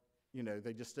 but you know,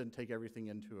 they just didn't take everything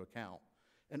into account.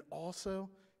 And also,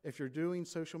 if you're doing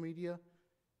social media,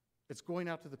 it's going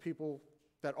out to the people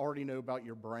that already know about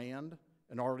your brand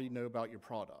and already know about your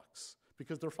products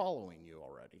because they're following you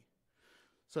already.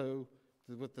 So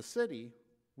with the city,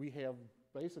 we have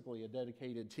basically a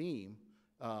dedicated team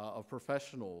of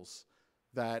professionals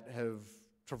that have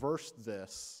traversed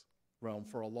this realm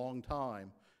for a long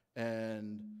time,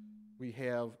 and we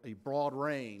have a broad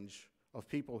range of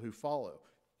people who follow.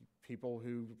 People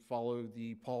who follow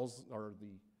the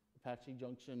Apache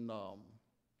Junction,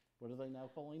 what are they now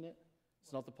calling it?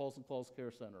 It's not the Pulse and Claws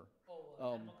Care Center.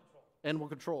 Animal control. Animal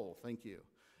Control, thank you.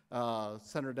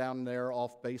 Center down there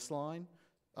off Baseline.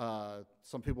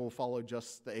 Some people will follow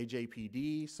just the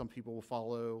AJPD. Some people will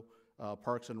follow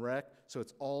Parks and Rec. So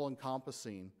it's all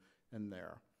encompassing in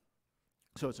there.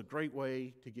 So it's a great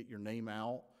way to get your name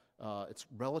out. It's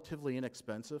relatively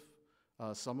inexpensive.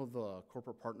 Some of the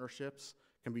corporate partnerships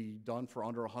can be done for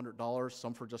under $100,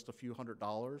 some for just a few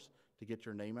 $100s to get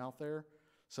your name out there.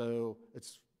 So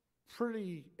it's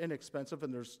pretty inexpensive,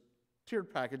 and there's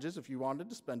tiered packages. If you wanted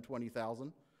to spend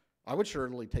 $20,000, I would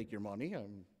surely take your money.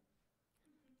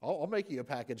 I'll make you a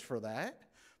package for that,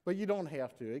 but you don't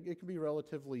have to. It can be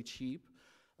relatively cheap,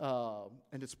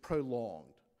 and it's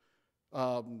prolonged.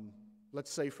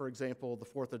 Let's say, for example, the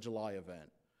 4th of July event.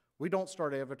 We don't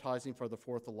start advertising for the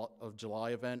 4th of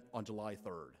July event on July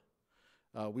 3rd.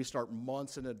 We start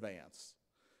months in advance.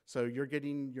 So you're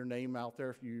getting your name out there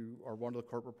if you are one of the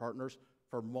corporate partners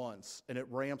for months, and it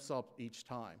ramps up each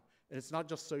time. And it's not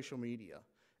just social media.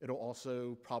 It'll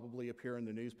also probably appear in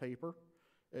the newspaper.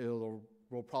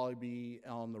 Will probably be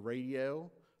on the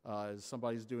radio as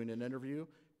somebody's doing an interview,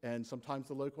 and sometimes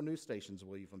the local news stations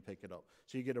will even pick it up.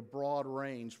 So you get a broad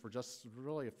range for just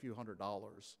really a few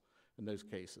 $100s in those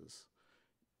cases.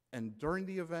 And during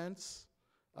the events,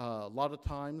 a lot of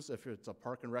times, if it's a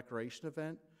park and recreation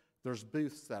event, there's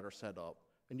booths that are set up,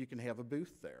 and you can have a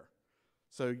booth there.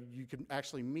 So you can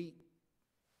actually meet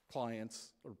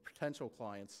clients or potential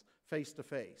clients face to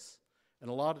face. And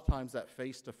a lot of times that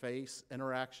face-to-face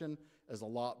interaction is a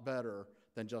lot better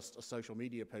than just a social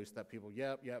media post that people,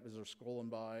 yep, as they're scrolling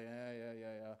by,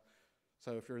 yeah.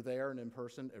 So if you're there and in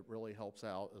person, it really helps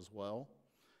out as well.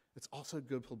 It's also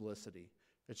good publicity.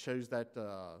 It shows that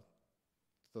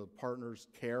the partners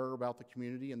care about the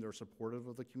community and they're supportive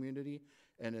of the community.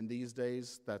 And in these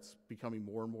days, that's becoming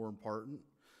more and more important.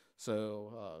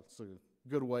 So it's a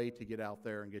good way to get out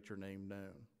there and get your name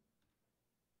known.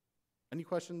 Any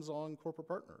questions on corporate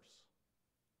partners?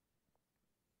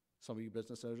 Some of you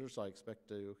business owners, I expect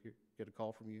to get a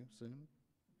call from you soon,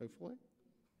 hopefully.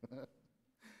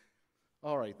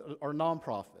 All right, our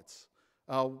nonprofits.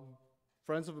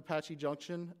 Friends of Apache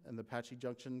Junction and the Apache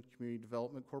Junction Community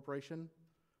Development Corporation,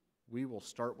 we will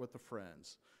start with the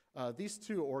Friends. These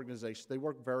two organizations, they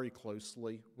work very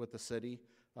closely with the city,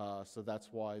 so that's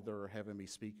why they're having me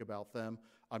speak about them.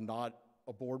 I'm not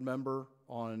a board member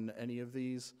on any of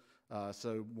these,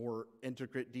 so more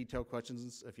intricate, detailed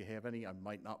questions, if you have any, I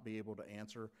might not be able to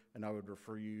answer, and I would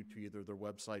refer you to either their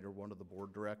website or one of the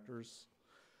board directors.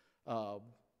 The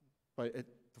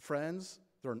Friends,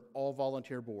 they're an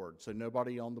all-volunteer board, so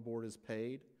nobody on the board is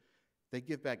paid. They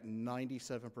give back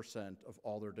 97% of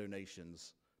all their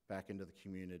donations back into the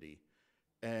community.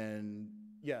 And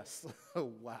yes,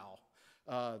 wow,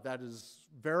 that is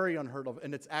very unheard of,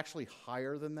 and it's actually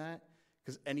higher than that,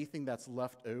 because anything that's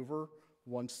left over,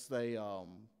 once they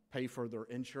pay for their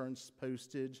insurance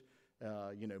postage,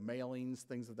 mailings,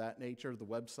 things of that nature, the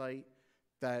website,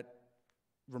 that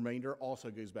remainder also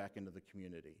goes back into the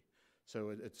community. So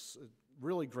it's a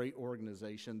really great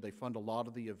organization. They fund a lot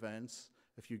of the events.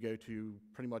 If you go to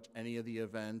pretty much any of the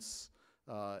events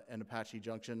in Apache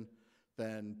Junction,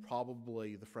 then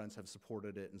probably the Friends have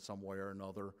supported it in some way or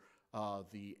another.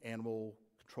 The Animal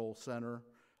Control Center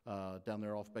down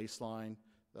there off Baseline,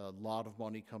 a lot of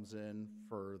money comes in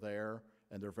for there,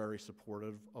 and they're very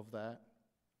supportive of that.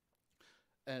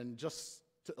 And just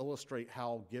to illustrate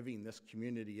how giving this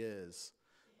community is,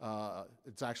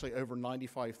 it's actually over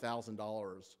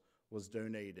 $95,000 was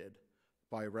donated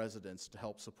by residents to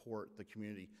help support the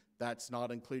community. That's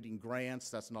not including grants,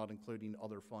 that's not including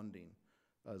other funding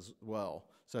as well.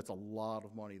 So that's a lot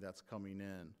of money that's coming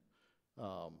in.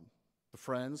 The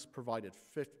Friends provided,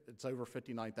 it's over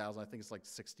 59,000, I think it's like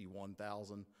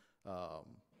 61,000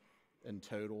 in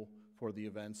total for the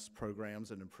events,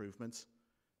 programs, and improvements.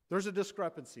 There's a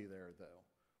discrepancy there, though.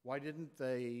 Why didn't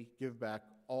they give back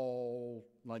all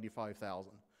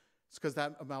 95,000? It's because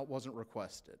that amount wasn't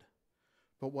requested.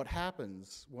 But what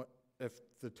happens if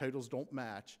the totals don't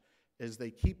match is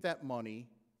they keep that money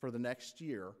for the next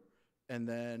year, and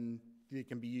then it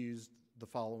can be used the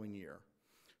following year.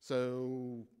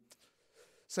 So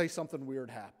say something weird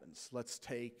happens. Let's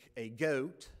take a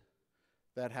goat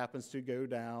that happens to go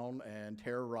down and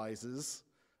terrorizes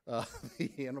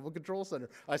the Animal Control Center.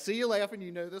 I see you laughing,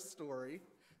 you know this story.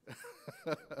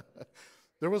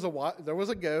 There was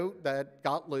a goat that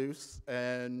got loose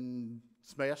and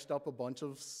smashed up a bunch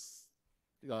of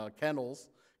kennels,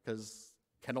 because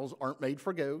kennels aren't made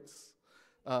for goats.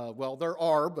 Well, there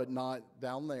are, but not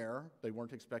down there. They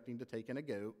weren't expecting to take in a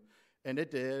goat. And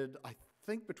it did, I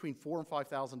think, between $4,000 and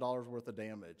 $5,000 worth of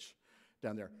damage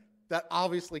down there. That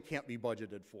obviously can't be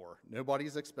budgeted for.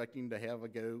 Nobody's expecting to have a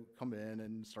goat come in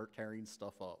and start tearing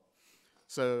stuff up.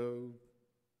 So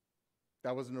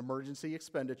that was an emergency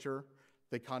expenditure.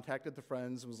 They contacted the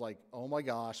Friends and was like, oh my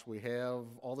gosh, we have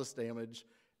all this damage.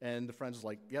 And the Friends was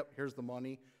like, yep, here's the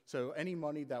money. So any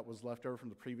money that was left over from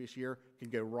the previous year can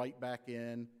go right back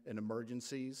in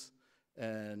emergencies.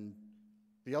 And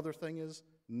the other thing is,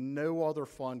 no other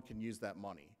fund can use that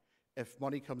money. If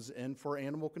money comes in for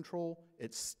animal control,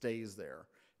 it stays there.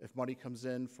 If money comes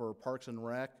in for Parks and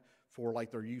Rec, for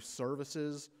like their youth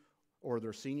services or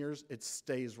their seniors, it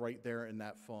stays right there in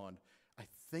that fund. I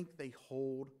think they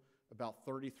hold about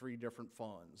 33 different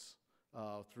funds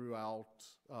throughout,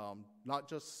 not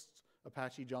just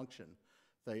Apache Junction.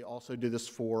 They also do this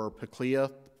for PCLEA,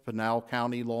 Pinal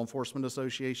County Law Enforcement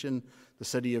Association, the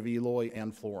City of Eloy,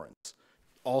 and Florence.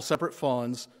 All separate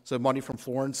funds, so money from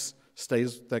Florence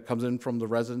that comes in from the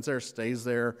residents there stays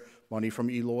there. Money from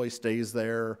Eloy stays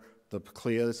there. The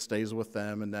PCLEA stays with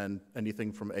them, and then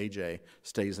anything from AJ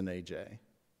stays in AJ.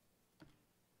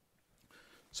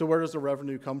 So where does the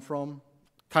revenue come from?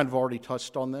 Kind of already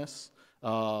touched on this. A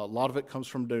lot of it comes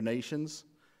from donations.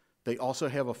 They also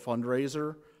have a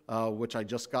fundraiser, which I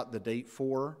just got the date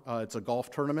for. It's a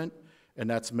golf tournament, and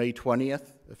that's May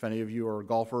 20th. If any of you are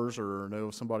golfers or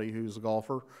know somebody who's a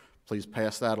golfer, please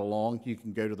pass that along. You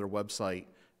can go to their website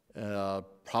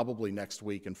probably next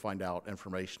week and find out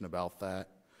information about that.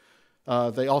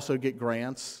 They also get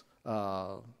grants.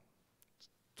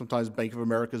 Sometimes Bank of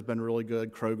America has been really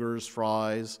good. Kroger's,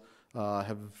 Fry's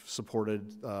have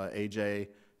supported AJ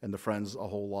and the Friends a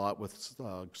whole lot with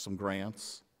some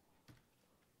grants.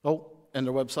 Oh, and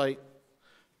their website,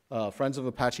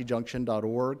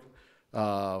 friendsofapachejunction.org.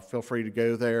 Feel free to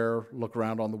go there, look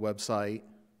around on the website.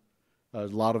 A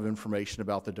lot of information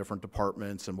about the different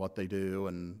departments and what they do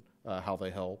and how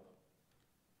they help.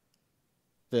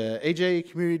 The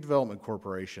AJ Community Development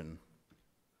Corporation.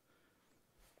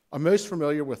 I'm most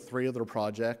familiar with 3 of their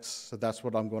projects, so that's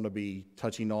what I'm going to be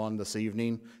touching on this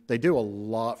evening. They do a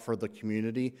lot for the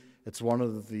community. It's one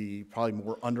of the probably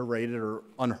more underrated or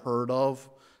unheard of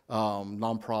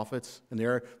nonprofits in the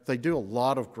area. They do a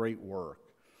lot of great work.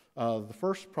 The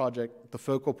first project, the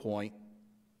Focal Point,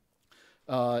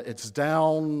 it's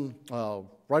down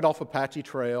right off Apache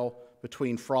Trail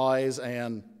between Fry's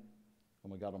and, oh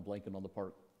my God, I'm blanking on the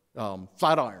park,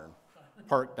 Flatiron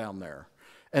Park down there.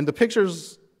 And the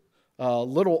picture's a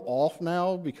little off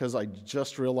now because I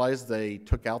just realized they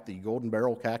took out the golden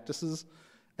barrel cactuses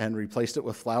and replaced it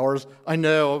with flowers. I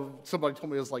know, somebody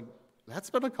told me, it was like, that's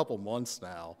been a couple months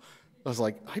now. I was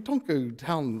like, I don't go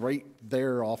down right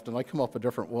there often. I come up a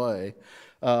different way.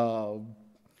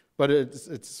 But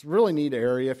it's a really neat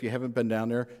area if you haven't been down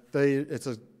there. It's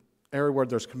an area where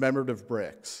there's commemorative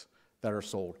bricks that are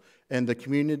sold. And the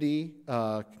community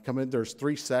can come in. There's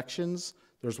 3 sections.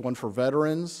 There's one for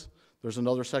veterans. There's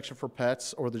another section for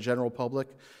pets or the general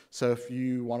public. So if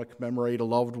you want to commemorate a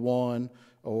loved one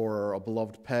or a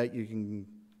beloved pet, you can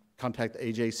contact the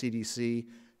AJCDC.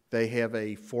 They have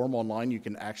a form online. You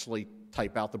can actually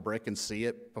type out the brick and see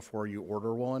it before you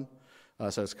order one.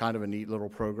 So it's kind of a neat little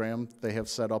program they have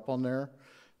set up on there.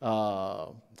 I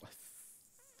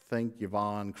think,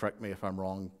 Yvonne, correct me if I'm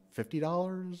wrong,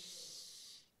 $50?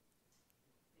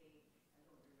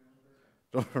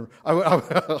 I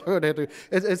would have to,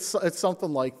 it's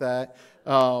something like that.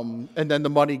 And then the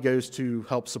money goes to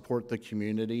help support the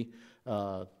community.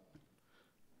 The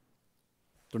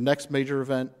next major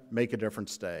event, Make a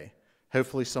Difference Day.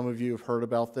 Hopefully some of you have heard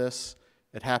about this.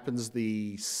 It happens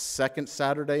the second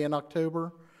Saturday in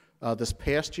October. This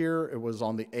past year, it was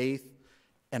on the 8th,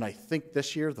 and I think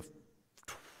this year, the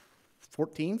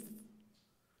 14th?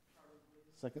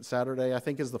 Second Saturday, I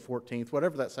think, is the 14th,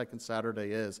 whatever that second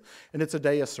Saturday is. And it's a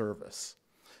day of service.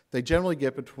 They generally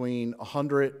get between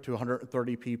 100 to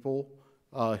 130 people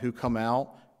who come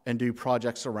out and do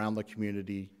projects around the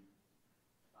community.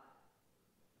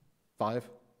 Five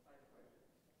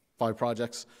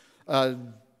projects.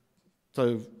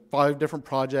 So 5 different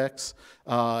projects.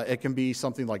 It can be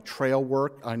something like trail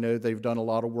work. I know they've done a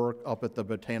lot of work up at the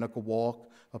Botanical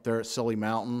Walk up there at Silly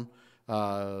Mountain.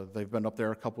 They've been up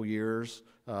there a couple years,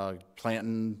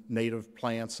 planting native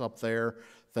plants up there.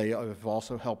 They have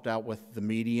also helped out with the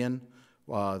median.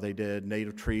 They did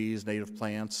native trees, native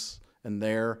plants in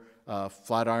there.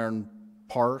 Flatiron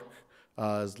Park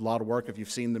is a lot of work. If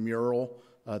you've seen the mural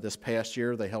this past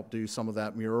year, they helped do some of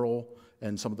that mural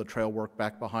and some of the trail work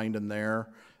back behind in there.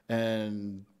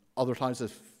 And other times,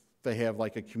 if they have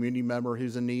like a community member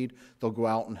who's in need, they'll go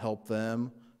out and help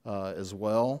them as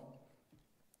well.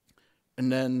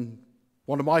 And then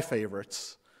one of my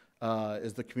favorites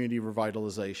is the community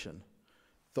revitalization.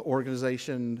 The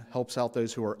organization helps out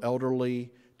those who are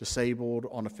elderly, disabled,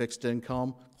 on a fixed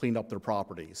income, clean up their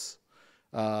properties.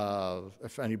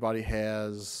 If anybody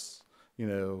has,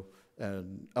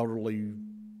 an elderly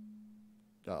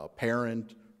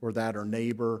parent or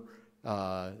neighbor,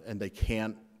 and they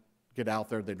can't get out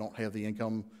there, they don't have the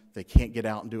income, they can't get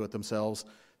out and do it themselves,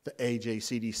 the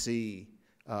AJCDC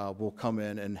will come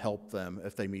in and help them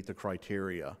if they meet the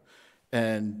criteria.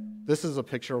 And this is a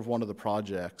picture of one of the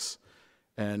projects,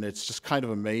 and it's just kind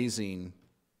of amazing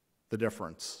the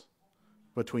difference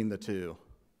between the two.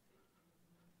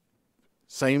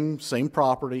 Same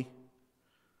property.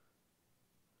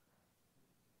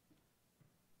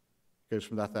 Goes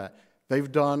from that.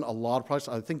 They've done a lot of projects.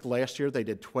 I think last year they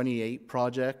did 28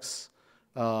 projects.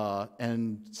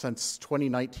 And since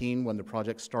 2019, when the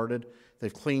project started,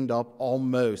 they've cleaned up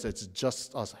almost, it's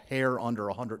just a hair under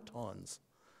 100 tons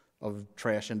of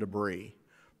trash and debris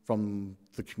from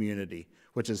the community,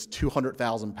 which is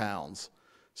 200,000 pounds.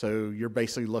 So you're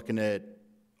basically looking at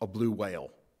a blue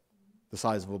whale, the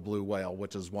size of a blue whale,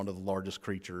 which is one of the largest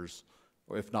creatures,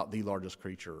 or if not the largest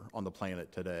creature on the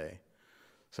planet today.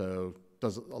 So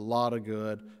does a lot of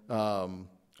good.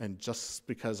 And just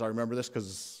because I remember this,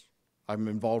 because I'm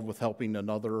involved with helping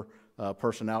another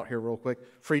person out here real quick.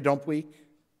 Free Dump Week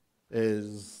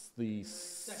is the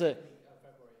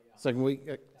second week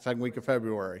of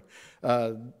February.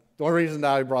 The only reason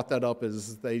that I brought that up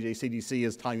is the AJCDC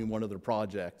is timing one of their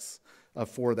projects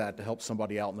for that to help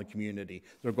somebody out in the community.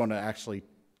 They're going to actually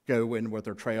go in with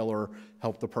their trailer,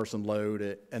 help the person load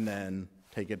it, and then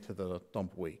take it to the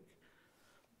dump week.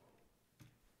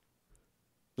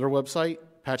 Their website,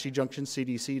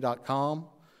 ApacheJunctionCDC.com.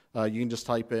 You can just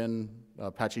type in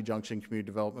Apache Junction Community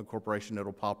Development Corporation.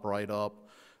 It'll pop right up.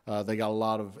 They got a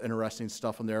lot of interesting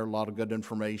stuff in there, a lot of good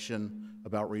information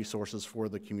about resources for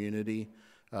the community.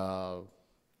 Have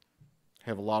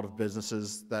a lot of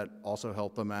businesses that also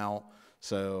help them out.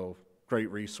 So great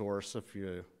resource if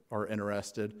you are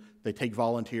interested. They take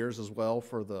volunteers as well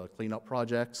for the cleanup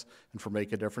projects and for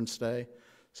Make a Difference Day.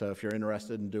 So if you're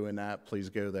interested in doing that, please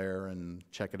go there and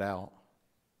check it out.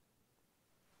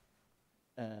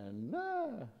 And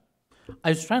I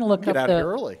was trying to look get up out the. here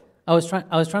early. I was trying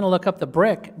to look up the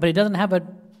brick, but it doesn't have a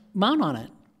amount on it,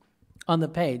 on the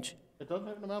page. It doesn't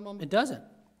have an amount on. It doesn't.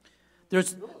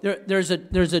 There's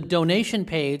a donation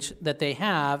page that they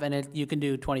have, and you can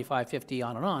do 25, 50,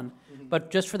 on and on. Mm-hmm.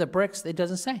 But just for the bricks, it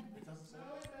doesn't say.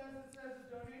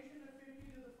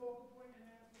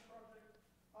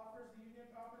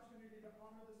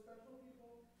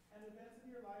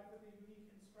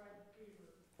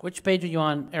 Which page are you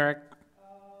on, Eric?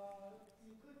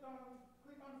 You click on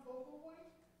focal point,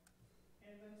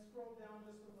 and then scroll down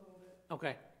just a little bit.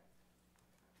 Okay.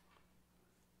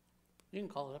 You can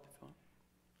call it up if you want.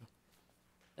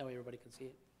 That way everybody can see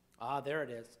it. Ah, there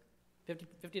it is.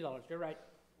 $50. You're right.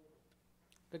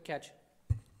 Good catch.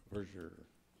 Where's your?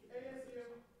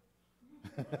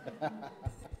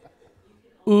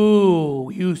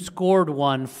 Ooh, you scored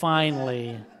one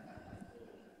finally.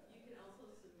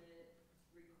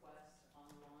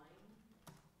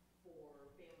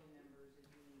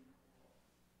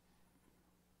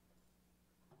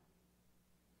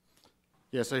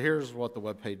 Yeah, so here's what the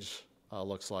webpage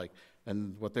looks like.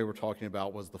 And what they were talking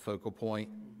about was the focal point.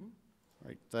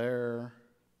 right there.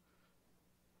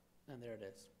 And there it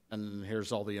is. And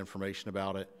here's all the information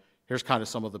about it. Here's kind of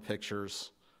some of the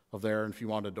pictures of there, and if you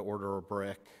wanted to order a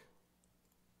brick,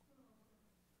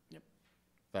 Yep.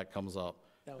 that comes up.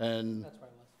 That was, And that's where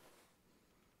I was.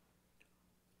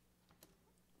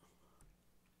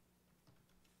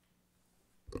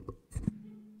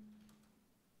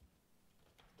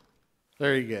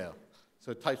 there you go.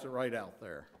 So it types it right out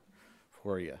there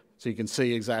for you. So you can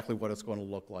see exactly what it's going to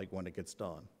look like when it gets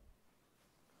done.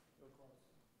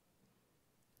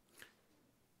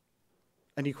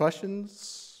 Any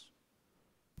questions?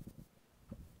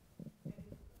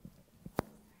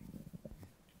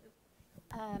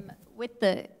 With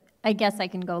the, I guess I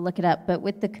can go look it up, but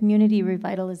with the community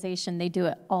revitalization, they do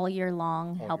it all year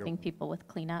long, year. helping people with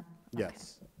cleanup?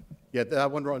 Yes. Yeah,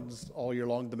 that one runs all year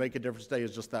long. The Make a Difference Day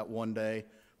is just that one day,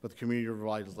 but the community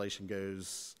revitalization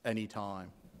goes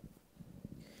anytime.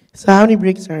 So how many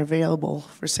bricks are available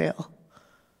for sale?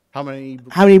 How many?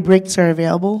 How many bricks are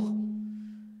available?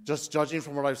 Just judging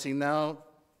from what I've seen now,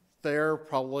 there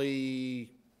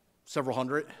probably several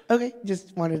hundred. Okay,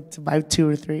 just wanted to buy 2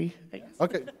 or 3.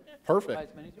 Okay,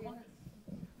 perfect.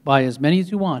 Buy as many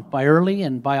as you want. Buy early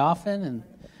and buy often and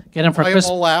get them for Buy 'em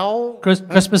all out.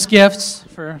 Christmas gifts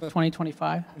for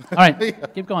 2025. All right, Yeah.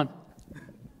 keep going.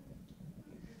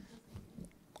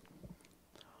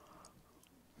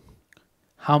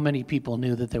 How many people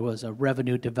knew that there was a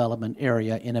revenue development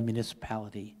area in a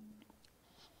municipality?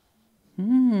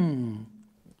 You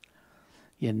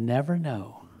never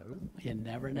know. You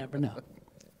never know.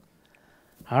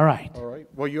 All right. All right.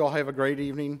 Well, you all have a great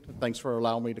evening. Thanks for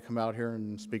allowing me to come out here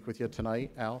and speak with you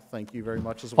tonight. Al, thank you very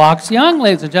much as well. Fox Young,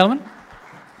 ladies and gentlemen.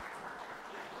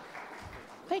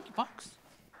 Thank you, Fox.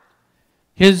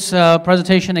 His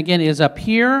presentation, again, is up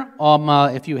here.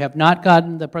 If you have not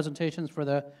gotten the presentations for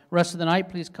the rest of the night,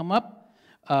 please come up.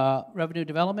 Revenue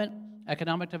development,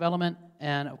 economic development,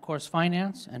 and, of course,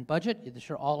 finance and budget.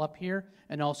 They're all up here.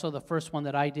 And also the first one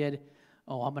that I did.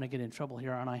 Oh, I'm going to get in trouble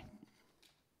here, aren't I?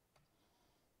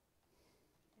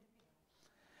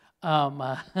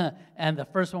 And the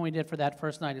first one we did for that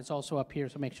first night is also up here,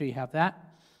 so make sure you have that.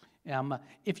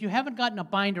 If you haven't gotten a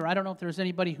binder, I don't know if there's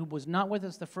anybody who was not with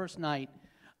us the first night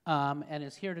and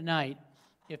is here tonight.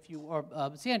 If you, or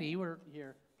Sandy, you were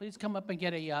here. Please come up and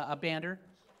get a binder.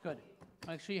 Good.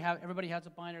 Make sure you have, everybody has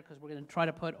a binder because we're going to try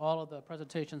to put all of the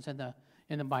presentations in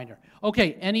the binder.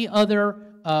 Okay, any other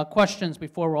questions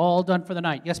before we're all done for the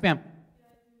night? Yes, ma'am.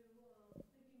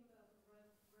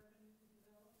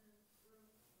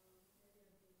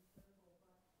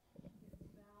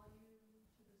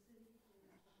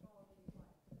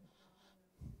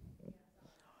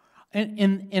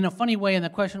 In a funny way, and the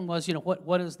question was,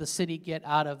 what does the city get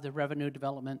out of the revenue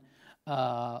development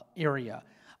area?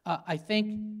 I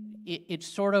think it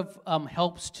sort of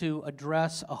helps to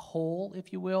address a hole,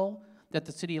 if you will, that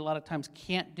the city a lot of times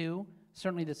can't do.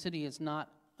 Certainly the city is not,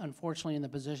 unfortunately, in the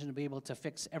position to be able to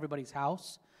fix everybody's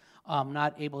house,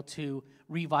 not able to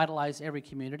revitalize every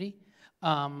community.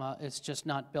 It's just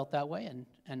not built that way,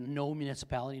 and no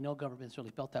municipality, no government is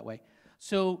really built that way.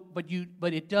 So, but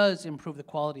it does improve the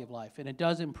quality of life, and it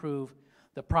does improve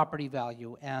the property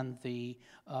value and the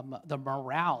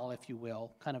morale, if you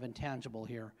will, kind of intangible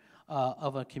here,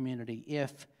 of a community.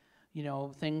 If,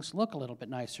 things look a little bit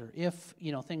nicer, if,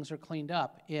 things are cleaned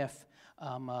up, if,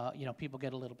 people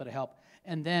get a little bit of help.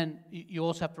 And then you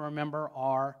also have to remember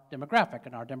our demographic,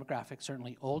 and our demographic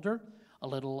certainly older, a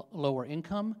little lower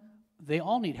income. They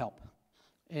all need help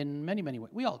in many, many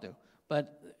ways. We all do.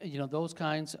 But, those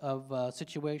kinds of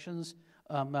situations,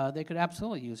 they could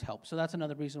absolutely use help. So that's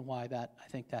another reason why I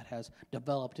think that has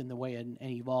developed in the way and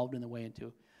evolved in the way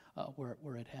into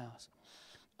where it has.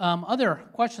 Other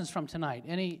questions from tonight?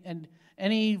 Any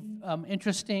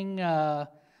interesting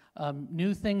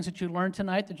new things that you learned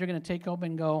tonight that you're going to take home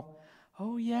and go,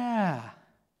 oh yeah,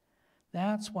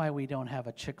 that's why we don't have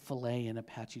a Chick-fil-A in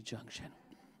Apache Junction.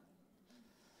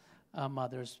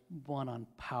 There's one on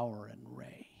Power and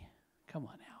Ray. Come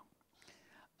on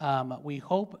now. We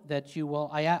hope that you will.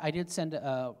 I did send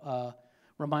a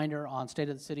reminder on State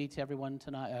of the City to everyone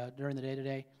tonight during the day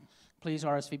today. Please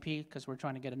RSVP because we're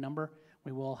trying to get a number.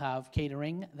 We will have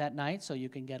catering that night, so you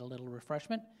can get a little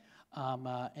refreshment.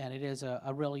 And it is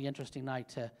a really interesting night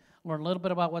to learn a little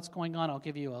bit about what's going on. I'll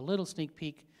give you a little sneak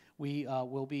peek. We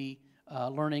will be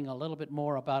learning a little bit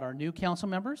more about our new council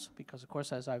members because, of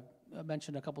course, as I've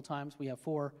mentioned a couple times, we have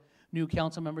 4 new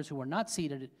council members who were not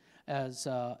seated as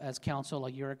council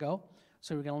a year ago.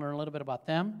 So we're going to learn a little bit about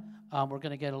them. We're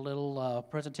going to get a little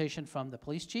presentation from the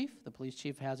police chief. The police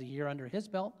chief has a year under his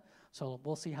belt, so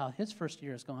we'll see how his first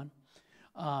year has gone.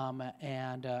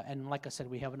 And like I said,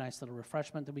 we have a nice little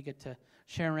refreshment that we get to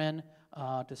share in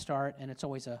to start, and it's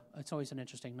always an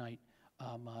interesting night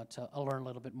to learn a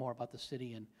little bit more about the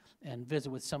city and visit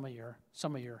with some of your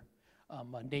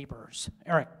neighbors.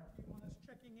 Eric. You want us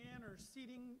checking in or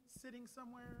sitting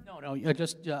somewhere? No,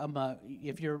 just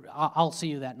if you're, I'll see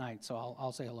you that night, so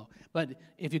I'll say hello. But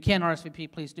if you can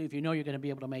RSVP, please do. If you know you're going to be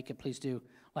able to make it, please do.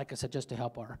 Like I said, just to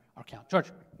help our count.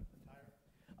 George.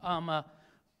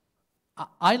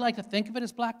 I like to think of it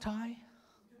as black tie.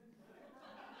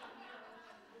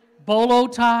 Bolo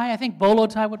tie. I think bolo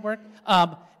tie would work.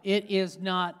 It is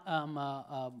not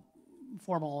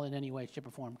formal in any way, shape,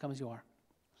 or form. Come as you are.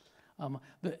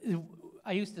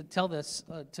 I used to tell this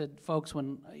to folks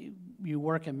when you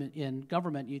work in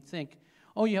government. You'd think,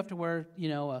 oh, you have to wear,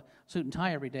 a suit and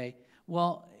tie every day.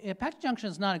 Well, Apache Junction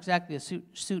is not exactly a suit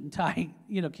and tie,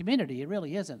 community. It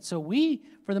really isn't. So we,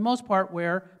 for the most part,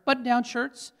 wear button-down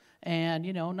shirts and,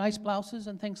 nice blouses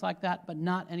and things like that, but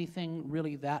not anything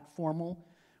really that formal.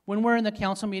 When we're in the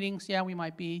council meetings, yeah, we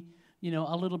might be,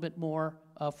 a little bit more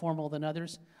formal than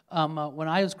others. When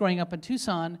I was growing up in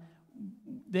Tucson,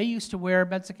 they used to wear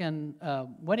Mexican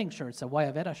wedding shirts, the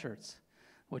Guayabera shirts,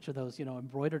 which are those,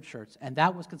 embroidered shirts, and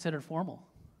that was considered formal.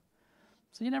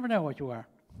 So you never know what you are.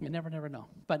 You never know.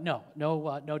 But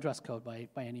no dress code by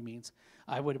any means.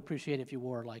 I would appreciate if you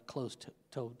wore, like,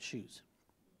 closed-toed shoes.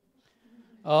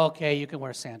 Okay, you can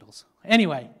wear sandals.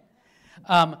 Anyway,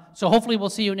 so hopefully we'll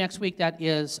see you next week. That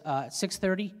is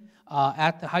 6:30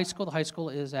 at the high school. The high school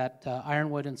is at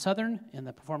Ironwood and Southern in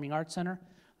the Performing Arts Center,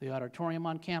 the auditorium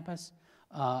on campus.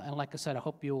 And like I said, I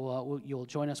hope you'll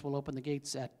join us. We'll open the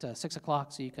gates at 6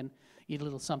 o'clock so you can eat a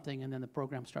little something, and then the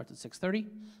program starts at 6:30.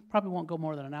 Probably won't go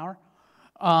more than an hour.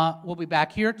 We'll be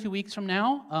back here 2 weeks from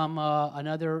now,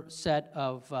 another set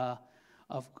of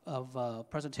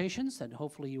presentations that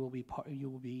hopefully you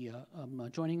will be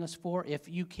joining us for. If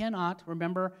you cannot,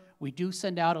 remember, we do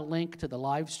send out a link to the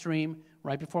live stream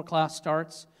right before class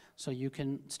starts, so you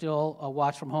can still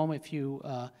watch from home if you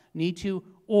need to,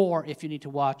 or if you need to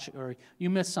watch or you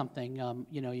missed something,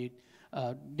 you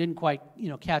didn't quite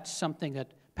catch something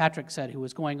that Patrick said, who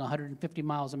was going 150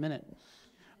 miles a minute.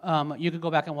 You can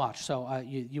go back and watch. So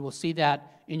you will see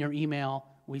that in your email.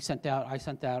 I sent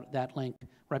out that link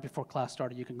right before class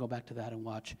started. You can go back to that and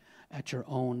watch at your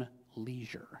own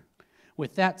leisure.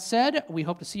 With that said, we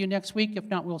hope to see you next week. If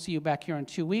not, we'll see you back here in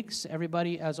 2 weeks.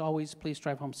 Everybody, as always, please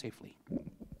drive home safely.